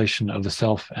contemplation of the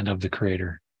self and of the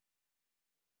creator.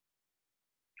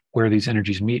 Where these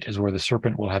energies meet is where the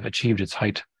serpent will have achieved its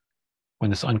height. When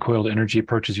this uncoiled energy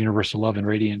approaches universal love and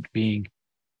radiant being,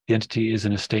 the entity is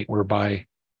in a state whereby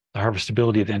the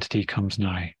harvestability of the entity comes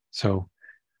nigh. So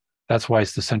that's why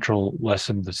it's the central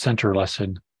lesson, the center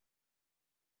lesson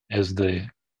is the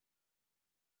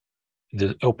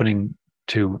opening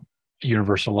to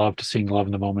universal love, to seeing love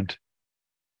in the moment.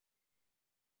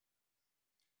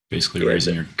 Basically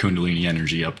raising your Kundalini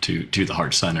energy up to the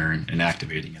heart center and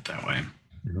activating it that way.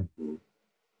 Mm-hmm.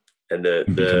 And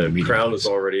the crown is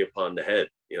already upon the head.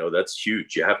 You know, that's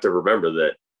huge. You have to remember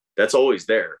that that's always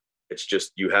there. It's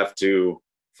just you have to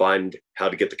find how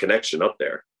to get the connection up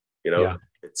there. You know,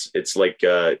 it's like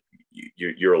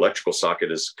your electrical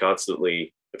socket is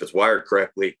constantly, if it's wired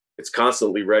correctly, it's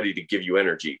constantly ready to give you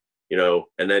energy, you know,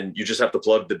 and then you just have to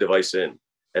plug the device in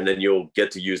and then you'll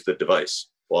get to use the device.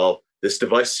 Well, this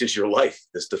device is your life.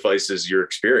 This device is your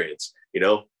experience. You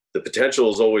know, the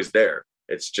potential is always there.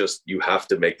 It's just you have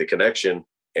to make the connection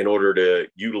in order to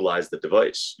utilize the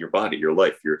device, your body, your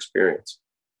life, your experience.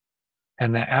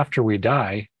 And that after we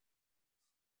die,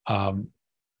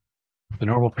 the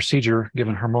normal procedure,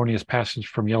 given harmonious passage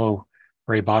from yellow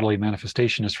ray bodily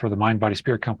manifestation, is for the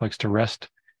mind-body-spirit complex to rest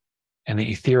in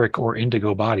the etheric or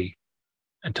indigo body.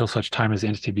 until such time as the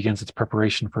entity begins its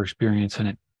preparation for experience in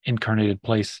an incarnated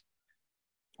place,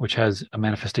 which has a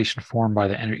manifestation formed by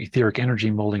the etheric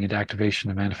energy molding into activation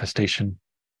and manifestation.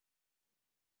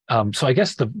 So I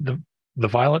guess the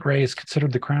violet ray is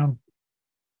considered the crown,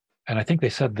 and I think they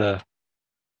said the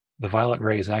violet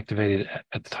ray is activated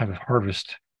at the time of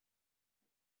harvest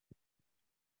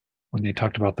when they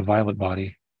talked about the violet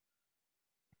body.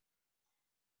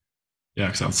 Yeah,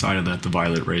 because outside of that, the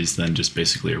violet ray is then just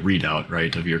basically a readout,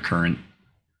 right, of your current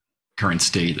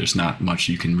state. There's not much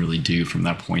you can really do from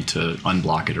that point to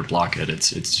unblock it or block it.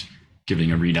 It's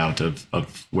giving a readout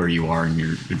of where you are in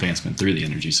your advancement through the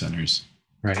energy centers.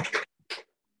 Right.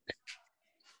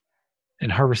 In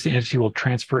harvest, the entity will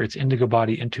transfer its indigo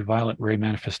body into violet ray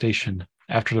manifestation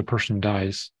after the person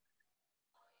dies.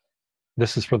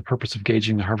 This is for the purpose of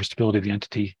gauging the harvestability of the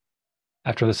entity.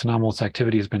 After this anomalous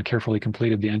activity has been carefully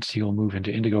completed, the entity will move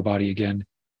into indigo body again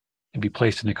and be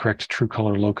placed in the correct true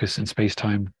color locus in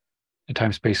space-time, and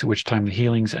time-space, at which time the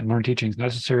healings and learned teachings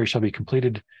necessary shall be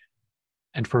completed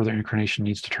and further incarnation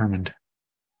needs determined.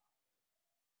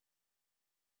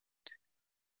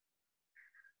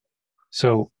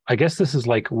 So I guess this is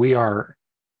like we're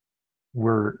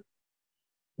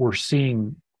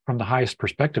seeing from the highest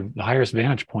perspective, the highest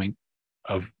vantage point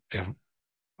of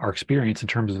our experience in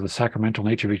terms of the sacramental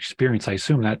nature of experience. I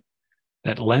assume that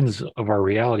that lens of our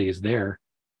reality is there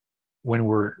when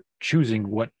we're choosing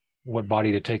what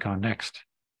body to take on next.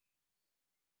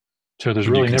 So there's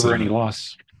really never any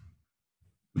loss.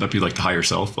 Would that be like the higher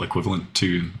self, equivalent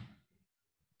to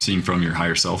seeing from your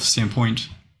higher self standpoint?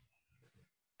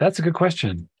 That's a good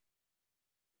question.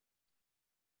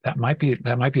 That might be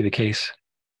the case.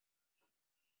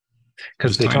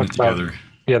 Because they talk about together.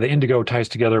 Yeah, the indigo ties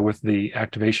together with the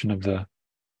activation of the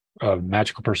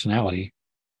magical personality.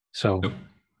 So, yep.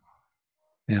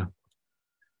 Yeah,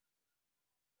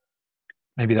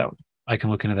 maybe that I can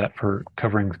look into that for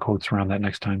covering the quotes around that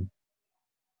next time.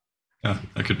 Yeah,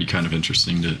 that could be kind of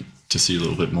interesting to see a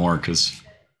little bit more, because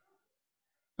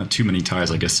not too many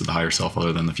ties, I guess, to the higher self,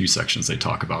 other than the few sections they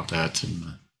talk about that and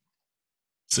the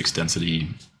 6 density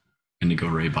indigo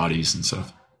ray bodies and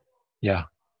stuff. Yeah,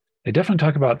 they definitely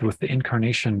talk about with the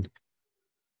incarnation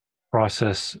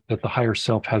process that the higher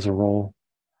self has a role.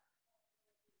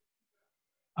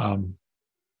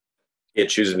 In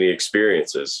choosing the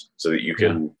experiences so that you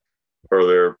can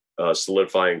further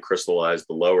solidify and crystallize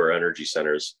the lower energy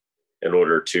centers in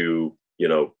order to,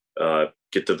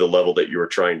 get to the level that you were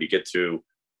trying to get to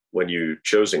when you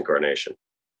chose incarnation.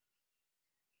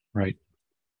 Right.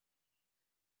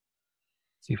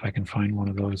 See if I can find one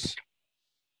of those.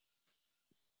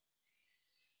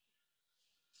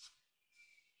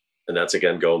 And that's,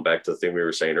 again, going back to the thing we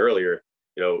were saying earlier,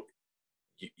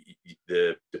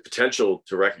 the potential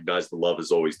to recognize the love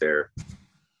is always there,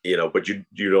 but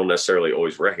you don't necessarily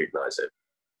always recognize it.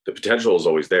 The potential is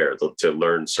always there to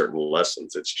learn certain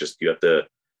lessons. It's just, you have to,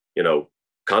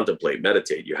 contemplate,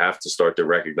 meditate. You have to start to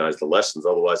recognize the lessons.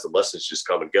 Otherwise the lessons just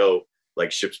come and go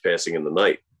like ships passing in the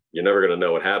night. You're never going to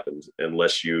know what happened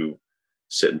unless you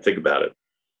sit and think about it.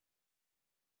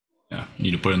 Yeah. You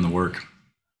need to put in the work.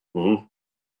 Mm-hmm.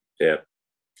 Yeah.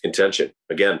 Intention,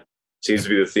 again, seems to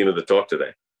be the theme of the talk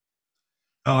today.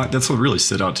 That's what really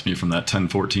stood out to me from that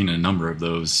 1014 and a number of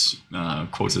those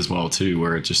quotes as well, too,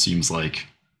 where it just seems like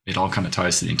it all kind of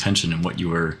ties to the intention and what you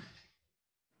were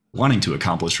wanting to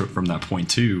accomplish from that point,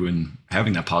 too. And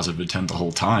having that positive intent the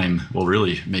whole time will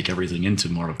really make everything into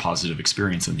more of a positive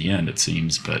experience in the end, it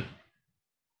seems. But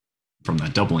from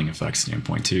that doubling effect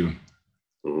standpoint, too.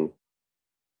 Mm-hmm.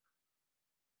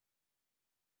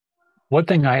 One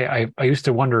thing I used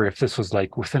to wonder if this was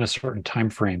like within a certain time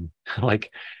frame,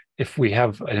 like if we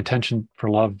have an intention for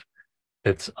love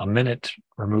that's a minute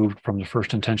removed from the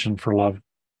first intention for love,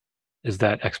 is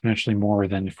that exponentially more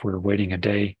than if we're waiting a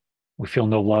day, we feel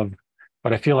no love?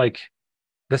 But I feel like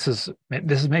this is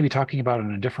maybe talking about it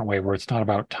in a different way, where it's not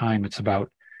about time, it's about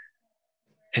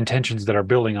intentions that are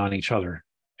building on each other.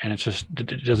 And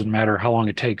it doesn't matter how long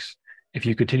it takes. If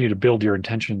you continue to build your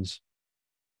intentions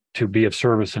to be of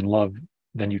service and love,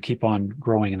 then you keep on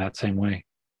growing in that same way.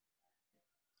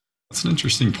 That's an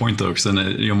interesting point, though, because then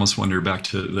you almost wonder back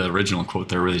to the original quote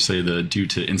there where they say that due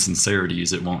to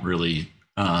insincerities, it won't really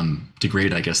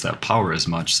degrade, I guess, that power as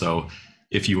much. So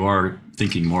if you are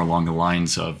thinking more along the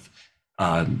lines of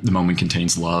the moment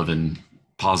contains love and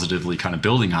positively kind of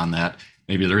building on that,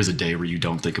 maybe there is a day where you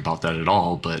don't think about that at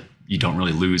all, but you don't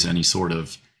really lose any sort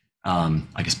of,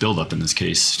 I guess, buildup in this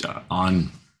case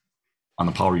on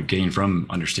the power you gain from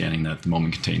understanding that the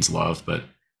moment contains love. But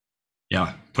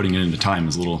yeah, putting it into time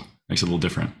makes it a little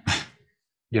different.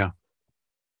 Yeah.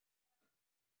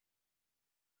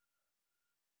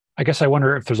 I guess I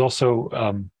wonder if there's also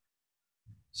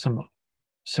some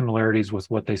similarities with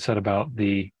what they said about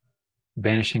the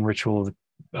banishing ritual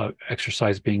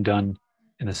exercise being done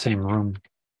in the same room,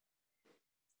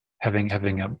 having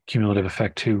a cumulative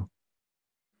effect too.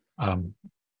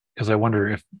 Because I wonder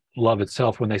if love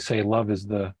itself, when they say love is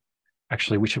the,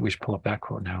 actually we should pull up that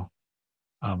quote now.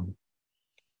 Um,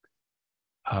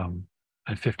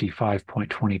 at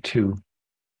 55.22,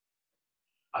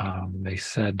 they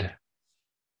said,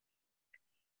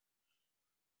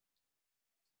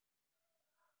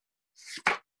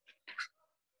 I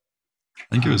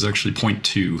think it was actually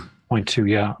 0.2. 0.2,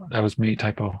 yeah, that was me,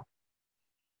 typo.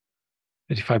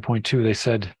 55.2, they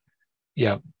said,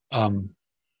 yeah,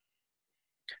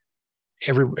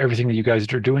 everything that you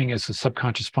guys are doing is a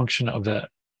subconscious function of the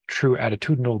true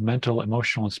attitudinal, mental,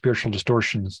 emotional, and spiritual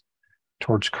distortions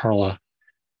towards Carla.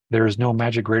 There is no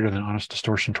magic greater than honest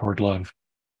distortion toward love.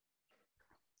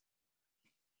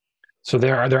 So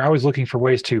they're always looking for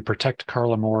ways to protect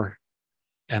Carla more,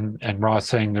 and Ra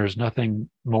saying there's nothing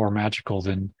more magical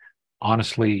than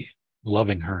honestly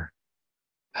loving her,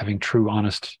 having true,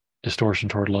 honest distortion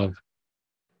toward love.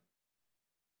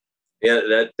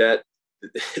 Yeah,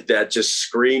 that just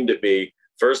screamed at me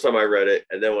first time I read it,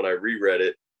 and then when I reread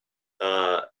it,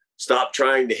 stop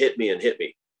trying to hit me and hit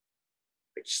me.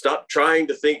 Like, stop trying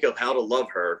to think of how to love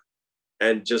her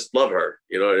and just love her.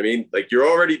 You know what I mean? Like, you're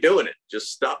already doing it.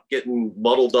 Just stop getting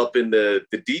muddled up in the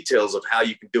details of how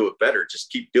you can do it better.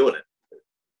 Just keep doing it.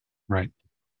 Right.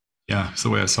 Yeah. So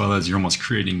the way I saw that is you're almost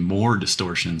creating more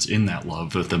distortions in that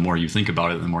love. But the more you think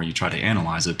about it, the more you try to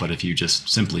analyze it. But if you just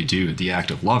simply do the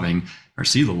act of loving or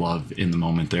see the love in the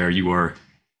moment there, you are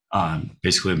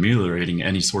basically ameliorating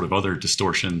any sort of other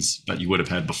distortions that you would have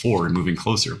had before and moving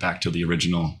closer back to the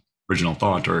original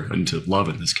thought, or into love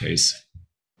in this case.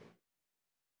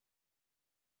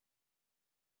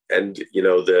 And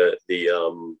the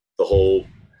whole,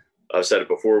 I've said it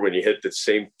before, when you hit the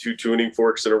same two tuning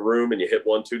forks in a room and you hit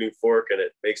one tuning fork and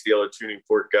it makes the other tuning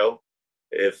fork go,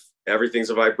 if everything's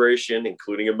a vibration,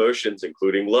 including emotions,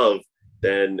 including love,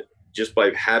 then just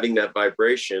by having that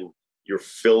vibration, you're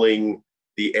filling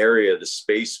the area, the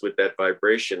space with that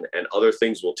vibration, and other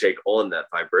things will take on that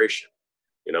vibration,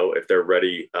 if they're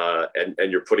ready,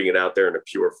 and you're putting it out there in a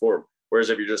pure form. Whereas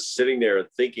if you're just sitting there and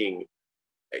thinking,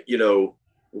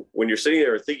 when you're sitting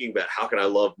there and thinking about how can I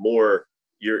love more,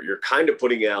 you're kind of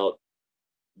putting out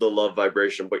the love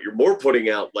vibration, but you're more putting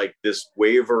out like this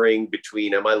wavering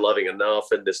between am I loving enough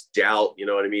and this doubt. You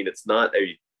know what I mean? It's not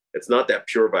that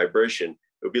pure vibration.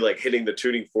 It would be like hitting the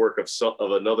tuning fork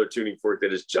of another tuning fork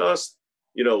that is just,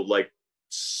 like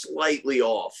slightly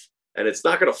off, and it's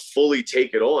not going to fully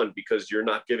take it on because you're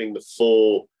not giving the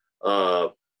full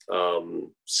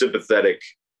sympathetic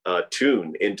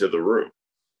tune into the room.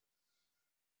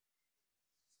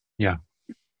 Yeah.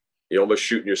 You're almost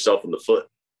shooting yourself in the foot.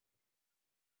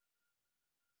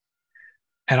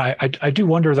 And I do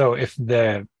wonder, though, if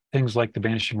the things like the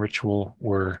banishing ritual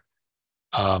were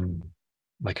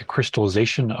like a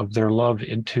crystallization of their love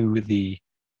into the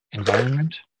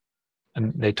environment.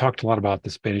 And they talked a lot about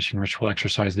this banishing ritual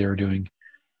exercise they were doing,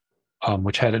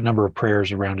 which had a number of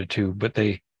prayers around it too. But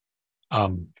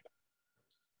well,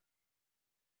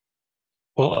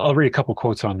 I'll read a couple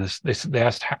quotes on this. They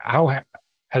asked, how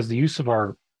has the use of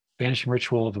our banishing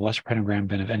ritual of the lesser pentagram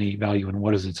been of any value, and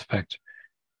what is its effect?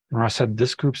 And Ross said,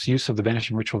 this group's use of the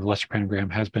banishing ritual of the lesser pentagram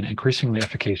has been increasingly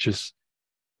efficacious.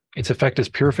 Its effect is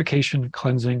purification,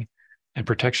 cleansing, and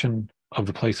protection of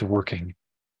the place of working.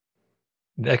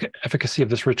 The efficacy of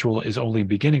this ritual is only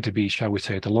beginning to be, shall we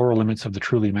say, at the lower limits of the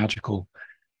truly magical.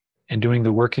 And doing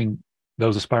the working,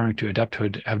 those aspiring to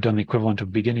adepthood have done the equivalent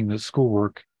of beginning the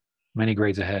schoolwork many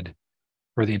grades ahead.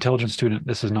 For the intelligent student,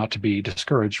 this is not to be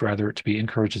discouraged, rather to be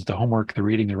encouraged as the homework, the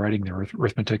reading, the writing, the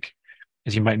arithmetic,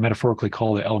 as you might metaphorically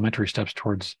call the elementary steps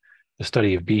towards the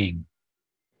study of being.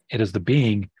 It is the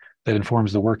being that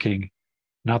informs the working,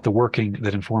 not the working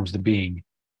that informs the being.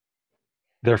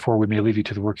 Therefore, we may leave you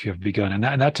to the work you have begun.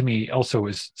 And that to me also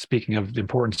is speaking of the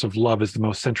importance of love as the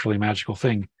most centrally magical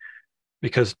thing,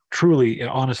 because truly and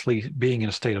honestly being in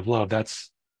a state of love,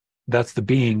 that's the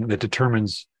being that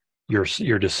determines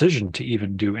your decision to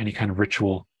even do any kind of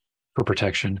ritual for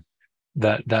protection.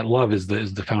 That love is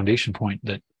the foundation point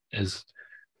that is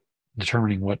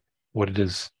determining what it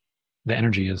is, the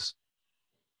energy is.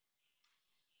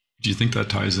 Do you think that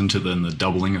ties into then the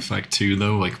doubling effect too,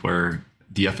 though? Like where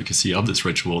the efficacy of this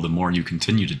ritual, the more you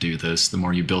continue to do this, the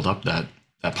more you build up that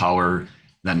power,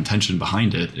 that intention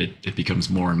behind it, it becomes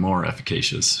more and more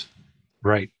efficacious.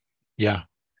 Right. Yeah.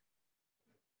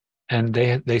 And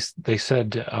they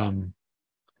said,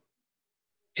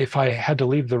 if I had to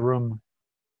leave the room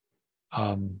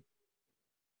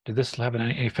did this have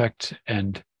any effect?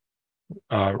 And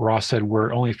Ross said,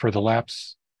 we're only for the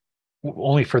lapse,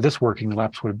 only for this working, the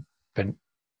lapse would have been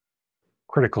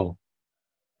critical.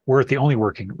 Were it the only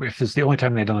working, if it's the only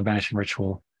time they'd done the banishing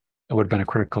ritual, it would have been a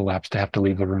critical lapse to have to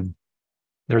leave the room.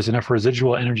 There's enough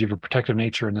residual energy of a protective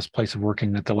nature in this place of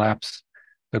working that the lapse,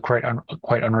 though quite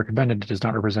unrecommended, does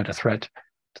not represent a threat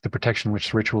to the protection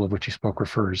which the ritual of which he spoke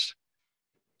refers.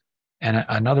 And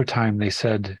another time they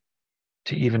said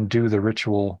to even do the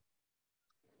ritual,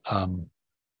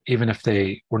 even if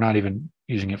they were not even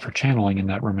using it for channeling in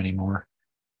that room anymore.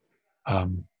 I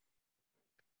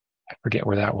forget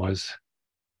where that was.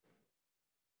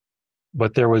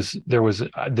 But there was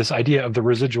this idea of the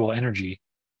residual energy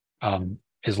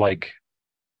is like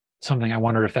something. I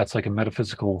wonder if that's like a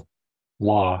metaphysical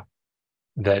law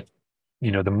that,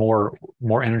 the more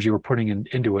energy we're putting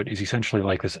into it is essentially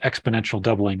like this exponential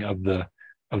doubling of the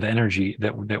energy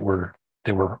that we're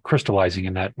crystallizing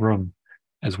in that room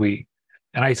as we.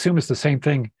 And I assume it's the same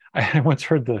thing. I once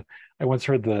heard the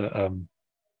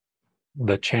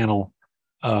channel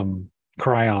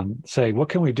Cryon say, what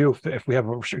can we do if we have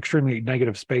an extremely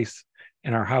negative space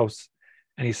in our house?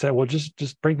 And he said, well,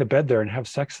 just bring the bed there and have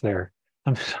sex there.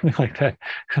 Something like that.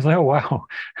 I was like, oh wow,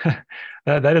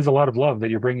 that is a lot of love that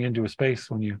you're bringing into a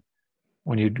space when you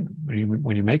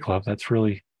make love. That's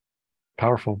really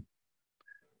powerful.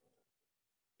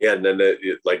 Yeah, and then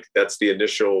like that's the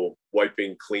initial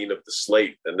wiping clean of the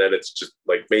slate, and then it's just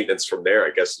like maintenance from there,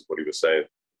 I guess is what he was saying.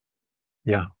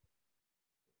 Yeah.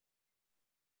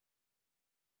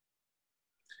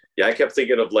 Yeah, I kept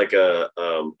thinking of like a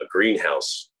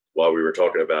greenhouse while we were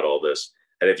talking about all this.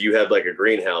 And if you had like a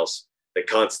greenhouse that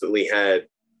constantly had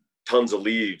tons of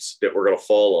leaves that were going to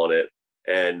fall on it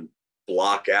and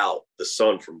block out the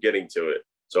sun from getting to it.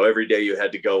 So every day you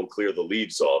had to go and clear the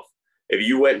leaves off. If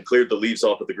you went and cleared the leaves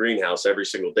off of the greenhouse every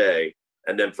single day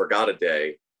and then forgot a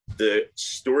day, the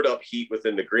stored up heat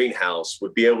within the greenhouse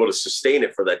would be able to sustain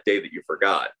it for that day that you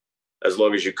forgot, as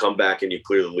long as you come back and you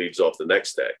clear the leaves off the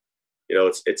next day.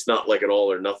 It's not like an all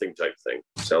or nothing type thing.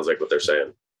 Sounds like what they're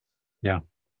saying. Yeah.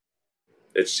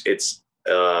 It's the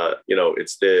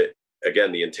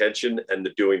intention and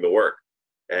the doing the work.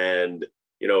 And,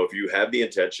 if you have the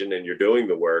intention and you're doing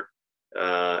the work,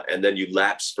 and then you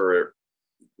lapse for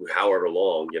however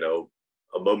long,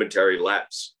 a momentary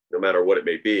lapse, no matter what it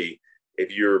may be,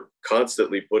 if you're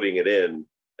constantly putting it in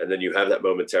and then you have that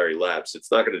momentary lapse,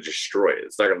 it's not going to destroy it.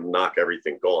 It's not going to knock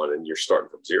everything gone and you're starting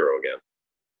from zero again.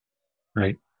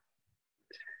 Right.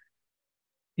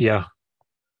 Yeah.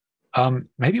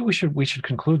 Maybe we should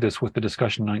conclude this with the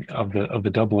discussion of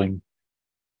the doubling.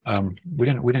 We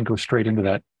didn't go straight into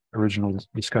that original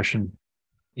discussion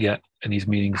yet in these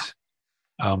meetings.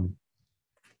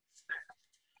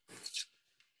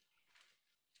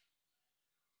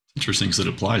 Interesting, because it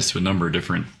applies to a number of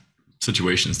different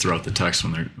situations throughout the text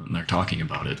when they're talking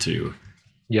about it too.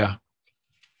 Yeah.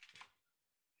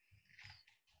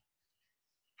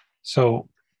 So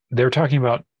they're talking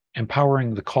about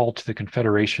empowering the call to the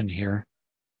Confederation here.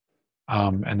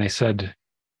 And they said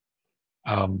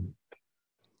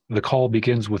the call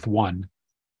begins with 1.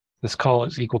 This call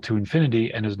is equal to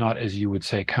infinity and is not, as you would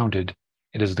say, counted.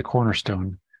 It is the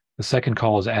cornerstone. The second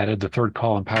call is added. The third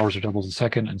call empowers or doubles the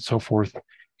second, and so forth.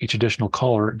 Each additional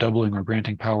caller doubling or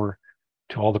granting power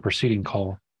to all the preceding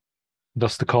call.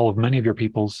 Thus, the call of many of your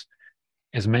peoples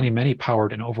is many, many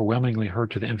powered and overwhelmingly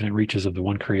heard to the infinite reaches of the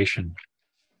one creation.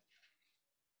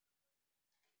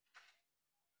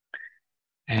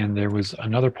 And there was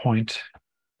another point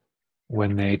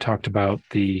when they talked about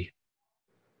the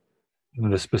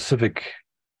specific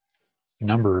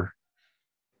number.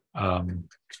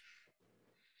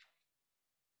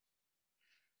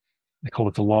 They call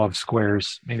it the law of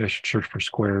squares. Maybe I should search for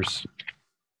squares.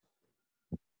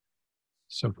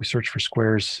 So if we search for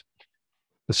squares,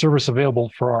 the service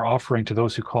available for our offering to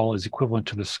those who call is equivalent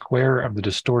to the square of the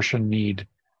distortion need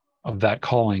of that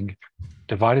calling,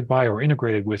 divided by or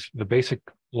integrated with the basic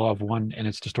law of 1 and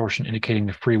its distortion, indicating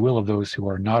the free will of those who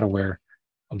are not aware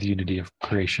of the unity of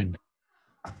creation.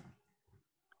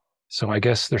 So I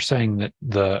guess they're saying that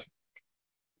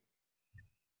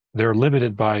they're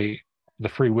limited by the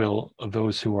free will of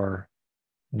those who are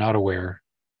not aware.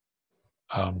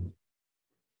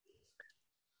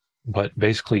 But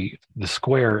basically, the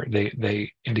square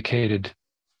they indicated.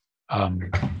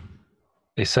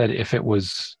 They said if it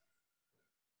was,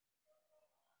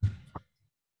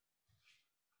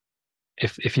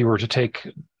 if you were to take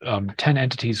 10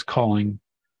 entities calling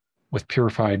with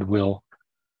purified will,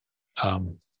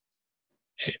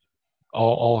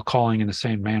 all calling in the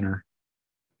same manner,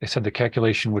 they said the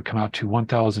calculation would come out to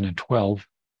 1,012.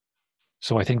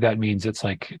 So I think that means it's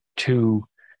like 2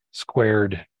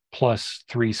 squared plus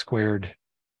 3 squared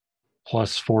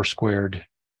plus 4 squared.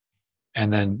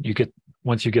 And then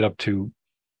once you get up to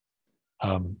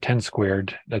 10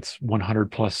 squared, that's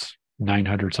 100 plus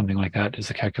 900, something like that is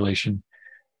the calculation.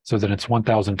 So then it's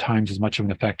 1,000 times as much of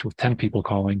an effect with 10 people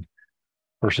calling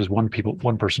versus one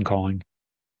person calling.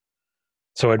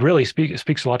 So it really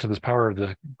speaks a lot to this power of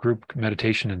the group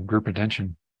meditation and group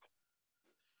intention.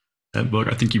 That book,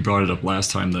 I think you brought it up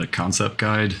last time, the concept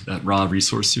guide, that raw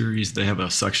resource series, they have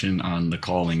a section on the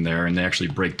calling there, and they actually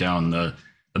break down the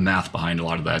math behind a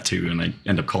lot of that too. And they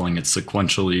end up calling it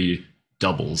sequentially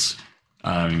doubles.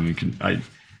 I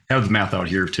have the math out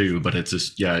here too, but it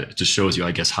just shows you,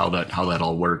 I guess, how that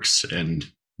all works and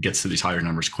gets to these higher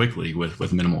numbers quickly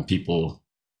with minimal people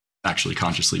actually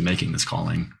consciously making this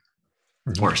calling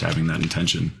or having that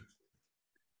intention.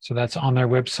 So that's on their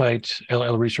website,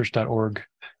 llresearch.org,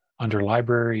 under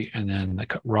library, and then the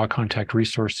raw contact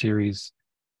resource series.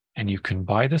 And you can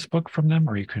buy this book from them,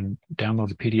 or you can download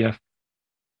the PDF.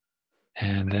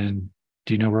 And then,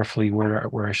 do you know roughly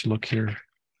where I should look here?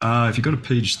 If you go to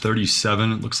page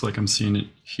 37, it looks like I'm seeing it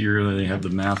here. They have the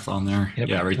math on there. Yep,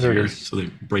 yeah, right there. So they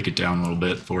break it down a little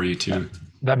bit for you too.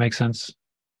 That makes sense.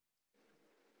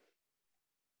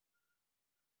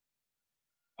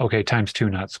 Okay, times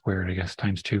 2, not squared, I guess.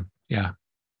 Times 2. Yeah.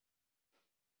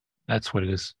 That's what it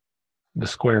is. The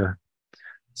square.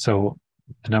 So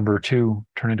the number 2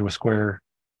 turn into a square.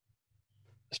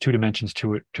 There's 2 dimensions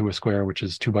to it, to a square, which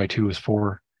is 2 by 2 is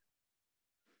 4.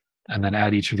 And then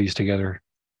add each of these together.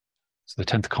 So the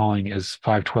 10th calling is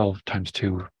 512 times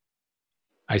 2.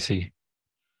 I see.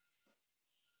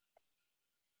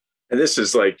 And this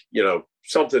is like,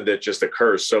 something that just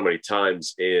occurs so many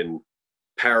times in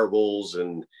parables,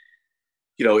 and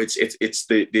it's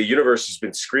the universe has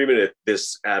been screaming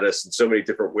at us in so many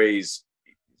different ways.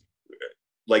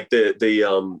 Like I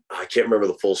can't remember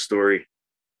the full story,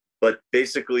 but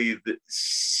basically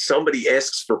somebody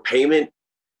asks for payment,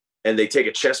 and they take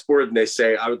a chessboard and they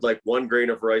say, I would like 1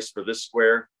 grain of rice for this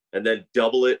square, and then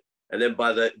double it. And then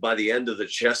by the end of the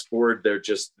chessboard,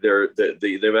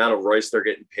 the amount of rice they're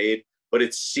getting paid. But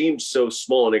it seems so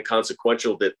small and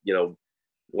inconsequential that,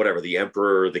 whatever, the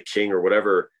emperor or the king or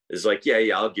whatever is like, yeah,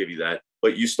 I'll give you that.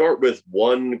 But you start with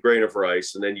 1 grain of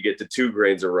rice, and then you get to 2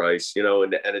 grains of rice,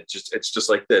 and it's just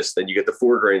like this. Then you get to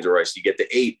 4 grains of rice, you get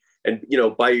to 8. And,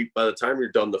 by the time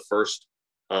you're done the first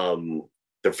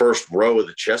row of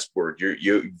the chessboard,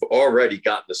 you've already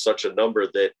gotten to such a number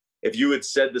that if you had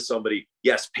said to somebody,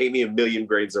 yes, pay me 1,000,000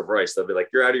 grains of rice, they'll be like,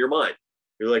 you're out of your mind.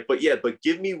 You're like, but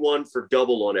give me 1 for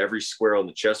double on every square on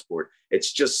the chessboard. It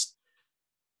just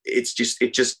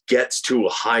gets to a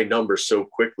high number so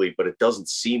quickly, but it doesn't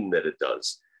seem that it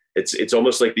does. It's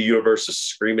almost like the universe is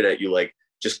screaming at you, like,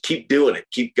 just keep doing it,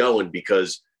 keep going,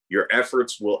 because your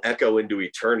efforts will echo into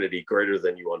eternity greater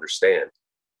than you understand.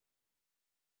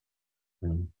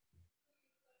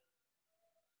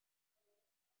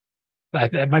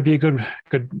 That might be a good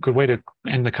way to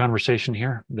end the conversation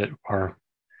here, that our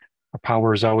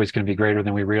power is always going to be greater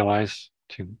than we realize,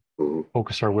 to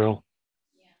focus our will.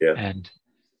 Yeah. And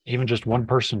even just one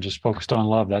person just focused on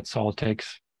love, that's all it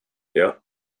takes. Yeah.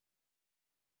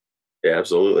 Yeah,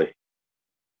 absolutely.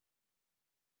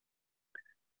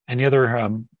 Any other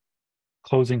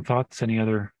closing thoughts? Any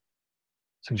other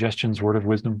suggestions, word of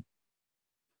wisdom?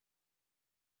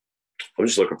 I'm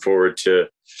just looking forward to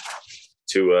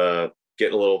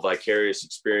getting a little vicarious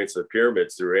experience of the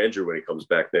pyramids through Andrew when he comes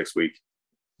back next week.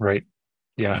 Right.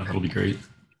 Yeah. That'll be great.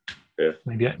 Yeah.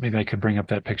 Maybe I could bring up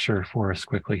that picture for us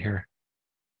quickly here.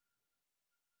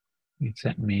 He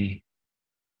sent me.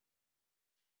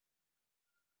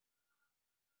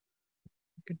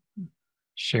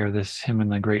 Share this, him in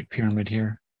the Great Pyramid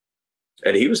here.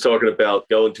 And he was talking about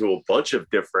going to a bunch of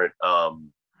different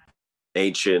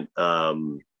ancient,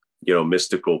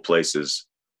 mystical places.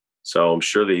 So I'm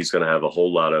sure that he's going to have a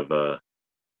whole lot of.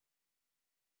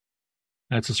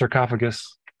 That's a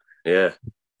sarcophagus. Yeah.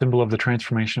 Symbol of the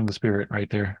transformation of the spirit right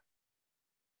there.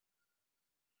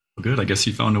 Well, good. I guess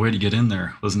he found a way to get in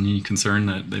there. Wasn't he concerned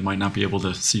that they might not be able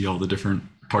to see all the different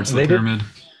parts of the pyramid?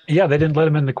 Yeah, they didn't let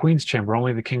him in the Queen's chamber,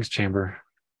 only the King's chamber.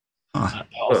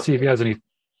 I'll see if he has any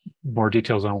more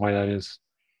details on why that is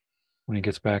when he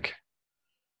gets back.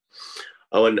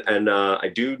 Oh, and I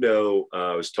do know,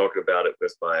 I was talking about it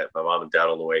with my mom and dad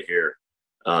on the way here.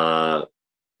 I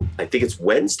think it's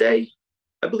Wednesday,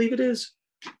 I believe it is.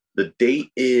 The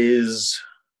date is,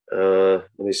 let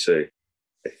me see.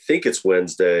 I think it's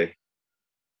Wednesday,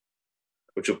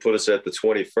 which will put us at the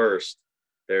 21st.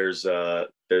 there's a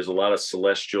lot of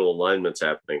celestial alignments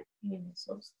happening.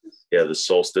 Yeah, the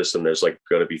solstice, and there's like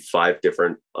going to be 5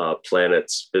 different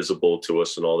planets visible to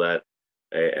us and all that,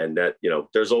 and that, you know,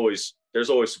 there's always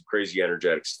some crazy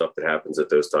energetic stuff that happens at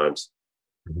those times.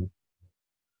 Mhm.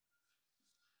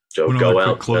 So One go other quick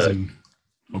out. closing.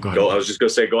 Go ahead. I was just going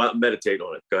to say, go out and meditate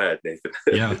on it. Go ahead, Nathan.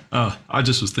 Yeah, I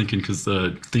just was thinking, because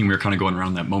the theme we were kind of going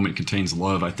around, that moment contains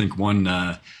love. I think one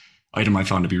item I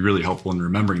found to be really helpful in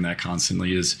remembering that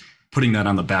constantly is putting that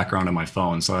on the background of my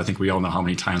phone. So I think we all know how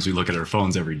many times we look at our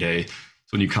phones every day.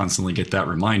 So when you constantly get that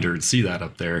reminder and see that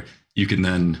up there, you can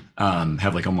then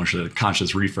have like almost a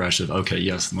conscious refresh of, okay,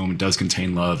 yes, the moment does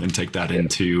contain love, and take that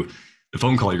into the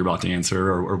phone call you're about to answer,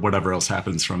 or whatever else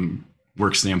happens from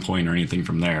work standpoint or anything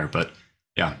from there. But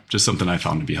yeah, just something I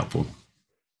found to be helpful.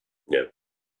 Yeah.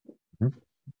 Mhm.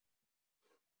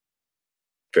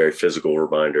 Very physical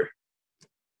reminder.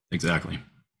 Exactly.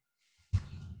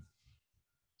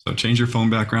 So change your phone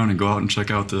background and go out and check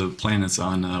out the planets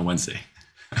on Wednesday.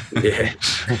 Yeah.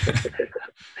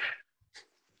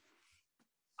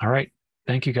 All right.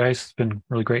 Thank you, guys. It's been a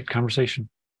really great conversation.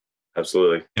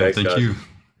 Absolutely. Yeah, Thanks, thank guys. you.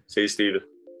 See you, Steven.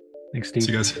 Thanks, Steve.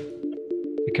 See you guys.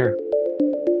 Take care.